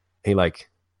 He like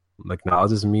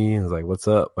acknowledges me and is like, "What's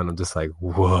up?" And I'm just like,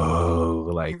 "Whoa!"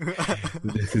 Like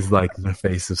this is like the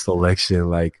face of selection.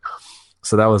 Like,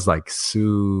 so that was like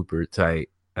super tight.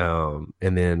 And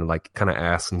then like kind of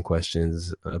asked some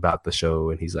questions about the show,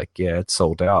 and he's like, "Yeah, it's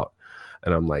sold out."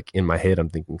 And I'm like, in my head, I'm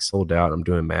thinking sold out. I'm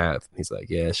doing math. And he's like,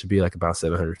 "Yeah, it should be like about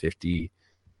 750,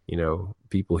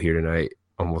 people here tonight,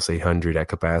 almost 800 at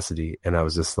capacity." And I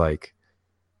was just like,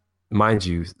 mind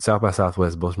you, South by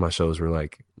Southwest, both of my shows were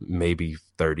like maybe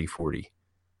 30, 40.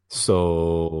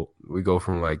 So we go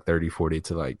from like 30, 40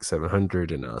 to like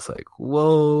 700. And I was like,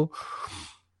 whoa.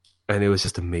 And it was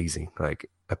just amazing. Like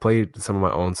I played some of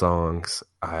my own songs.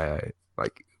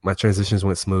 My transitions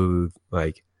went smooth.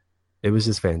 Like it was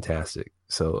just fantastic.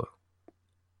 So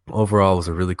overall, it was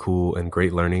a really cool and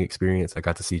great learning experience. I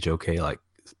got to see Joe K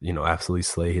absolutely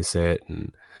slay his set,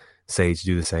 and Sage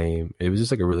do the same. It was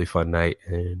just like a really fun night,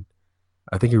 and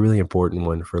I think a really important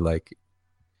one for like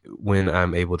when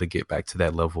I'm able to get back to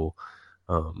that level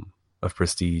of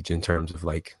prestige in terms of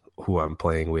like who I'm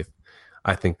playing with.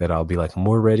 I think that I'll be like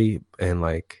more ready, and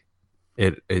like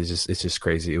it's just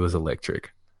crazy. It was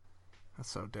electric. That's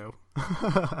so dope.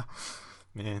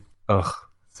 Man. Ugh.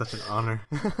 Such an honor.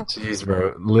 Jeez,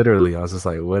 bro. Literally, I was just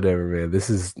like, whatever, man. This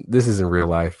isn't real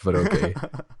life, but okay.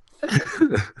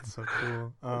 That's so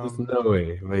cool. There's no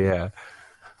way, but yeah.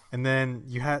 And then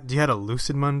you had a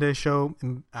Lucid Monday show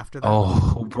after that?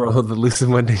 Oh, bro, the Lucid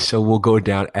Monday show will go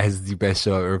down as the best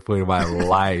show I've ever played in my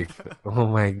life. Oh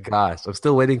my gosh. I'm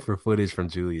still waiting for footage from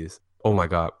Julius. Oh my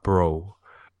God, bro.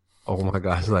 Oh my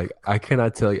gosh. Like, I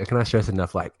cannot stress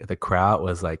enough. Like, the crowd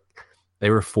was like, they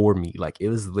were for me. Like, it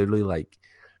was literally like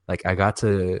I got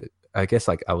to, I guess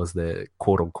like I was the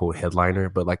quote unquote headliner,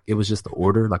 but like it was just the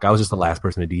order. Like I was just the last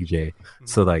person to DJ.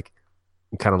 So like,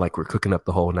 kind of like we're cooking up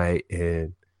the whole night,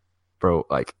 and bro,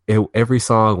 like every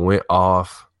song went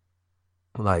off.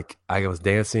 Like I was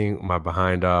dancing my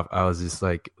behind off. I was just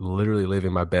like literally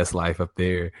living my best life up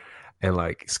there, and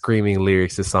like screaming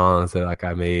lyrics to songs that like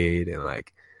I made, and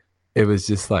like it was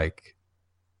just like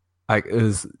it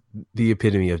was the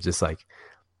epitome of just like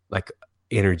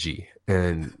energy,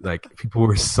 and like people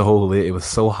were so lit. It was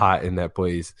so hot in that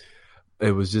place.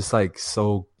 It was just like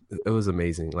it was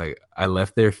amazing. Like I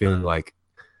left there feeling like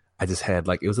I just had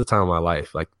like, it was a time of my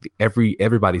life. Like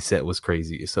everybody's set was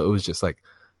crazy. So it was just like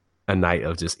a night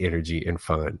of just energy and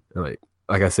fun. And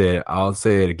like I said, I'll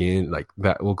say it again, like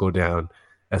that will go down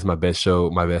as my best show,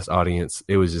 my best audience.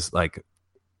 It was just like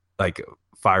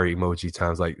fire emoji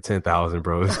times like 10,000,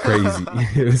 bro. It was crazy.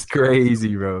 It was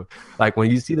crazy, bro. Like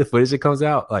when you see the footage that comes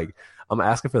out, like I'm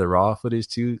asking for the raw footage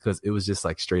too, because it was just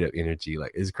like straight up energy.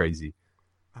 Like it's crazy.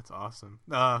 That's awesome.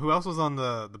 Who else was on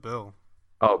the bill?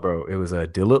 Oh, bro, it was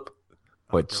Dillip.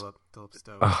 Dillip's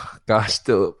dope. Oh gosh,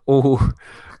 Dillip. Oh,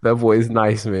 that boy is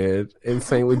nice, man. And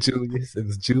same with Julius. It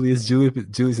was Julius.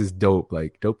 Julius is dope.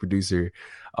 Like dope producer,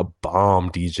 a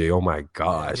bomb DJ. Oh my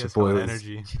gosh, yeah, the boy was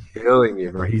energy. Killing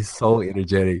it, bro. He's so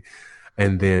energetic.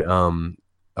 And then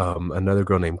another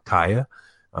girl named Kaya.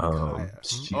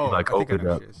 She opened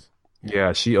up.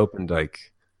 Yeah, she opened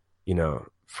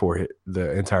for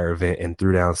the entire event and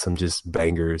threw down some just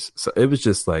bangers. So it was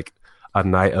just like a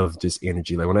night of just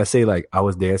energy. Like when I say like I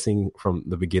was dancing from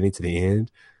the beginning to the end,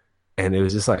 and it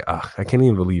was just like I can't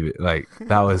even believe it. Like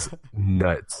that was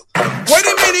nuts. Wait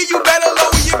a minute, you better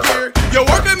lower your gear. You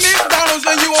work at McDonald's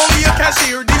and you only a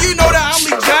cashier. Do you know that I'm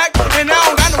Lee Jack and I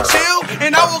don't got no chill?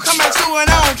 And I will come at you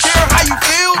and I don't care how you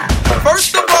feel.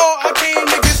 First of all, I came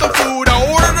to get some food. I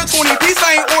ordered a 20-piece,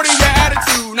 I ain't ordered your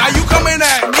attitude. Now you coming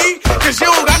at me cause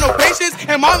you don't got no patience.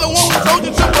 Am I the one who told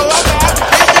you to fill out the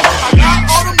application? I got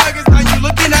all the nuggets, now you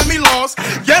looking at me lost.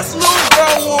 Yes, little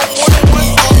girl want more than one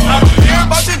sauce. I don't care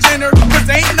about your gender, cause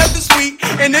ain't nothing sweet.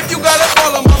 And if you got a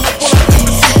problem, I'ma pull up the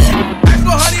receipt. Ask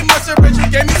for honey mustard, but you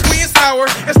gave me sweet and sour.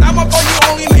 It's not my fault you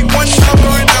only make $1 an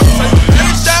hour. So you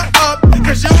better shut up,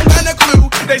 cause you don't got a clue.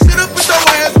 They should've put your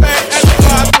ass back as you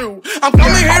fly through. I'm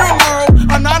coming here tomorrow,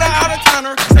 I'm not an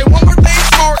out-of-towner. Say one more thing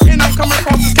short, and I'm coming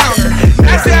across this counter.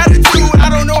 That's the attitude, I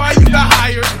don't know how you got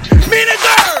hired.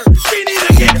 Manager, she need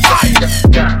to get fired.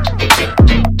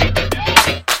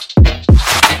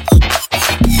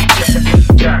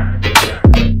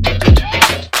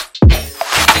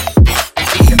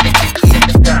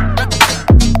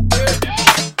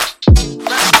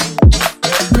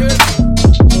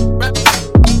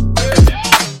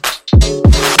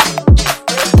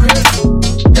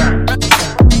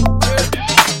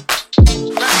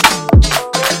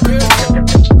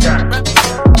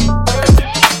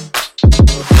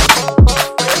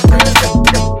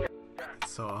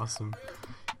 Awesome.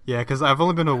 Yeah, because I've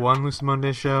only been to one Lucid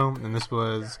Monday show, and this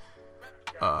was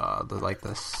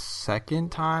the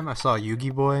second time I saw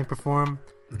Yugi Boy perform.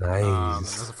 That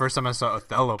Nice. was the first time I saw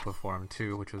Othello perform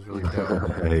too, which was really dope.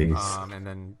 Nice. And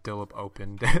then Dillip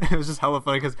opened. It was just hella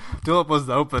funny because Dillip was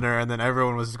the opener, and then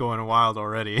everyone was going wild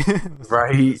already.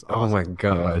 Right? It was Oh awesome. my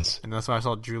gosh. And that's when I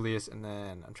saw Julius, and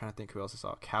then I'm trying to think who else I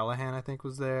saw. Callahan, I think,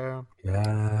 was there.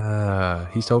 Yeah.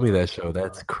 He told me that show.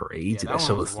 That's crazy. Yeah, that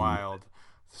show one was wild.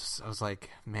 I was like,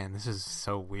 man, this is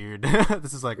so weird.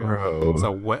 This is like Bro.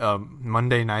 a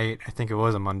Monday night. I think it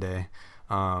was a Monday.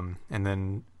 And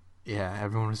then, yeah,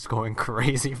 everyone was going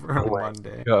crazy for a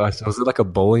Monday. Gosh, was it like a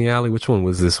bowling alley? Which one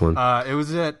was this one? It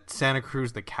was at Santa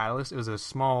Cruz, the Catalyst. It was a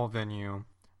small venue.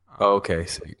 Oh, okay.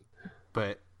 Sick.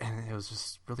 And it was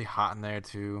just really hot in there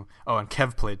too. Oh, and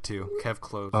Kev played too. Kev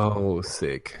closed. Oh,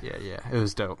 sick. Yeah, it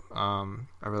was dope. I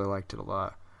really liked it a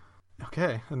lot.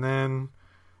 Okay, and then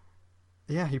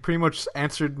yeah, he pretty much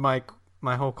answered my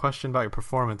whole question about your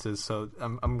performances. So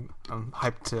I'm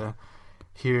hyped to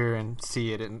hear and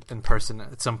see it in person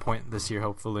at some point this year,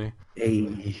 hopefully.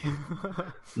 Hey,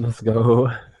 let's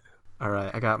go. All right,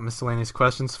 I got miscellaneous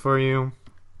questions for you.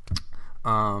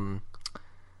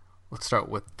 Let's start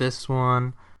with this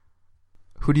one.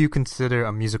 Who do you consider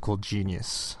a musical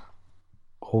genius?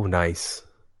 Oh, nice.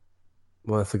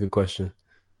 Well, that's a good question.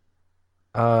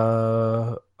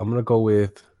 I'm gonna go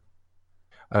with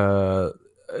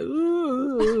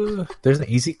there's an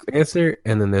easy answer,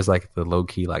 and then there's like the low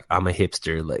key, like I'm a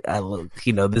hipster, like I look,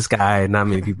 this guy, not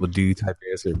many people do type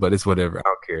answer, but it's whatever, I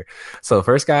don't care. So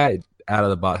first guy out of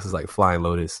the box is like Flying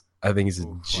Lotus. I think he's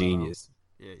a genius.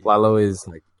 Yeah. Lalo is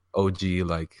like OG,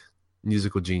 like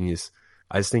musical genius.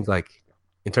 I just think like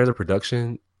in terms of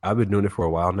production, I've been doing it for a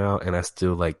while now, and I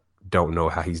still like don't know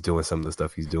how he's doing some of the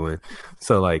stuff he's doing.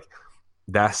 So like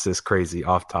that's just crazy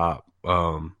off top.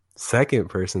 Second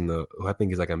person though, who I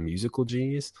think is like a musical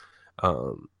genius,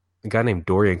 a guy named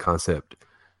Dorian Concept.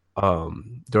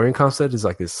 Dorian Concept is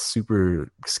like this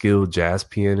super skilled jazz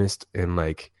pianist, and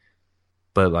like,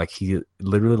 but like he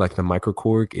literally like the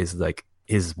microchord is like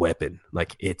his weapon.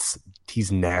 Like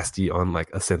he's nasty on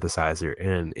like a synthesizer,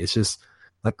 and it's just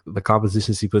like the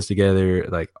compositions he puts together,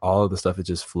 like all of the stuff, it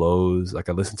just flows. Like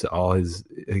I listened to all his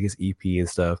EP and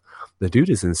stuff. The dude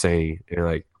is insane, and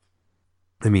like,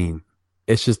 I mean,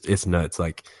 it's nuts.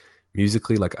 Like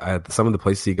musically, like some of the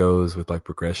places he goes with like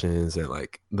progressions and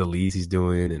like the leads he's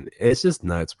doing, and it's just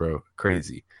nuts, bro.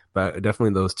 Crazy. But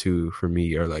definitely those two for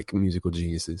me are like musical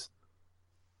geniuses.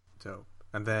 Dope.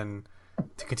 And then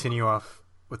to continue off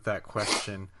with that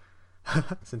question,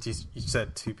 since you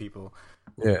said two people,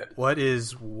 yeah, what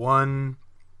is one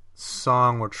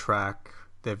song or track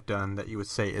they've done that you would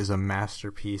say is a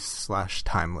masterpiece /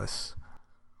 timeless?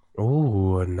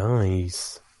 Oh,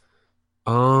 nice.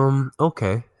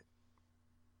 Okay.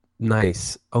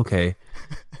 Nice. Okay.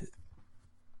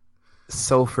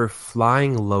 So for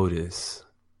Flying Lotus,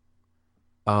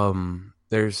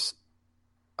 there's,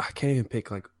 I can't even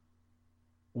pick like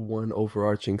one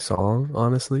overarching song,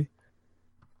 honestly.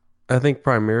 I think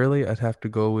primarily I'd have to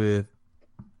go with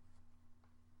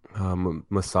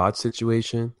Massage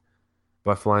Situation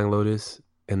by Flying Lotus.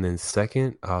 And then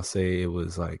second, I'll say it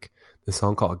was like the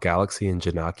song called Galaxy and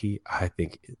Janaki. I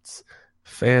think it's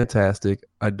fantastic.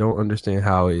 I don't understand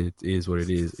how it is what it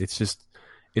is.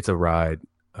 It's a ride.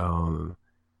 From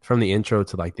the intro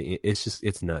to like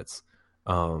it's nuts.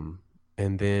 And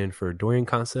then for Dorian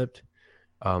Concept,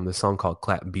 the song called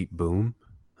Clap Beat Boom.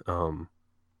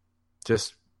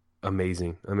 Just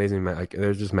amazing. Like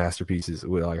they're just masterpieces.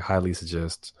 We like highly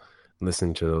suggest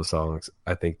listening to those songs.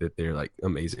 I think that they're like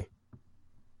amazing.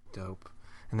 Dope.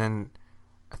 And then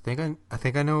I think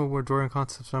I know where Dorian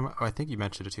Concept's from. Oh, I think you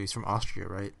mentioned it too. He's from Austria,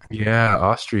 right? Yeah,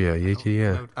 Austria.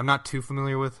 Yeah. I'm not too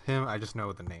familiar with him. I just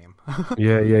know the name.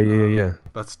 Yeah.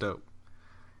 That's dope.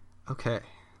 Okay.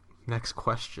 Next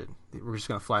question. We're just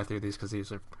gonna fly through these because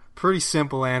these are pretty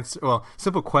simple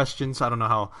simple questions. I don't know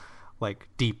how like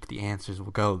deep the answers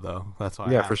will go though. That's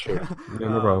why. Yeah, for sure. Yeah,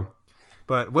 no problem.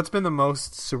 But what's been the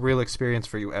most surreal experience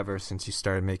for you ever since you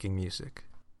started making music?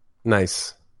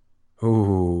 Nice.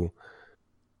 Ooh,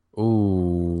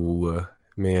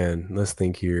 man. Let's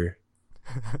think here.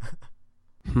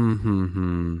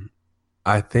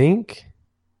 I think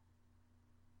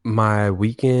my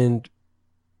weekend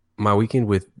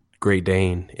with Great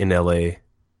Dane in LA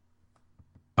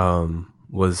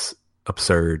was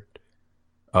absurd.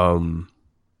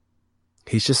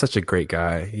 He's just such a great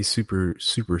guy. He's super,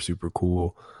 super, super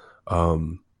cool.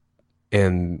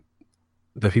 And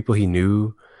the people he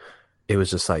knew, it was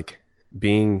just like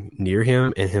being near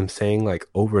him and him saying like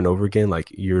over and over again,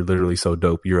 like, you're literally so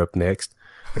dope, you're up next.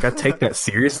 Like I take that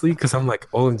seriously because I'm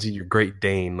like, OMG, you're Great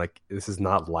Dane. Like this is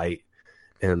not light.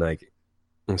 And like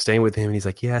I'm staying with him, and he's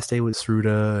like, yeah, I stay with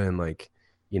Sruta, and like,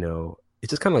 it's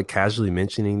just kind of like casually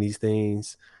mentioning these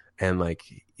things, and like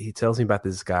he tells me about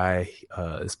this guy,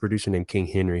 this producer named King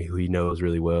Henry, who he knows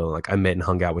really well. Like I met and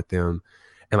hung out with them,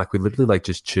 and like we literally like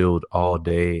just chilled all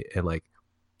day, and like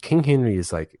King Henry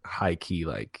is like high key,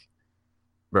 like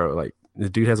bro, like the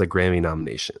dude has a Grammy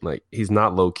nomination, like he's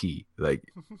not low key, like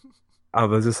I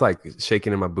was just like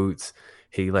shaking in my boots.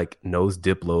 He like knows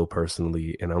Diplo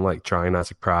personally, and I'm like trying not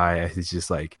to cry as he's just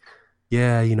like,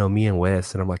 yeah, me and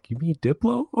Wes, and I'm like, you mean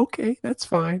Diplo? Okay, that's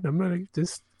fine. I'm gonna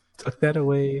just tuck that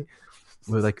away.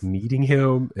 We're like meeting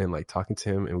him and like talking to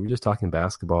him, and we're just talking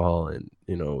basketball and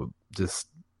just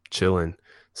chilling.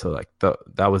 So like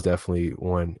that was definitely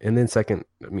one. And then second,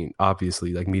 I mean,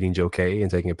 obviously like meeting Joe K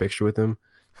and taking a picture with him,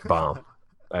 bomb.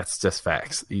 That's just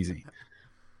facts, easy.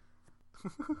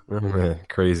 Oh, man,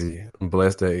 crazy. I'm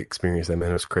blessed to experience that,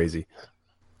 man. It was crazy.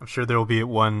 I'm sure there will be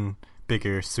one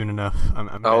bigger soon enough. I'm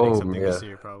betting something this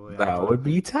year probably. That would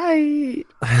be tight.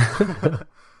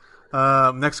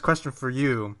 Next question for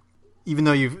you. Even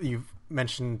though you've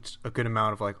mentioned a good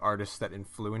amount of like artists that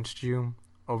influenced you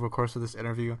over the course of this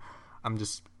interview, I'm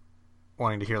just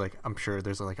wanting to hear, like, I'm sure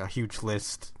there's like a huge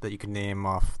list that you can name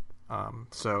off.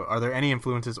 So are there any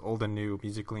influences, old and new,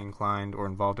 musically inclined or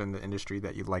involved in the industry,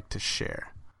 that you'd like to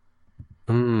share?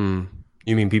 You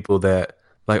mean people that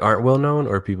like aren't well known,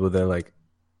 or people that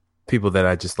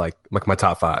I just like my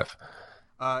top 5?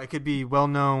 It could be well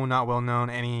known, not well known,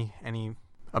 any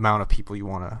amount of people you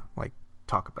want to like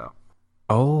talk about.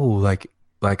 Oh, like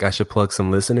I should plug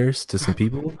some listeners to some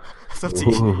people. It's up to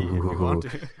you if you want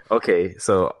to. Okay,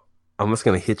 so I'm just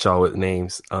gonna hit y'all with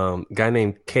names. Guy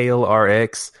named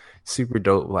KLRX, super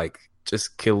dope, like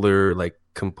just killer, like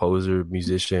composer,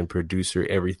 musician, producer,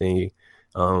 everything.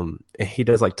 And he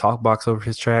does like talk box over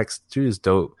his tracks. Dude is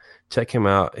dope. Check him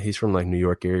out. He's from like New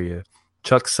York area.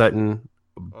 Chuck Sutton,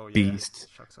 beast.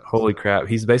 Chuck Sutton. Holy crap.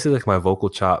 He's basically like my vocal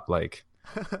chop. Like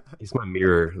he's my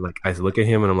mirror. Like I look at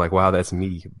him and I'm like, wow, that's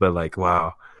me. But like,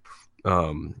 wow.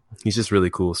 He's just really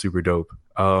cool, super dope.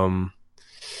 In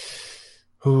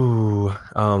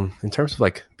terms of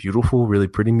like beautiful, really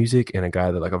pretty music, and a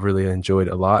guy that like I've really enjoyed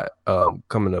a lot,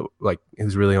 coming up, like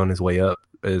who's really on his way up,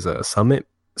 is a Summit.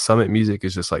 Summit music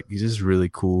is just like, he's just really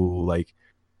cool. Like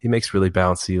he makes really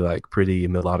bouncy, like pretty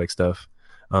melodic stuff.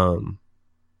 Yeah,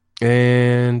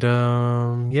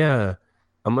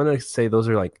 I'm gonna say those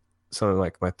are like some of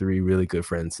like my 3 really good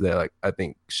friends that like I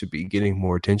think should be getting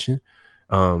more attention.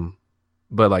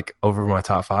 But like over my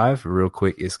top 5, real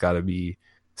quick, it's got to be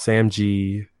Sam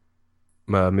G,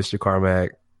 Mr.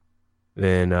 Carmack,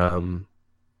 then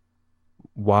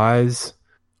Wise,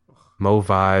 Mo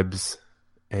Vibes,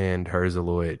 and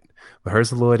Herzaloid. But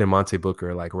Herzaloid and Monte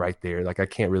Booker are like right there. Like I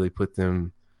can't really put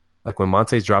them, like when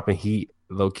Monte's dropping heat,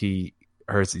 low key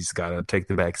Herzy's gotta take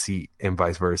the back seat and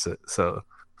vice versa. So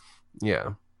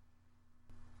yeah.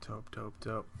 Dope.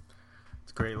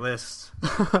 It's a great list.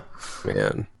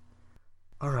 Man.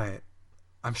 All right.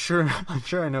 I'm sure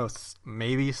I know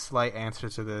maybe slight answer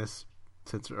to this,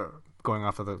 since going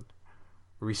off of the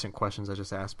recent questions I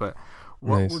just asked, but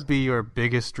what would be your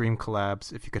biggest dream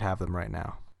collabs if you could have them right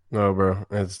now? No, bro,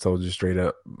 I just told you straight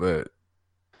up, but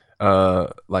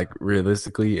like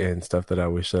realistically and stuff that I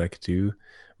wish that I could do,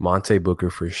 Monte Booker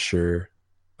for sure,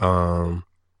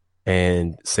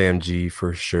 and Sam G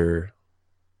for sure,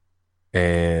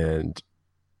 and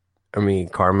I mean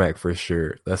Carmack for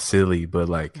sure. That's silly, but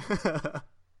like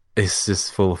it's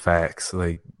just full of facts.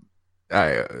 Like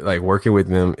I like working with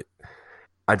them.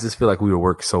 I just feel like we would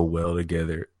work so well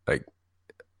together. Like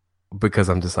because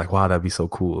I'm just like, wow, that'd be so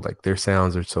cool. Like their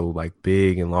sounds are so like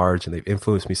big and large, and they've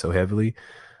influenced me so heavily.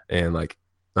 And like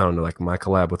I don't know, like my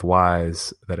collab with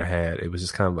Wise that I had, it was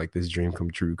just kind of like this dream come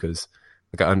true, because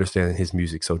like I understand his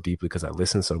music so deeply because I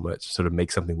listen so much. So to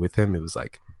make something with him, it was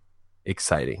like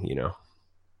exciting, you know.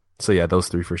 So yeah, those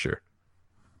 3 for sure.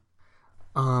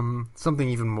 Something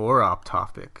even more off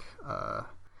topic.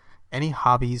 Any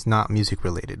hobbies not music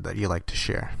related that you like to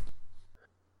share?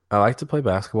 I like to play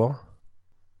basketball.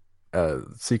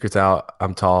 Secret's out.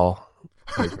 I'm tall,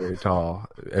 like very tall.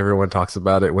 Everyone talks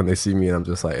about it when they see me, and I'm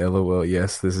just like, LOL.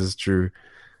 Yes, this is true.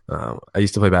 I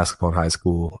used to play basketball in high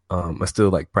school. I still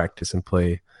like practice and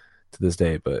play to this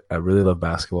day, but I really love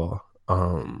basketball.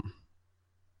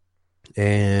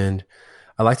 And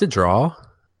I like to draw.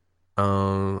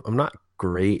 I'm not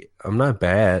great. I'm not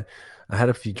bad. I had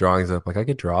a few drawings up. Like I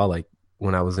could draw like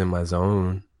when I was in my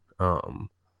zone. I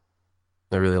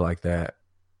really like that.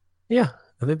 Yeah,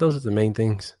 I think those are the main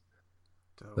things.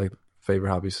 Dope. Like favorite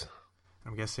hobbies.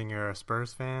 I'm guessing you're a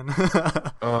Spurs fan.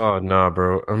 Oh no,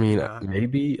 bro. I mean, Yeah.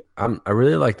 maybe I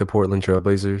really like the Portland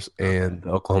Trailblazers and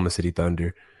the Oklahoma City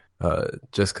Thunder,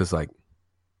 just because like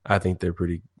I think they're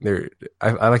pretty.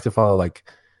 I like to follow like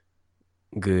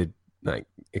good, like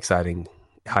exciting,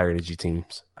 higher energy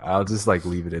teams. I'll just like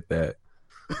leave it at that.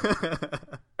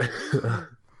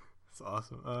 That's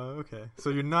awesome. Okay,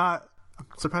 so you're not. I'm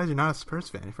surprised you're not a Spurs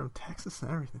fan. You're from Texas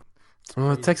and everything.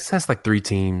 Well, Texas has like 3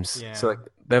 teams, Yeah. so like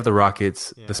they have the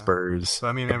Rockets, Yeah. the Spurs. So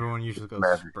I mean, everyone usually goes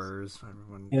Mavericks. Spurs.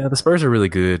 Everyone. Yeah, the Spurs are really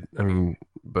good. I mean,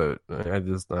 but I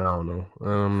don't know.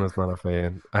 I'm just not a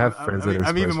fan. I have friends that are.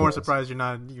 I'm even Spurs more fans. surprised you're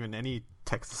not even any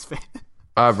Texas fan.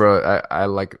 Bro, I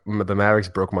like the Mavericks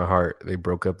broke my heart. They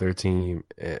broke up their team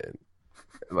and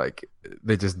like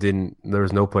they just didn't. There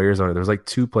was no players on it. There was like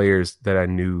 2 players that I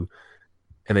knew,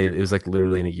 and it was like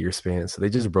literally in a year span. So they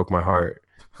just broke my heart.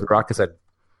 The Rockets I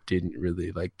didn't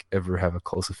really like ever have a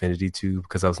close affinity to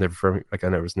because I was never from like I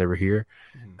was never here.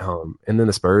 And then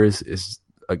the Spurs is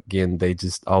again they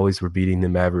just always were beating the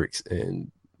Mavericks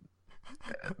and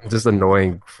just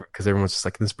annoying because everyone's just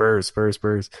like the Spurs.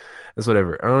 That's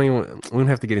whatever. We don't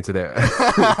have to get into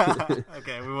that.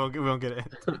 Okay, we won't get it.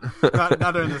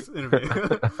 Not during this interview.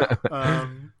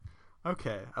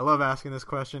 Okay, I love asking this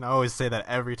question. I always say that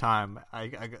every time.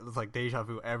 It's like deja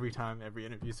vu every time, every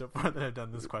interview so far that I've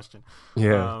done this question.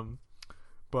 Yeah.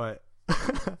 But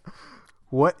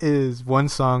what is one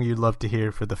song you'd love to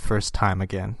hear for the first time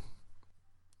again?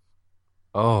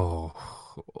 Oh,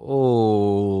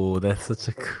 that's such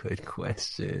a good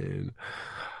question.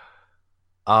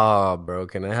 Bro,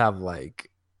 can I have like?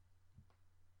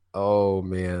 Oh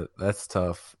man, that's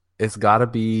tough. It's gotta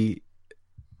be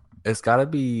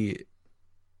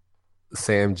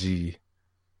Sam G.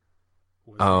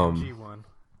 G1.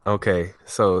 Okay,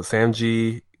 so Sam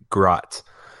G. Grot.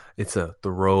 It's a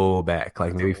throwback,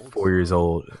 like maybe 4 years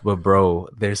old. But bro,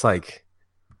 there's like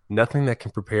nothing that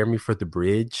can prepare me for the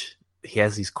bridge. He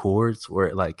has these chords where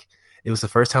it was the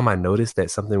first time I noticed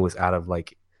that something was out of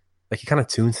like he kind of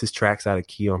tunes his tracks out of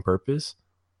key on purpose.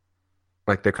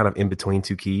 Like they're kind of in between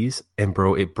 2 keys. And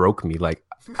bro, it broke me. Like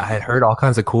I had heard all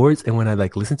kinds of chords, and when I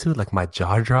like listened to it, like my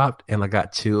jaw dropped and I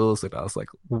got chills, and I was like,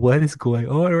 what is going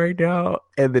on right now?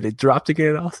 And then it dropped again,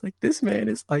 and I was like, this man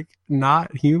is like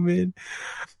not human.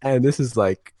 And this is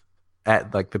like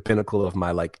at like the pinnacle of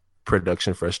my like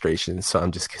production frustration. So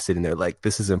I'm just sitting there like,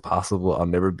 this is impossible. I'll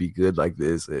never be good like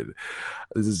this. And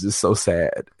this is just so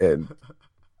sad.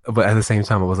 But at the same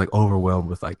time, I was like overwhelmed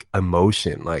with like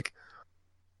emotion, like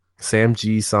Sam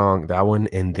G song, that one.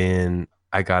 And then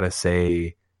I gotta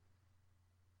say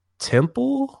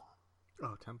Temple.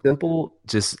 Oh, Temple. Temple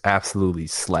just absolutely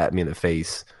slapped me in the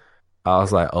face. I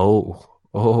was like, oh,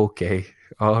 okay,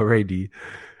 alrighty.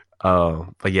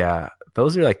 But yeah,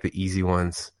 those are like the easy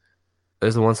ones.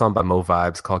 There's the one song by Mo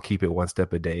Vibes called Keep It One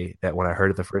Step a Day that when I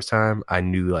heard it the first time, I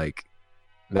knew like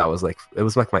that was like, it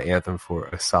was like my anthem for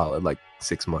a solid like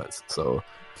 6 months. So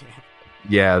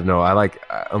yeah, no,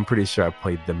 I'm pretty sure I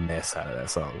played the mess out of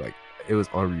that song. Like it was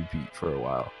on repeat for a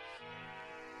while.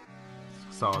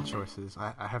 Solid choices.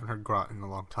 I haven't heard Grot in a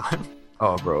long time.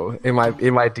 Oh, bro, it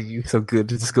might do you so good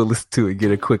to just go listen to it,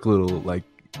 get a quick little like,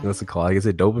 what's it called? Like, is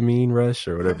it dopamine rush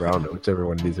or whatever? I don't know, whichever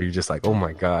one it is. Or you're just like, oh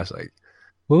my gosh, like,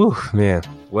 whoo, man,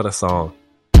 what a song.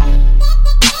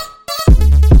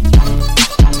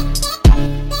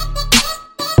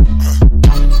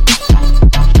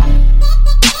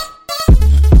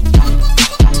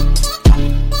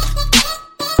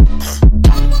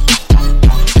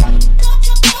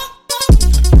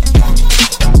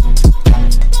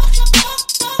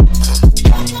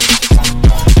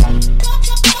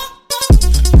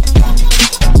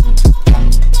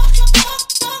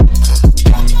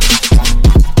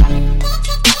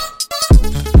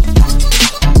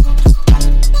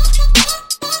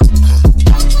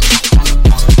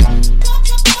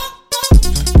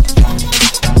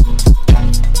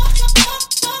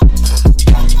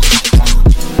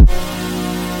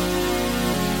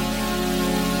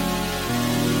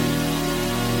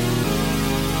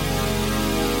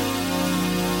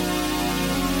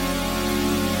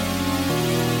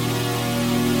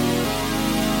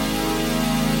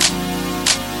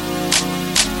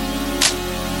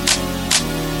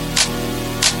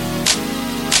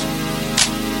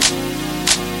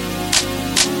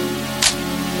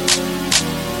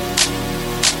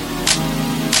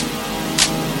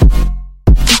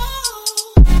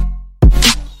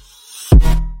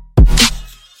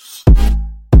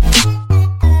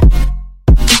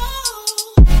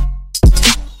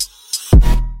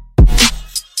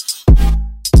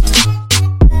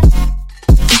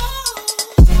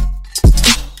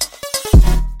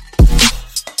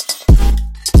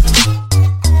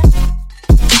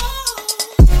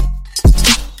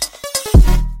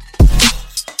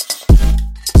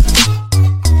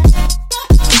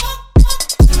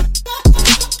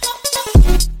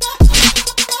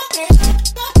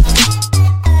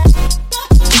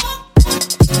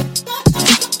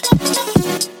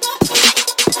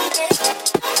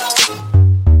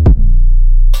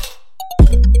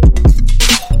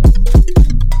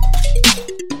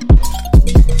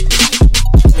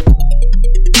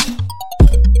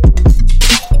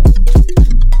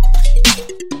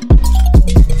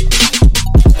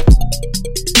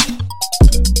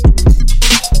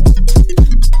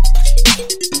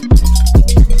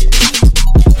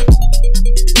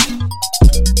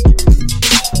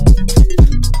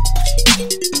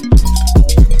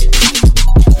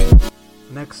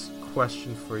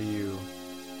 for you.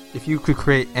 If you could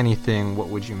create anything, what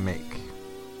would you make?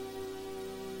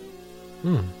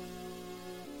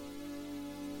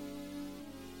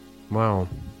 Wow.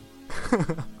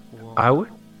 I would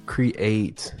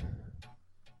create.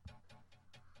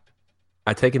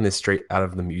 I've taken this straight out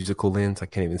of the musical lens. I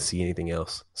can't even see anything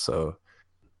else. So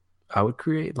I would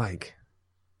create like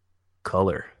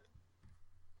color.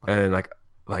 And like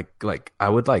I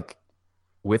would like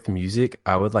with music,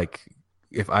 I would like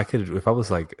if I was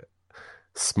like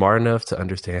smart enough to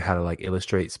understand how to like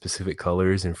illustrate specific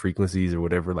colors and frequencies or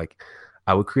whatever, like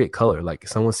I would create color. Like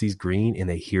someone sees green and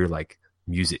they hear like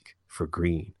music for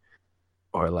green,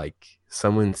 or like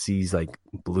someone sees like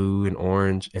blue and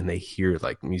orange and they hear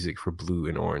like music for blue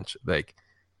and orange. Like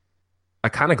I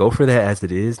kind of go for that as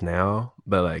it is now,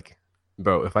 but like,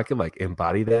 bro, if I could like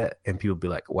embody that and people be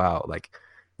like, wow, like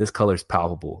this color is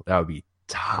palpable, that would be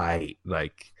tight.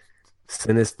 Like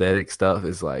synesthetic stuff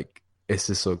is like, it's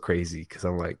just so crazy because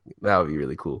I'm like, that would be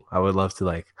really cool. I would love to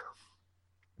like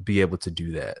be able to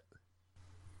do that.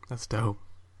 That's dope.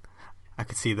 I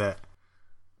could see that.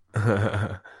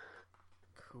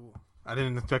 Cool. I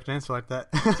didn't expect an answer like that.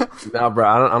 No, bro.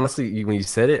 I don't, honestly, when you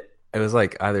said it, it was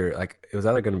either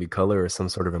going to be color or some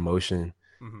sort of emotion.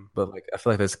 Mm-hmm. But like, I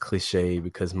feel like that's cliche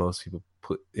because most people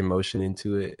put emotion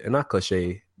into it, and not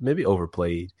cliche, maybe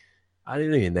overplayed. I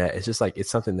didn't mean that. It's just like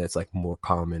it's something that's like more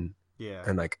common, Yeah.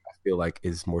 and like I feel like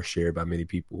is more shared by many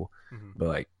people. Mm-hmm. But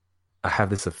like, I have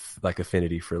this like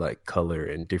affinity for like color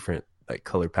and different like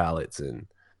color palettes, and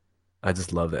I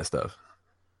just love that stuff.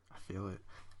 I feel it.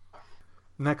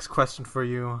 Next question for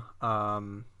you. Got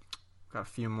a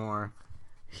few more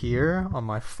here on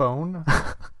my phone.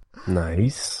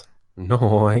 Nice.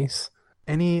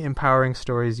 Any empowering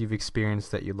stories you've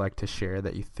experienced that you'd like to share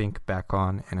that you think back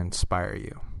on and inspire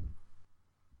you?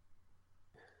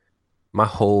 My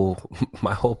whole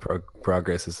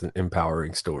progress is an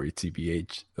empowering story,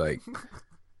 TBH. Like,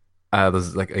 I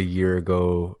was like a year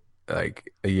ago,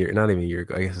 like a year, not even a year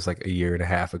ago, I guess it's like a year and a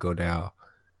half ago now.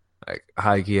 Like,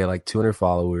 Heike had like 200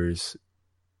 followers,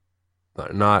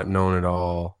 not known at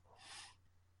all.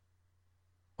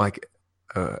 Like,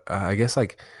 I guess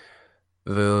like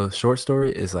the short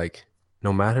story is like,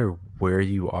 no matter where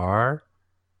you are,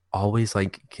 always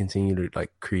like continue to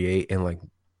like create and like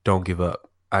don't give up.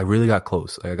 I really got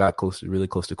close. Like, I got really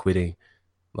close to quitting,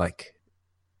 like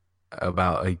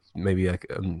about maybe like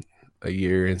a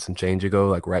year and some change ago,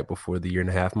 like right before the year and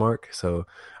a half mark. So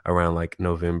around like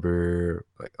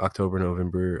October,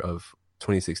 November of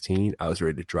 2016, I was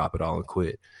ready to drop it all and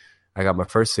quit. I got my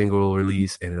first single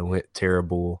release and it went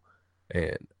terrible,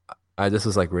 and I just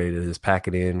was like ready to just pack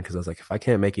it in because I was like, if I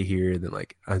can't make it here, then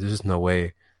like there's just no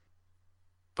way.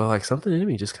 But like something in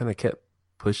me just kind of kept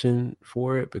pushing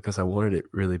for it because I wanted it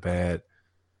really bad.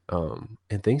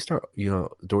 And things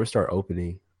doors start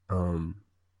opening.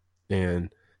 And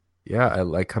yeah, I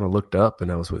like kind of looked up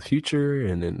and I was with Future,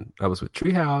 and then I was with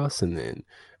Treehouse, and then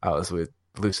I was with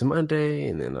Lucy Monday,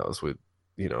 and then I was with,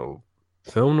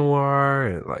 Film Noir,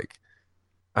 and like,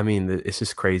 I mean, it's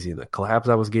just crazy. And the collabs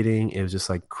I was getting, it was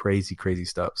just like crazy, crazy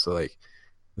stuff. So like,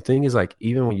 the thing is like,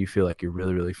 even when you feel like you're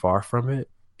really, really far from it,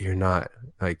 you're not.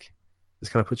 Like,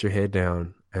 just kind of put your head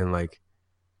down and like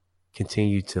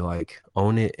continue to like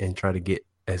own it and try to get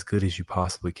as good as you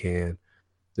possibly can.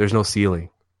 There's no ceiling,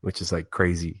 which is like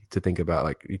crazy to think about.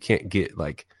 Like, you can't get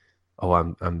like, oh,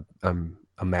 I'm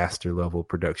a master level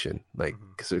production, like,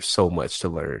 because there's so much to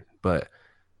learn. But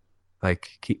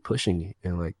like, keep pushing,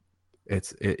 and like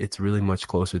it's really much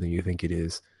closer than you think it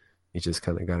is. You just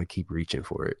kind of got to keep reaching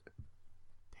for it.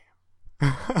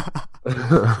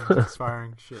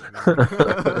 Inspiring shit, man.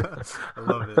 I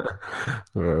love it.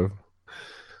 Bro.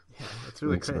 Yeah, it's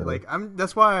really crazy. Like,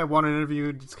 that's why I want to interview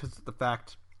you, just because the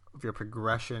fact of your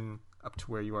progression up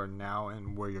to where you are now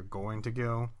and where you're going to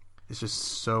go is just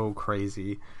so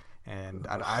crazy. And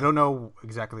I don't know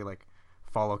exactly like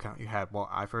follow count you had while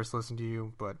I first listened to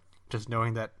you, but just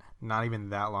knowing that not even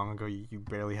that long ago you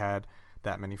barely had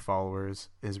that many followers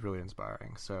is really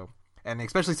inspiring. So, and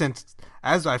especially since,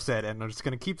 as I've said, and I'm just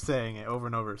going to keep saying it over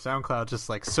and over, SoundCloud's just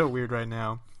like so weird right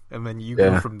now. And then you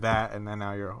go from that, and then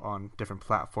now you're on different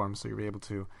platforms, so you're able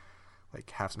to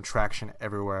like have some traction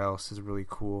everywhere else is really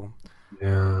cool.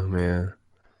 Yeah, man.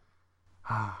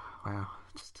 Wow.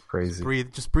 Just Crazy.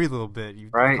 Just breathe a little bit.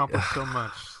 You've right? accomplished so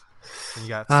much. And you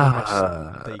got so much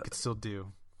that you could still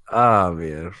do. Oh,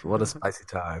 man. What a spicy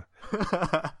time.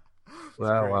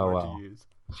 Wow.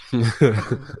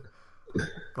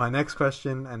 My next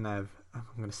question, and I'm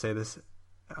going to say this,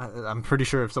 I'm pretty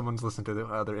sure if someone's listened to the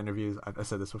other interviews, I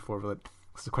said this before, but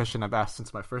it's a question I've asked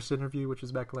since my first interview, which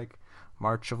was back like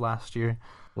March of last year.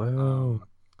 Wow.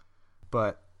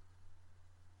 But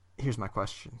here's my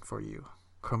question for you,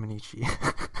 Kromanichi.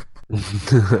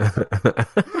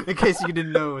 In case you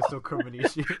didn't know, it's still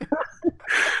Kromanichi.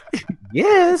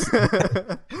 Yes.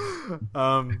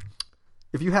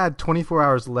 If you had 24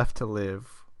 hours left to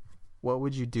live, what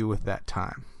would you do with that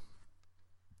time?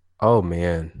 Oh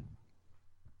man,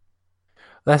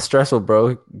 that's stressful, bro.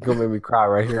 You're gonna make me cry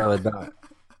right here on the dot.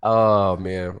 Oh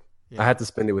man, I had to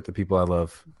spend it with the people I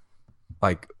love,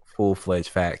 like full-fledged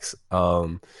facts.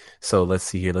 So let's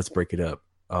see here. Let's break it up.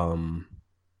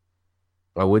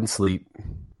 I wouldn't sleep.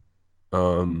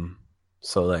 So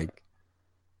like,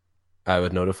 I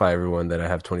would notify everyone that I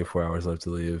have 24 hours left to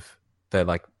live. That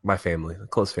like my family, a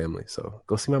close family. So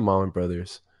go see my mom and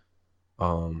brothers.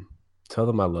 Tell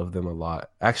them I love them a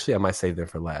lot. Actually, I might save them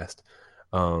for last.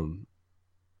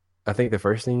 I think the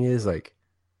first thing is like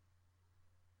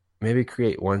maybe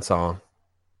create one song,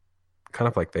 kind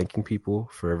of like thanking people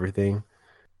for everything.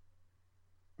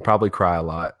 Probably cry a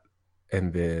lot,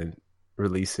 and then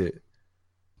release it.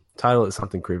 Title it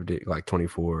something cryptic like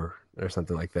 24 or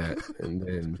something like that, and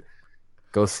then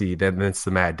go see. Then it's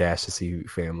the mad dash to see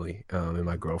family and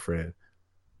my girlfriend.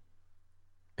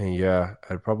 And yeah,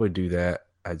 I'd probably do that.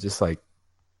 I just like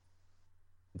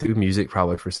do music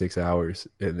probably for 6 hours,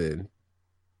 and then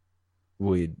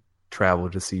we'd travel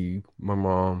to see my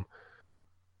mom.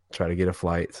 Try to get a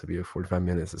flight, so it'd be 45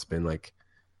 minutes. It's been like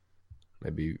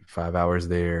maybe 5 hours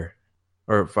there,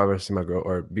 or 5 hours to see my girl,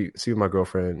 or see my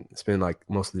girlfriend. Spend like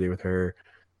most of the day with her,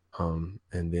 and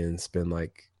then spend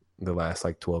like the last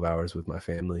like 12 hours with my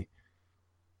family.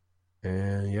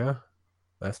 And yeah,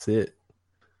 that's it.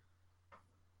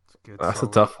 Good, that's a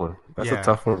tough one. That's a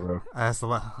tough one, bro. That's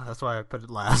why I put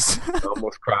it last. I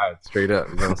almost cried straight up.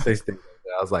 You know, say things like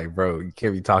that. I was like, bro, you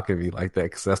can't be talking to me like that.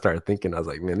 Because I started thinking, I was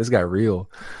like, man, this got real.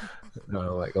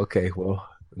 Like, okay, well,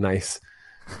 nice.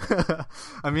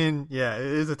 I mean, yeah, it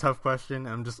is a tough question.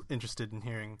 I'm just interested in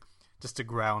hearing, just to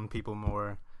ground people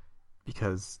more,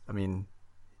 because I mean,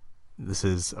 this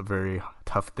is a very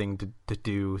tough thing to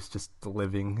do. It's just the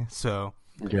living. So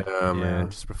yeah, man.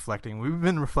 Just reflecting. We've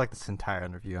been reflecting this entire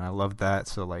interview, and I love that.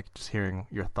 So like, just hearing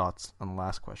your thoughts on the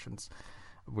last questions,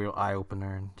 a real eye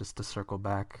opener, and just to circle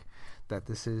back that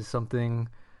this is something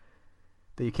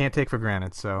that you can't take for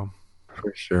granted. So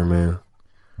for sure, man.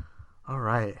 All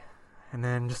right. And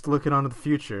then just looking on to the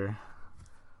future,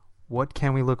 what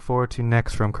can we look forward to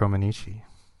next from Kromanichi?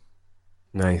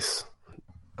 Nice.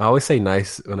 I always say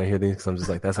nice when I hear things because I'm just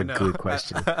like, that's a good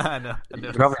question. I know.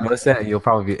 You probably notice that, and you'll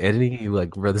probably be editing and you're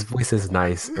like, bro, this voice is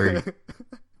nice or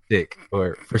thick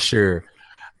or for sure.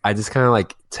 I just kind of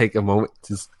like take a moment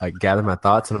to like gather my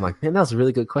thoughts, and I'm like, man, that was a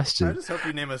really good question. I just hope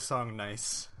you name a song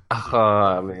nice.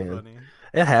 Oh, man. Funny.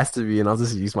 It has to be, and I'll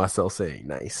just use myself saying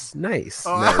nice, nice,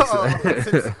 oh, nice.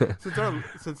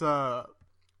 Since I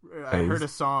heard a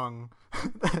song,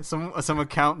 some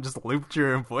account just looped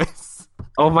your voice.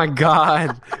 Oh my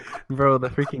god, bro! The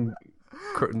freaking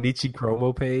Nietzsche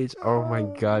Chromo page. Oh my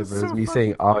god, bro! It's me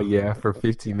saying "oh yeah" for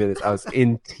 15 minutes. I was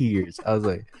in tears. I was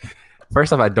like,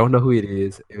 first off, I don't know who it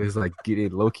is. It was like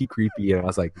getting low key creepy, and I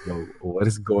was like, yo, what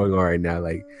is going on right now?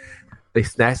 Like, they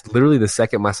snatched literally the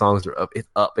second my songs are up. It's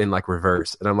up in like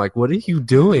reverse, and I'm like, what are you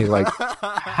doing? Like,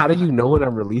 how do you know when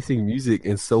I'm releasing music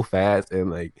and so fast?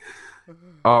 And like,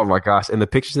 oh my gosh! And the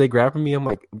pictures they grab from me, I'm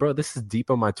like, bro, this is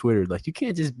deep on my Twitter. Like, you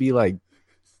can't just be like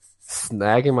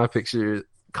snagging my pictures,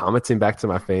 commenting back to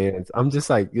my fans. I'm just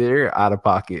like, they're out of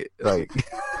pocket. Like,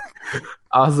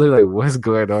 I was like, what's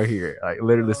going on here? Like,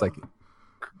 literally, it's like,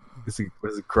 this is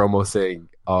Chromo saying,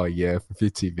 "oh yeah" for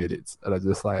 15 minutes, and I'm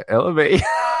just like, elevate.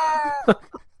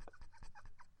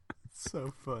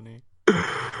 So funny.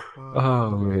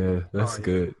 Oh man, that's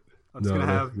good. I'm just gonna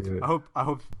have. Good. I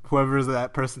hope whoever is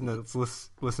that person that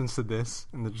listens to this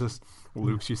and it just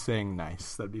loops you saying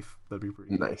nice. That'd be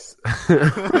pretty nice.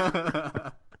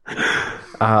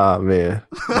 Ah man,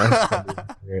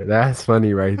 that's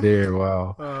funny right there.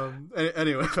 Wow.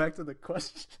 Anyway, back to the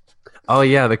question. Oh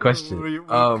yeah, the question.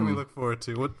 What can we look forward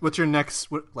to? What's your next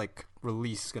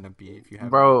release gonna be? If you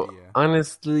have, bro, an idea?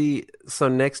 Honestly, so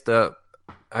next up,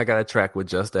 I got a track with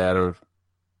Just Adam,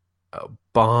 a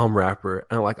bomb rapper,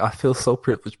 and I feel so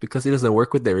privileged because he doesn't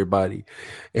work with everybody,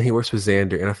 and he works with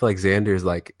Xander, and I feel like Xander is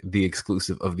like the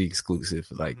exclusive of the exclusive,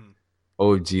 like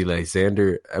OG, like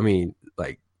Xander. I mean,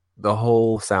 like the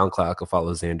whole SoundCloud can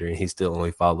follow Xander, and he still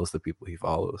only follows the people he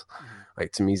follows.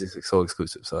 Like, to me, it's like so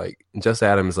exclusive. So like, Just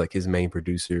Adam is like his main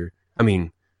producer. I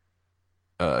mean,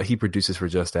 he produces for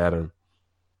Just Adam.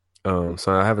 So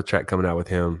I have a track coming out with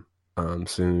him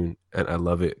soon, and I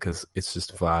love it because it's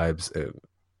just vibes, and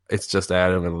It's Just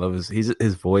Adam, and I love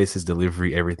his voice, his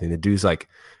delivery, everything. The dude's like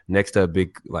next to a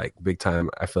big time,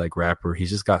 I feel like, rapper. He's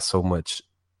just got so much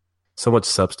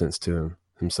substance to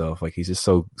himself. Like, he's just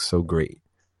so great.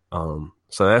 So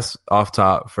that's off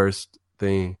top, first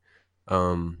thing.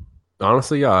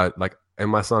 Honestly, y'all, like, in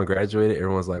my song Graduated,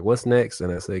 everyone's like, what's next?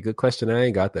 And I say, good question. I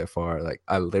ain't got that far. Like,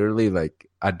 I literally, like,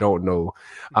 I don't know.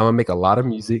 I'm gonna make a lot of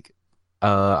music.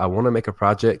 I want to make a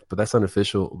project, but that's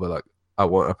unofficial. But like, I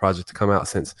want a project to come out,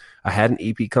 since I had an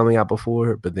EP coming out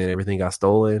before, but then everything got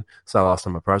stolen, so I lost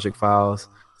all my project files.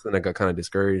 So then I got kind of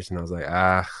discouraged, and I was like,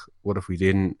 what if we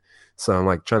didn't? So I'm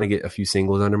like trying to get a few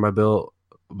singles under my belt,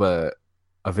 but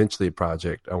eventually a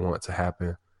project I want to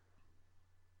happen.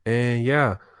 And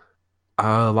yeah,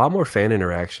 a lot more fan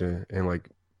interaction, and like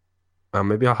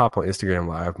maybe I'll hop on Instagram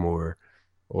Live more,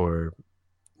 or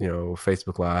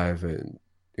Facebook Live, and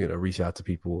reach out to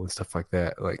people and stuff like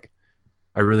that. Like,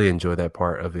 I really enjoy that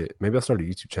part of it. Maybe I'll start a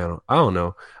YouTube channel. I don't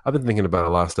know. I've been thinking about a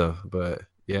lot of stuff, but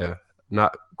yeah,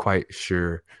 not quite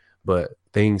sure, but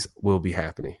things will be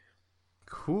happening.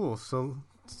 Cool. So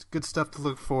it's good stuff to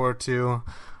look forward to.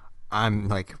 I'm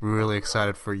like really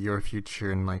excited for your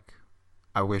future, and like,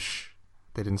 I wish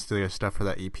they didn't steal your stuff for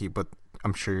that EP, but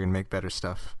I'm sure you're gonna make better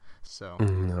stuff. So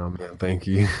no, man, thank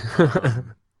you.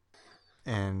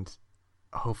 And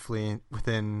hopefully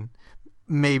within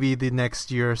maybe the next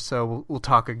year or so, we'll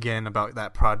talk again about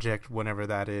that project, whenever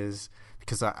that is,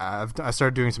 because I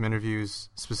started doing some interviews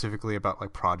specifically about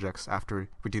like projects after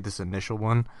we do this initial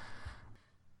one.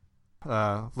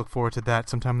 Look forward to that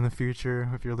sometime in the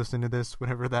future, if you're listening to this,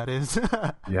 whenever that is.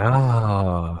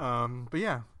 Yeah. But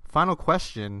yeah, final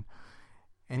question.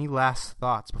 Any last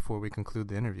thoughts before we conclude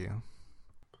the interview?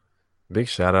 Big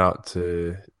shout out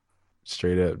to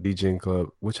straight up DGen Club.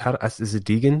 Is it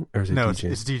Deegan or is it No,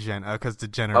 DGen? it's DGen, because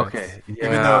degenerates. Okay,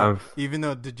 yeah. Even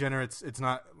though degenerates, it's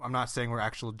not. I'm not saying we're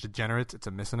actual degenerates. It's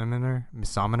a misnomer.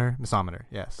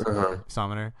 Yes,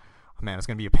 misnomer. Oh, man, it's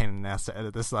gonna be a pain in the ass to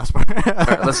edit this last part. All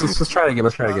right, let's try it again.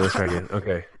 Let's try it again.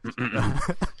 Okay.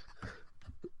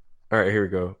 All right, here we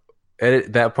go.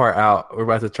 Edit that part out. We're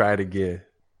about to try it again.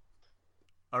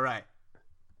 All right.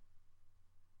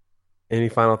 Any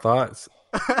final thoughts?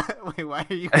 Wait, why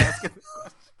are you asking this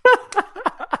question?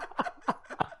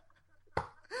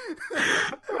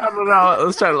 I don't know. I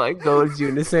was trying to like go in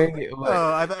unison.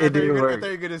 I thought you were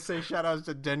gonna say shout outs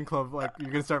to Den Club. Like,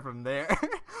 you're gonna start from there.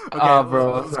 Okay,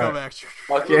 bro. Let's go back.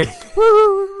 Okay.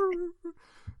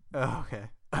 Okay.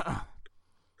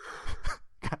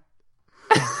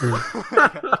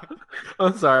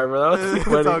 I'm sorry, bro. That was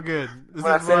funny. It's all good. When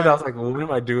I said it, I was like, well, what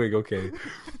am I doing? Okay.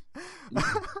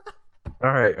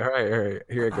 All right.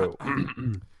 Here I go.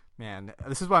 Man,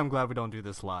 this is why I'm glad we don't do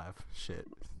this live. Shit.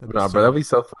 Bro, that'd be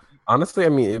so fun. Honestly, I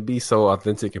mean, it'd be so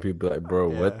authentic, and people be like, bro,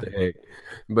 what the heck?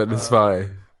 But it's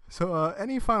fine. So,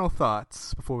 any final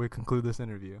thoughts before we conclude this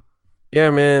interview? Yeah,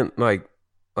 man. Like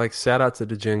shout out to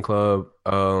the Gen Club.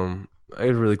 It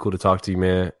was really cool to talk to you,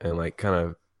 man, and like kind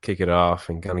of kick it off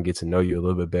and kind of get to know you a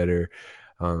little bit better.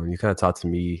 You kind of talk to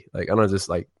me. Like, I don't know, just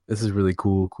like, this is really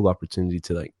cool opportunity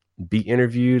to like be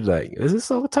interviewed. Like, this is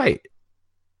so tight.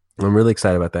 I'm really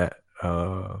excited about that.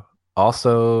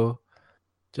 Also,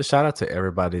 just shout out to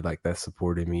everybody like that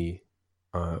supported me.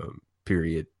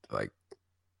 Period. Like,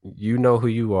 you know who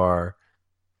you are.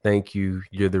 Thank you.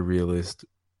 You're the realest.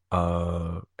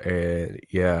 And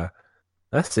yeah,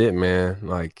 that's it, man.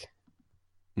 Like,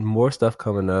 more stuff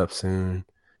coming up soon.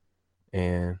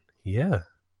 And yeah,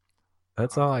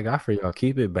 that's all I got for y'all.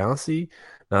 Keep it bouncy.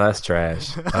 No, that's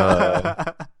trash.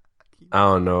 I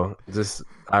don't know. Just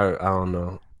I don't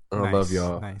know. I love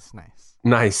y'all.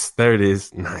 Nice. There it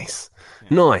is. Nice.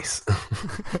 Yeah. Nice.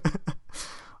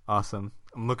 Awesome.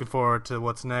 I'm looking forward to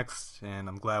what's next, and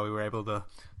I'm glad we were able to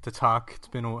talk. It's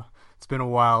been a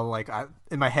while. Like,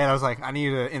 in my head, I was like, I need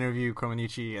to interview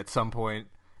Chromunichi at some point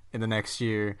in the next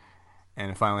year,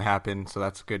 and it finally happened. So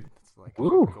that's good. It's like a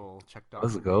goal checked off.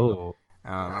 Let's go.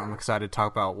 I'm excited to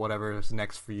talk about whatever is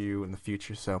next for you in the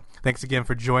future. So thanks again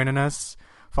for joining us.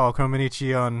 Follow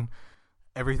Chromunichi on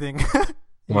everything.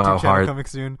 Wow, channel coming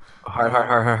soon.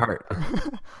 Heart.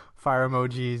 Fire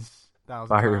emojis. 1,000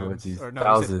 fire times. emojis. Or no,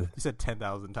 1,000. You said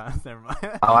 10,000 times. Never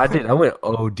mind. Oh, I did. I went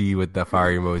OD with the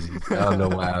fire emojis. I don't know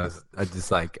why. I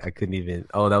just like, I couldn't even.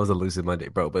 Oh, that was a Lucid Monday,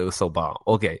 bro. But it was so bomb.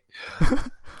 Okay.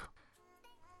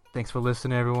 Thanks for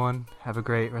listening, everyone. Have a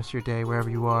great rest of your day wherever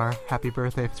you are. Happy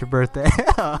birthday if it's your birthday.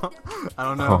 I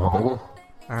don't know. Oh.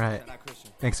 All right.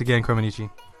 Thanks again, Chromunichi.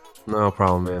 No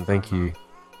problem, man. Thank you.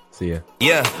 See ya.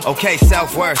 Yeah, okay,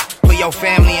 self-worth. Put your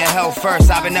family and health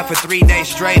first. I've been up for 3 days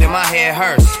straight and my head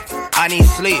hurts. I need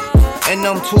sleep. And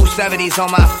them 270s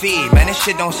on my feet. Man, this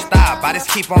shit don't stop. I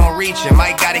just keep on reaching.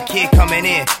 Mike got a kid coming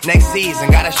in next season.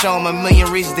 Gotta show him a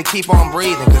million reasons to keep on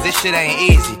breathing. Cause this shit ain't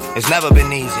easy. It's never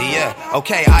been easy, yeah.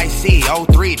 Okay, I see.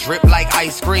 03, drip like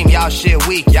ice cream. Y'all shit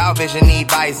weak. Y'all vision need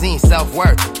Visine.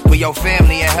 Self-worth. Put your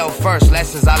family and health first.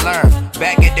 Lessons I learned.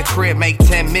 Back at the crib, make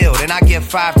 10 mil. Then I give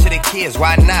 5 to the kids.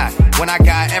 Why not? When I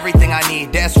got everything I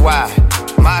need, that's why.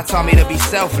 Ma taught me to be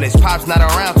selfless. Pop's not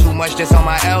around too much, just on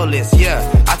my L list, yeah.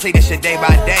 I take this shit day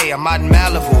by day. I'm out in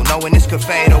Malibu, knowing this could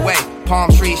fade away.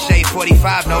 Palm trees, shade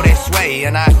 45, know they sway.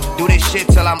 And I do this shit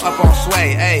till I'm up on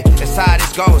sway. Ayy, that's how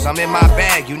this goes. I'm in my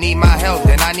bag. You need my help,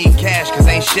 then I need cash, cause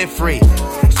ain't shit free.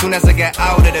 Soon as I get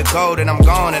out of the gold, and I'm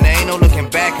gone, and there ain't no looking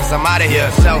back, cause I'm out of here.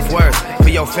 Self-worth,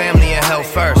 put your family and health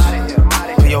first.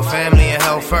 Put your family and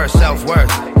health first.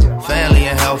 Self-worth, family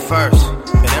and health first.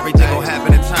 And everything gon'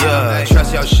 happen in time. Yeah,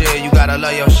 trust your shit, you gotta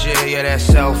love your shit, yeah, that's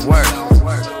self-worth.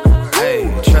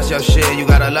 Hey, trust your shit, you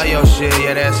gotta love your shit,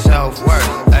 yeah, that's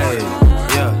self-worth. Hey,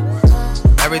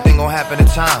 yeah, everything gon' happen in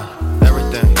time.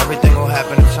 Everything gon'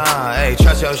 happen in time. Hey,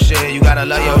 trust your shit, you gotta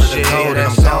love your shit, yeah,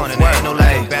 that's self-worth. And ain't no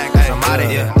looking back, cause I'm outta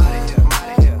here.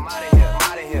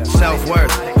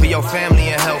 Self-worth, put your family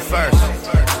and health first.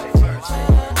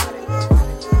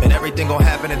 And everything gon'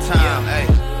 happen in time, hey.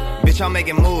 Bitch, I'm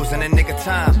making moves in the nick of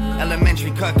time. Elementary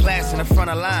cut class in the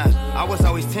front of line. I was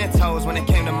always 10 toes when it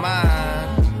came to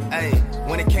mine. Hey,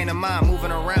 when it came to mine,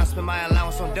 moving around, spend my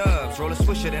allowance on dubs. Roll a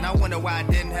swisher, then I wonder why I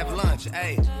didn't have lunch.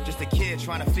 Hey, just a kid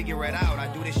trying to figure it out. I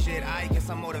do this shit, I guess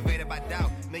I'm motivated by doubt.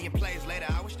 Million plays later,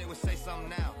 I wish they would say something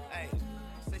now.